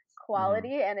is hmm,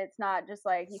 quality, and it's not just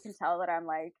like you can tell that I'm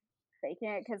like faking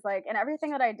it, cuz like in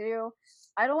everything that I do,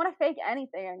 I don't want to fake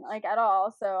anything like at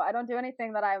all. So I don't do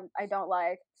anything that I don't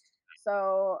like.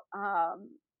 So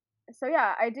so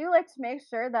yeah, I do like to make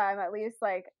sure that I'm at least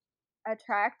like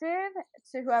attractive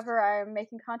to whoever I'm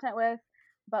making content with.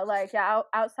 But like yeah,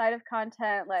 outside of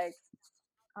content,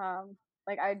 um,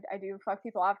 like I do fuck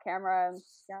people off camera, and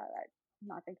yeah, I'm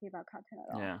not thinking about content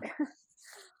at all. yeah.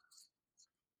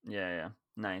 Yeah, yeah.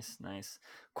 Nice, nice.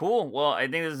 Cool. Well, I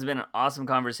think this has been an awesome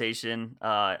conversation.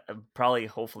 Probably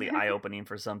hopefully eye-opening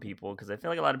for some people, because I feel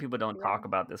like a lot of people don't Yeah. talk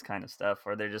about this kind of stuff,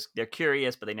 or they're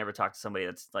curious but they never talk to somebody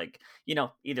that's like,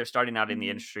 either starting out in the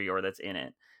Hmm. industry or that's in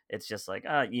it. it's just like,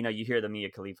 you hear the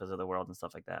Mia Khalifas of the world and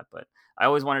stuff like that. But I've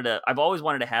always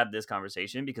wanted to have this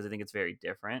conversation because I think it's very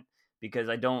different, because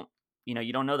I don't,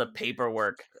 you don't know the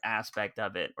paperwork aspect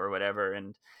of it or whatever.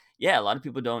 And yeah, a lot of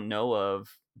people don't know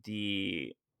of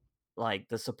the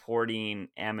supporting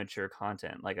amateur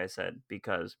content, like I said,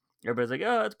 because everybody's like,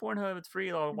 oh, it's Pornhub, it's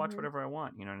free, I'll watch Mm-hmm. whatever I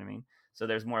want. You know what I mean? So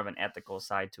there's more of an ethical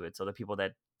side to it. So the people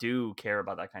that do care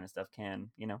about that kind of stuff can,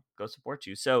 go support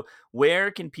you. So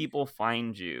where can people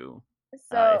find you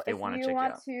So if they if want to you check you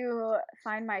want out? to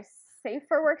find my safe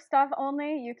for work stuff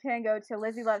only, you can go to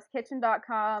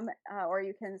lizzieloveskitchen.com, or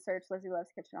you can search Lizzie Loves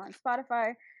Kitchen on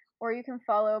Spotify, or you can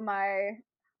follow my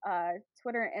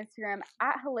Twitter and Instagram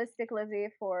at Holistic Lizzie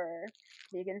for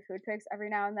vegan food pics every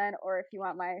now and then. Or if you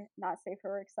want my not safe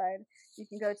for work side, you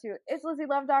can go to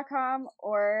itsLizzieLove.com,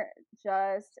 or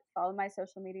just follow my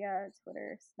social media,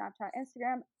 Twitter, Snapchat,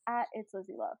 Instagram at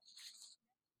itsLizzieLove.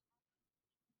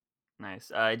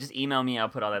 Nice. Just email me. I'll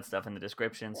put all that stuff in the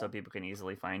description so people can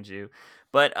easily find you.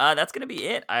 But that's going to be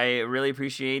it. I really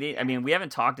appreciate it. I mean, we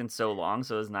haven't talked in so long,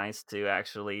 so it was nice to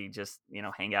actually just,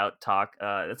 hang out, talk.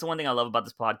 That's the one thing I love about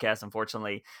this podcast.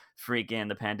 Unfortunately, freaking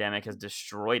the pandemic has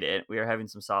destroyed it. We are having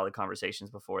some solid conversations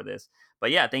before this.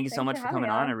 But yeah, thank you so Thanks for much for having me coming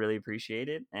on. I on. really appreciate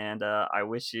it. And I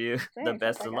wish you the Thanks.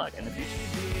 best of luck in the future.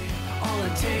 All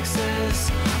it takes is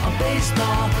a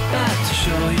baseball bat to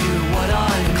show you what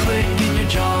I click in your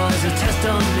jaw is a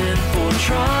testament for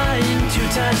trying to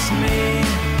test me.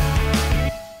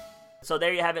 So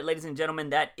there you have it, ladies and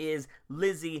gentlemen. That is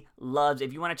Lizzie Loves.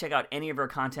 If you want to check out any of her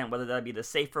content, whether that be the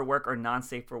safe for work or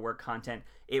non-safe for work content,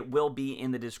 it will be in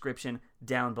the description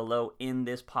down below in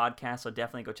this podcast. So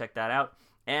definitely go check that out.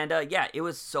 And yeah, it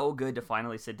was so good to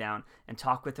finally sit down and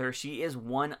talk with her. She is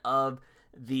one of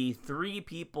the 3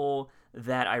 people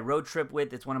that I road trip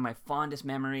with. It's one of my fondest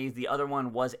memories. The other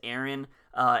one was Aaron,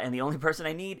 and the only person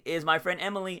I need is my friend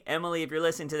Emily. Emily, if you're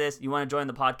listening to this, you want to join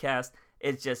the podcast,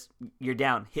 it's just, you're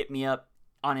down, hit me up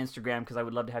on Instagram, because I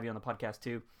would love to have you on the podcast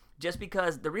too. Just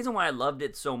because the reason why I loved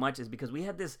it so much is because we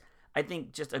had this, I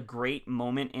think, just a great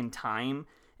moment in time.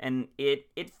 And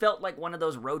it felt like one of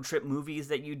those road trip movies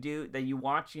that you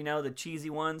watch, the cheesy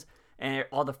ones, and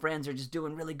all the friends are just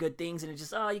doing really good things, and it's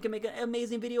just, you can make an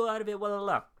amazing video out of it, blah, blah,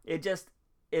 blah.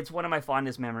 It's one of my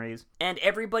fondest memories. And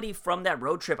everybody from that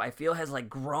road trip, I feel, has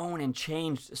grown and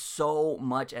changed so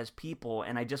much as people,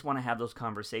 and I just want to have those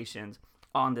conversations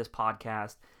on this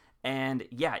podcast. And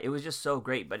yeah, it was just so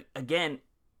great. But again,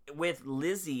 with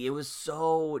Lizzie, it was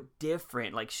so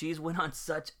different. She's went on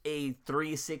such a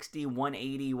 360,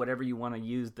 180, whatever you want to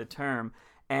use the term,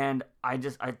 and I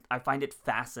find it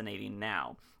fascinating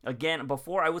now. Again,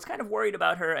 before I was kind of worried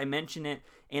about her. I mentioned it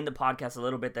in the podcast a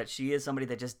little bit that she is somebody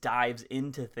that just dives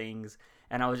into things,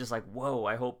 and I was just like, whoa,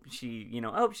 I hope she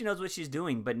knows what she's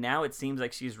doing. But now it seems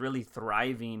like she's really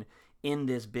thriving in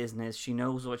this business. She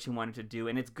knows what she wanted to do,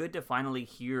 and it's good to finally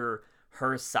hear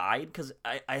her side, because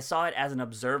I saw it as an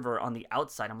observer on the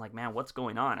outside. I'm like, man, what's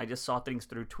going on? I just saw things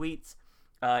through tweets.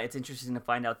 It's interesting to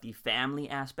find out the family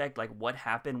aspect, like what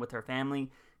happened with her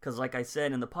family, because like I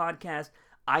said in the podcast,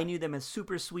 I knew them as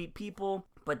super sweet people,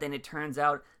 but then it turns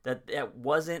out that that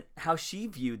wasn't how she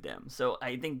viewed them. So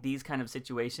I think these kind of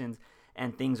situations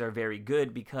and things are very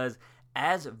good, because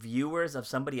as viewers of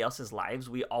somebody else's lives,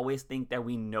 we always think that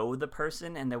we know the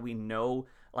person and that we know,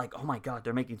 oh my God,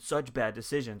 they're making such bad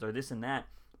decisions or this and that.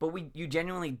 But you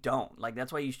genuinely don't.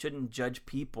 That's why you shouldn't judge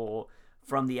people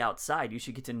from the outside. You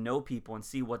should get to know people and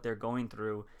see what they're going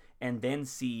through, and then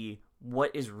see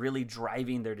what is really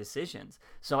driving their decisions.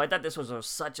 So I thought this was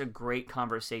such a great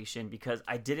conversation, because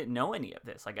I didn't know any of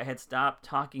this. I had stopped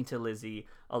talking to Lizzie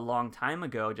a long time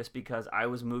ago, just because I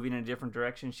was moving in a different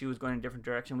direction. She was going in a different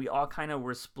direction. We all kind of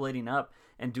were splitting up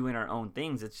and doing our own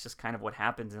things. It's just kind of what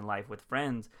happens in life with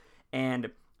friends.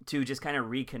 And to just kind of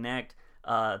reconnect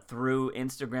through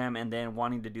Instagram and then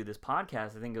wanting to do this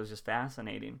podcast, I think it was just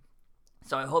fascinating.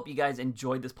 So I hope you guys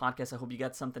enjoyed this podcast. I hope you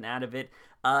got something out of it.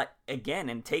 Again,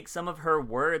 and take some of her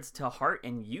words to heart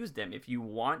and use them. If you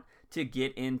want to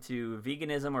get into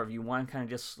veganism, or if you want to kind of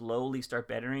just slowly start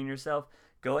bettering yourself,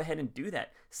 go ahead and do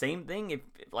that. Same thing, if,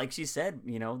 like she said,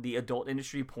 the adult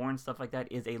industry, porn, stuff like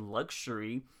that is a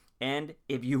luxury. And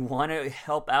if you want to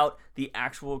help out the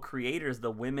actual creators,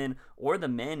 the women or the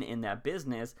men in that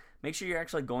business, make sure you're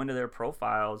actually going to their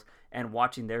profiles and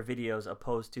watching their videos,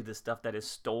 opposed to the stuff that is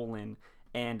stolen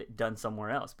and done somewhere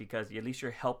else, because at least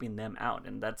you're helping them out.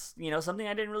 And that's, something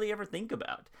I didn't really ever think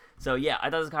about. So yeah,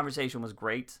 I thought this conversation was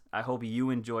great. I hope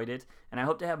you enjoyed it. And I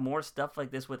hope to have more stuff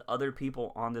like this with other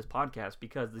people on this podcast,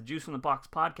 because the Juice from the Box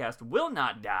podcast will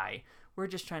not die. We're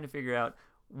just trying to figure out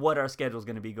what our schedule is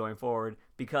going to be going forward,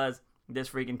 because this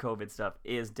freaking COVID stuff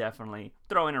is definitely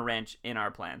throwing a wrench in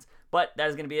our plans. But that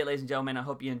is going to be it, ladies and gentlemen. I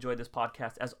hope you enjoyed this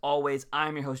podcast. As always,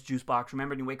 I'm your host, Juicebox.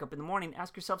 Remember, when you wake up in the morning,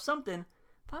 ask yourself something.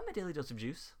 Find my daily dose of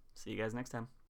juice. See you guys next time.